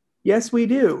 weeks. Yes, we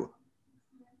do.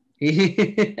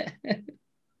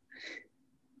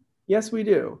 Yes, we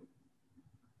do.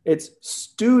 It's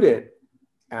student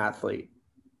athlete.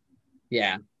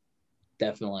 Yeah,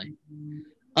 definitely.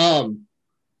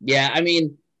 Yeah, I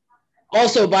mean,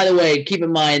 also, by the way, keep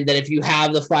in mind that if you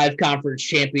have the 5 conference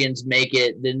champions make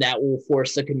it, then that will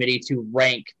force the committee to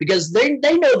rank because they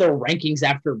know their rankings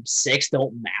after 6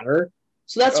 don't matter.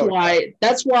 So that's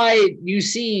why you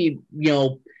see,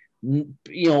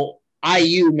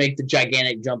 IU make the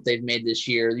gigantic jump they've made this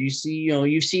year. You see,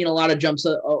 you've seen a lot of jumps,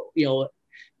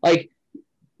 like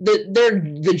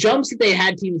the jumps that they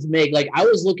had teams make. Like I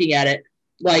was looking at it,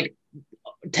 like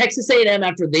Texas A&M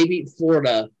after they beat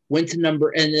Florida went to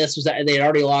and this was they had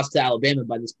already lost to Alabama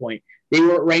by this point. They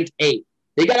were ranked 8.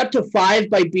 They got up to 5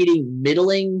 by beating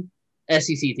middling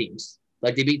SEC teams.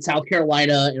 Like they beat South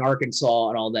Carolina and Arkansas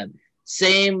and all of them.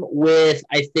 Same with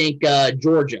I think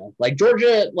Georgia. Like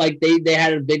Georgia, like they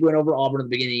had a big win over Auburn at the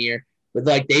beginning of the year, but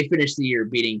like they finished the year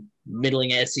beating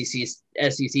middling SEC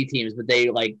teams, but they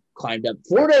like climbed up.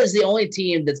 Florida is the only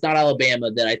team that's not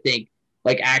Alabama that I think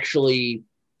like actually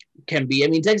can be. I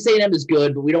mean, Texas A&M is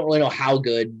good, but we don't really know how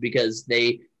good because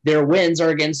their wins are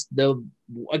against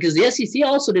because the SEC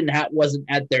also wasn't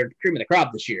at their cream of the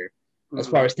crop this year as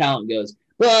far as talent goes.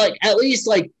 But like at least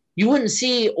like you wouldn't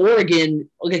see Oregon,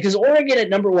 because Oregon at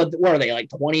number what are they, like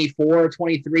 24,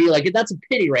 23? Like that's a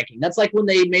pity ranking. That's like when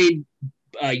they made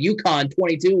UConn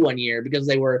 22 one year because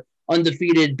they were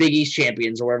undefeated Big East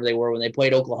champions or wherever they were when they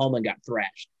played Oklahoma and got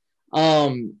thrashed.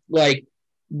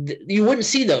 You wouldn't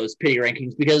see those pity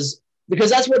rankings because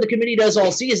that's what the committee does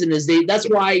all season is that's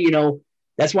why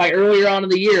earlier on in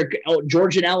the year,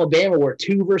 Georgia and Alabama were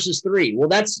 2 versus 3. Well,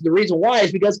 that's the reason why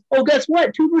is because, guess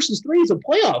what? 2 versus 3 is a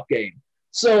playoff game.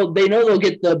 So they know they'll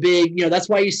get the big, that's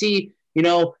why you see,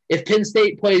 if Penn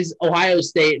State plays Ohio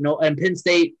State and Penn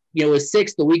State, is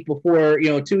 6 the week before,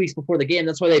 2 weeks before the game.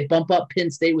 That's why they bump up Penn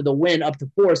State with a win up to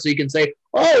 4. So you can say,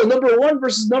 number 1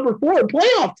 versus number 4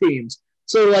 playoff teams.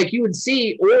 So like you would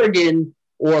see Oregon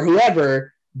or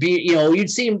whoever be, you'd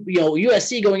see,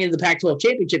 USC going into the Pac-12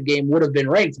 championship game would have been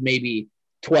ranked maybe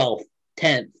 12th,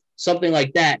 10th, something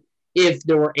like that. If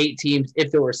there were 8 teams,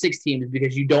 if there were 6 teams,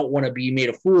 because you don't want to be made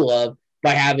a fool of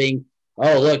by having,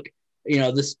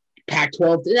 this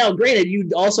Pac-12. Now, granted,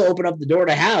 you'd also open up the door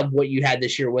to have what you had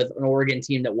this year with an Oregon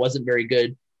team that wasn't very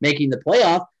good making the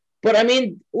playoff. But,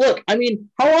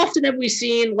 how often have we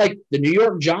seen, like, the New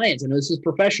York Giants? I know this is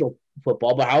professional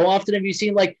football, but how often have you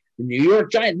seen, like, the New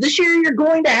York Giants? This year you're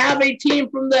going to have a team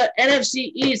from the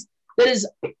NFC East that is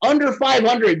under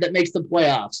 500 that makes the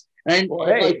playoffs. And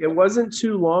it wasn't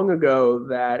too long ago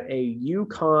that a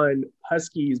UConn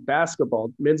Huskies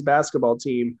men's basketball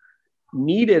team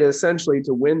needed essentially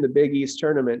to win the Big East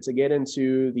tournament to get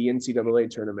into the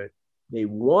NCAA tournament. They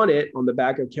won it on the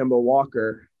back of Kemba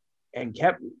Walker, and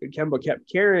Kemba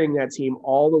kept carrying that team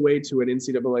all the way to an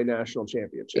NCAA national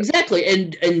championship. Exactly.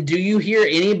 And do you hear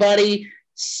anybody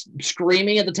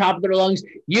screaming at the top of their lungs,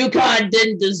 UConn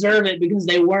didn't deserve it because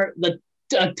they weren't the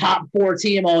top 4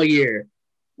 team all year?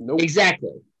 Nope.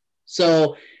 Exactly.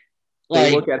 So,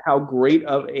 look at how great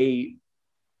of a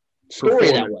story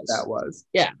that was.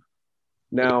 Yeah.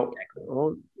 Now, exactly.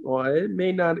 Well, it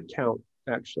may not count,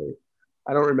 actually.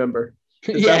 I don't remember.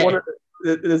 Is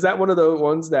that one of the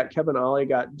ones that Kevin Ollie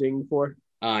got dinged for?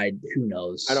 Who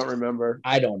knows? I don't remember.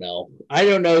 I don't know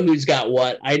who's got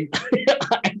what. I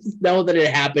just know that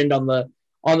it happened on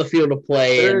the field of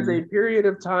play. There is a period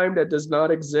of time that does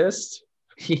not exist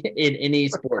in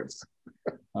esports.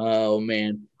 Oh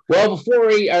man. Well, before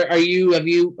have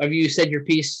you said your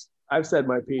piece? I've said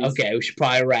my piece. Okay, we should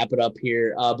probably wrap it up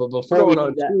here. But before we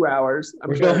on 2 hours,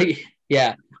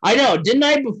 yeah, I know. Didn't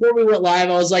I? Before we went live,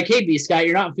 I was like, "Hey, B Scott,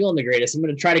 you're not feeling the greatest. I'm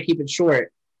going to try to keep it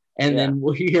short." And then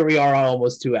here we are on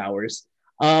almost 2 hours.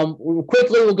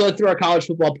 Quickly, we'll go through our college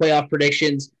football playoff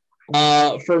predictions.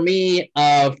 For me,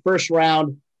 first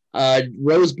round,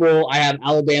 Rose Bowl, I have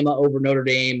Alabama over Notre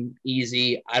Dame,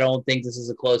 easy. I don't think this is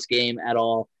a close game at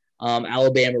all.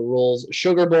 Alabama rules.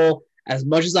 Sugar Bowl, as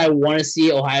much as I want to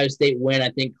see Ohio State win, I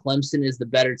think Clemson is the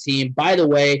better team. By the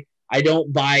way, I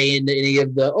don't buy into any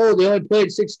of they only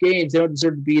played 6 games. They don't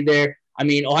deserve to be there. I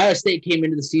mean, Ohio State came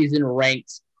into the season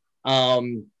ranked,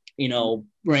 ranked 2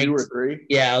 or 3.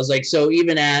 Yeah, I was like, so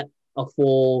even at a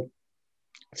full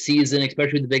season,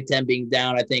 especially with the Big Ten being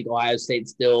down, I think Ohio State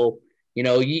still,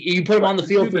 you put them on the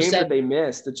field for 7.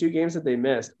 The 2 games that they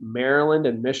missed, Maryland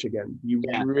and Michigan. You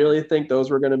really think those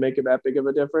were going to make that big of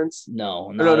a difference? No.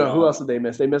 No. Who else did they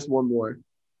miss? They missed one more.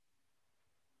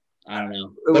 I don't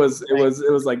know.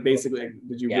 It was like basically,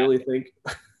 did you really think?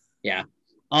 Yeah.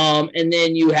 And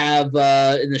then you have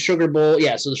in the Sugar Bowl,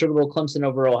 so the Sugar Bowl, Clemson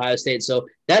over Ohio State. So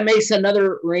that makes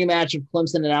another rematch of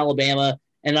Clemson and Alabama.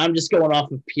 And I'm just going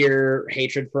off of pure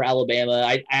hatred for Alabama.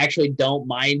 I actually don't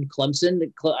mind Clemson.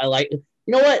 I like, you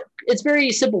know what? It's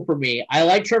very simple for me. I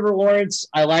like Trevor Lawrence.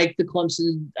 I like the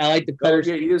Clemson. I like the coach. Better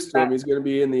get used to him. He's going to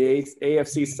be in the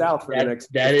AFC South for the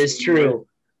next. That is true.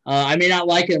 I may not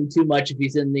like him too much if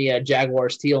he's in the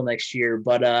Jaguars teal next year,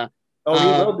 but he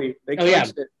will be. They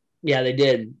clinched it. Yeah, they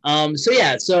did.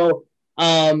 So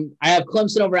I have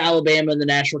Clemson over Alabama in the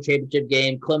national championship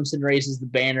game. Clemson raises the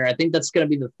banner. I think that's going to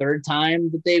be the third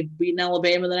time that they've beaten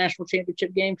Alabama in the national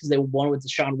championship game because they won with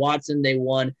Deshaun Watson. They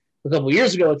won a couple of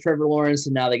years ago with Trevor Lawrence,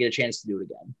 and now they get a chance to do it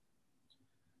again.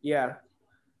 Yeah.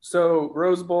 So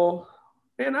Rose Bowl.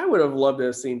 Man, I would have loved to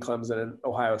have seen Clemson and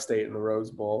Ohio State in the Rose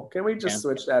Bowl. Can we just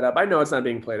switch that up? I know it's not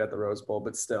being played at the Rose Bowl,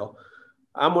 but still.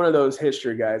 I'm one of those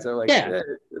history guys. I'm like,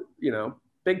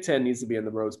 Big Ten needs to be in the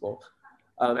Rose Bowl.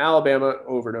 Alabama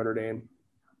over Notre Dame.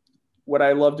 Would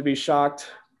I love to be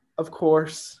shocked? Of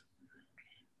course.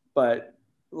 But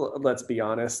let's be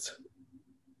honest.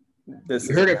 You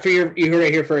heard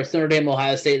it here first. Notre Dame,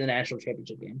 Ohio State in the national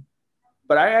championship game.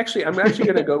 But I'm actually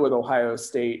going to go with Ohio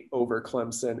State over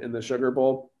Clemson in the Sugar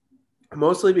Bowl,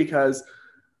 mostly because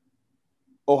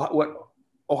what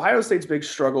Ohio State's big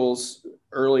struggles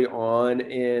early on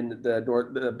in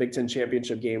the Big Ten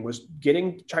championship game was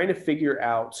trying to figure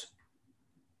out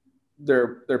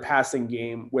their passing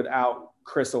game without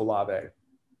Chris Olave.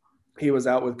 He was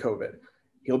out with COVID.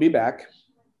 He'll be back,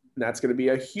 and that's going to be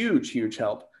a huge, huge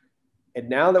help. And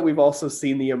now that we've also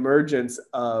seen the emergence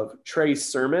of Trey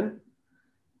Sermon,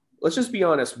 let's just be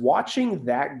honest, watching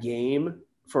that game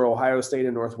for Ohio State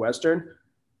and Northwestern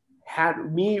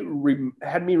had me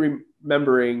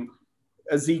remembering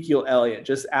Ezekiel Elliott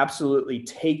just absolutely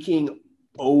taking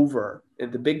over in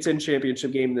the Big Ten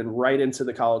championship game and then right into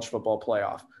the college football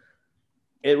playoff.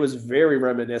 It was very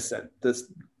reminiscent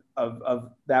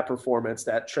of that performance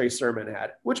that Trey Sermon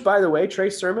had, which, by the way, Trey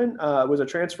Sermon was a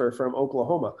transfer from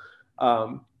Oklahoma.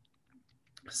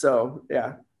 So,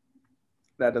 yeah.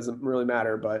 That doesn't really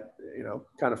matter, but,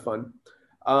 kind of fun.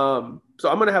 So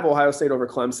I'm going to have Ohio State over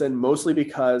Clemson, mostly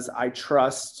because I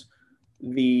trust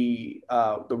the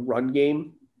run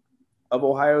game of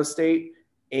Ohio State.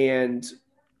 And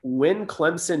when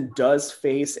Clemson does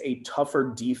face a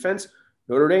tougher defense,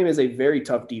 Notre Dame is a very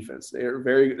tough defense. They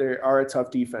are a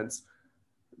tough defense.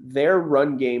 Their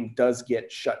run game does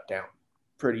get shut down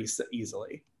pretty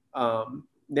easily.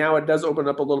 Now it does open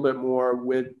up a little bit more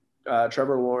with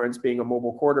Trevor Lawrence being a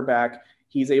mobile quarterback.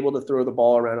 He's able to throw the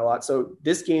ball around a lot. So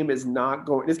this game's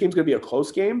going to be a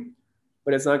close game,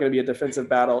 but it's not going to be a defensive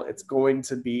battle. It's going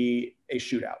to be a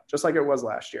shootout, just like it was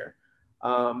last year.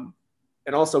 And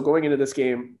also going into this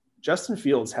game, Justin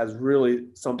Fields has really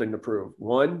something to prove.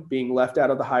 One, being left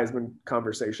out of the Heisman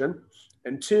conversation.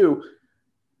 And two,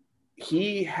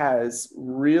 he has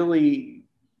really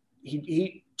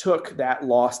he took that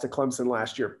loss to Clemson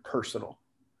last year personal.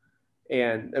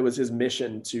 And it was his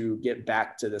mission to get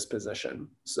back to this position.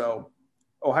 So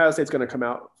Ohio State's going to come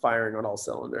out firing on all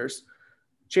cylinders.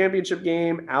 Championship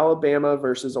game, Alabama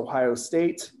versus Ohio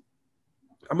State.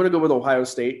 I'm going to go with Ohio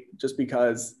State just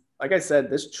because, like I said,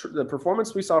 the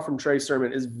performance we saw from Trey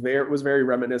Sermon was very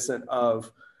reminiscent of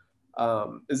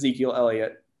Ezekiel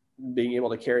Elliott being able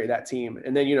to carry that team.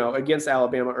 And then, against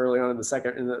Alabama early on in the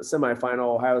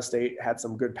semifinal, Ohio State had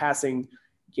some good passing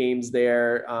games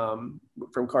there,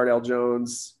 from Cardale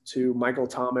Jones to Michael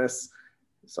Thomas.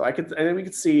 So I think we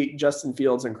could see Justin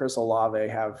Fields and Chris Olave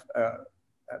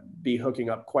be hooking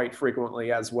up quite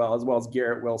frequently as well as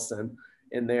Garrett Wilson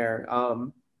in there.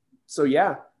 So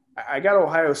yeah, I got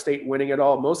Ohio State winning it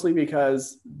all, mostly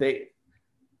because they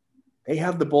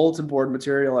have the bulletin board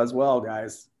material as well,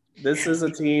 guys. This is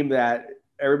a team that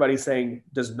everybody's saying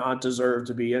does not deserve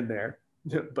to be in there,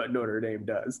 but Notre Dame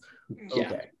does.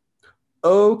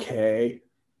 Okay.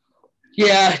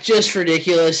 Yeah, just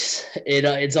ridiculous.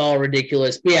 It's all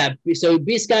ridiculous. But yeah, so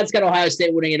B. Scott's got Ohio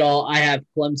State winning it all. I have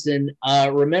Clemson.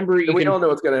 Remember, we all know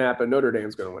what's going to happen. Notre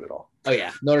Dame's going to win it all. Oh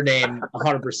yeah, Notre Dame,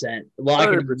 100%. Lock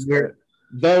it.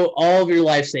 Vote all of your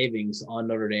life savings on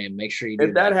Notre Dame. Make sure you do.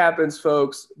 If that happens,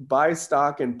 folks, buy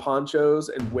stock in ponchos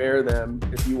and wear them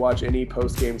if you watch any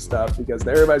post-game stuff, because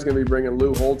everybody's going to be bringing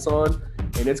Lou Holtz on,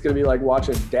 and it's going to be like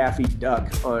watching Daffy Duck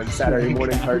on Saturday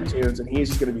morning cartoons, and he's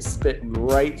just going to be spitting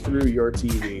right through your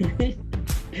TV.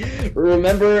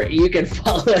 Remember, you can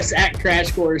follow us at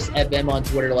Crash Course FM on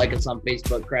Twitter, like us on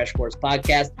Facebook, Crash Course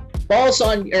Podcast. Follow us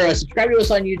subscribe to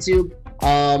us on YouTube.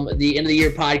 The end of the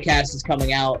year podcast is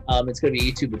coming out. It's going to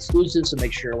be YouTube exclusive, so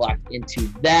make sure you're locked into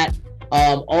that.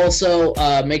 Also,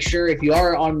 make sure if you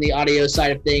are on the audio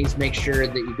side of things, make sure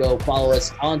that you go follow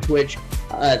us on Twitch,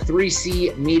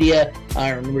 3C Media.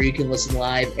 Remember, you can listen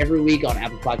live every week on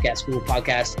Apple Podcasts, Google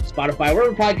Podcasts, Spotify,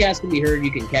 wherever podcasts can be heard.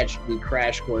 You can catch the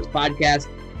Crash Course podcast.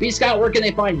 B. Scott, where can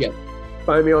they find you?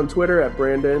 Find me on Twitter at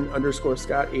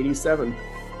Brandon_Scott87.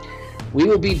 We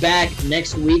will be back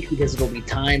next week because it'll be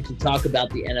time to talk about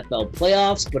the NFL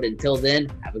playoffs. But until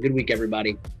then, have a good week,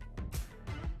 everybody.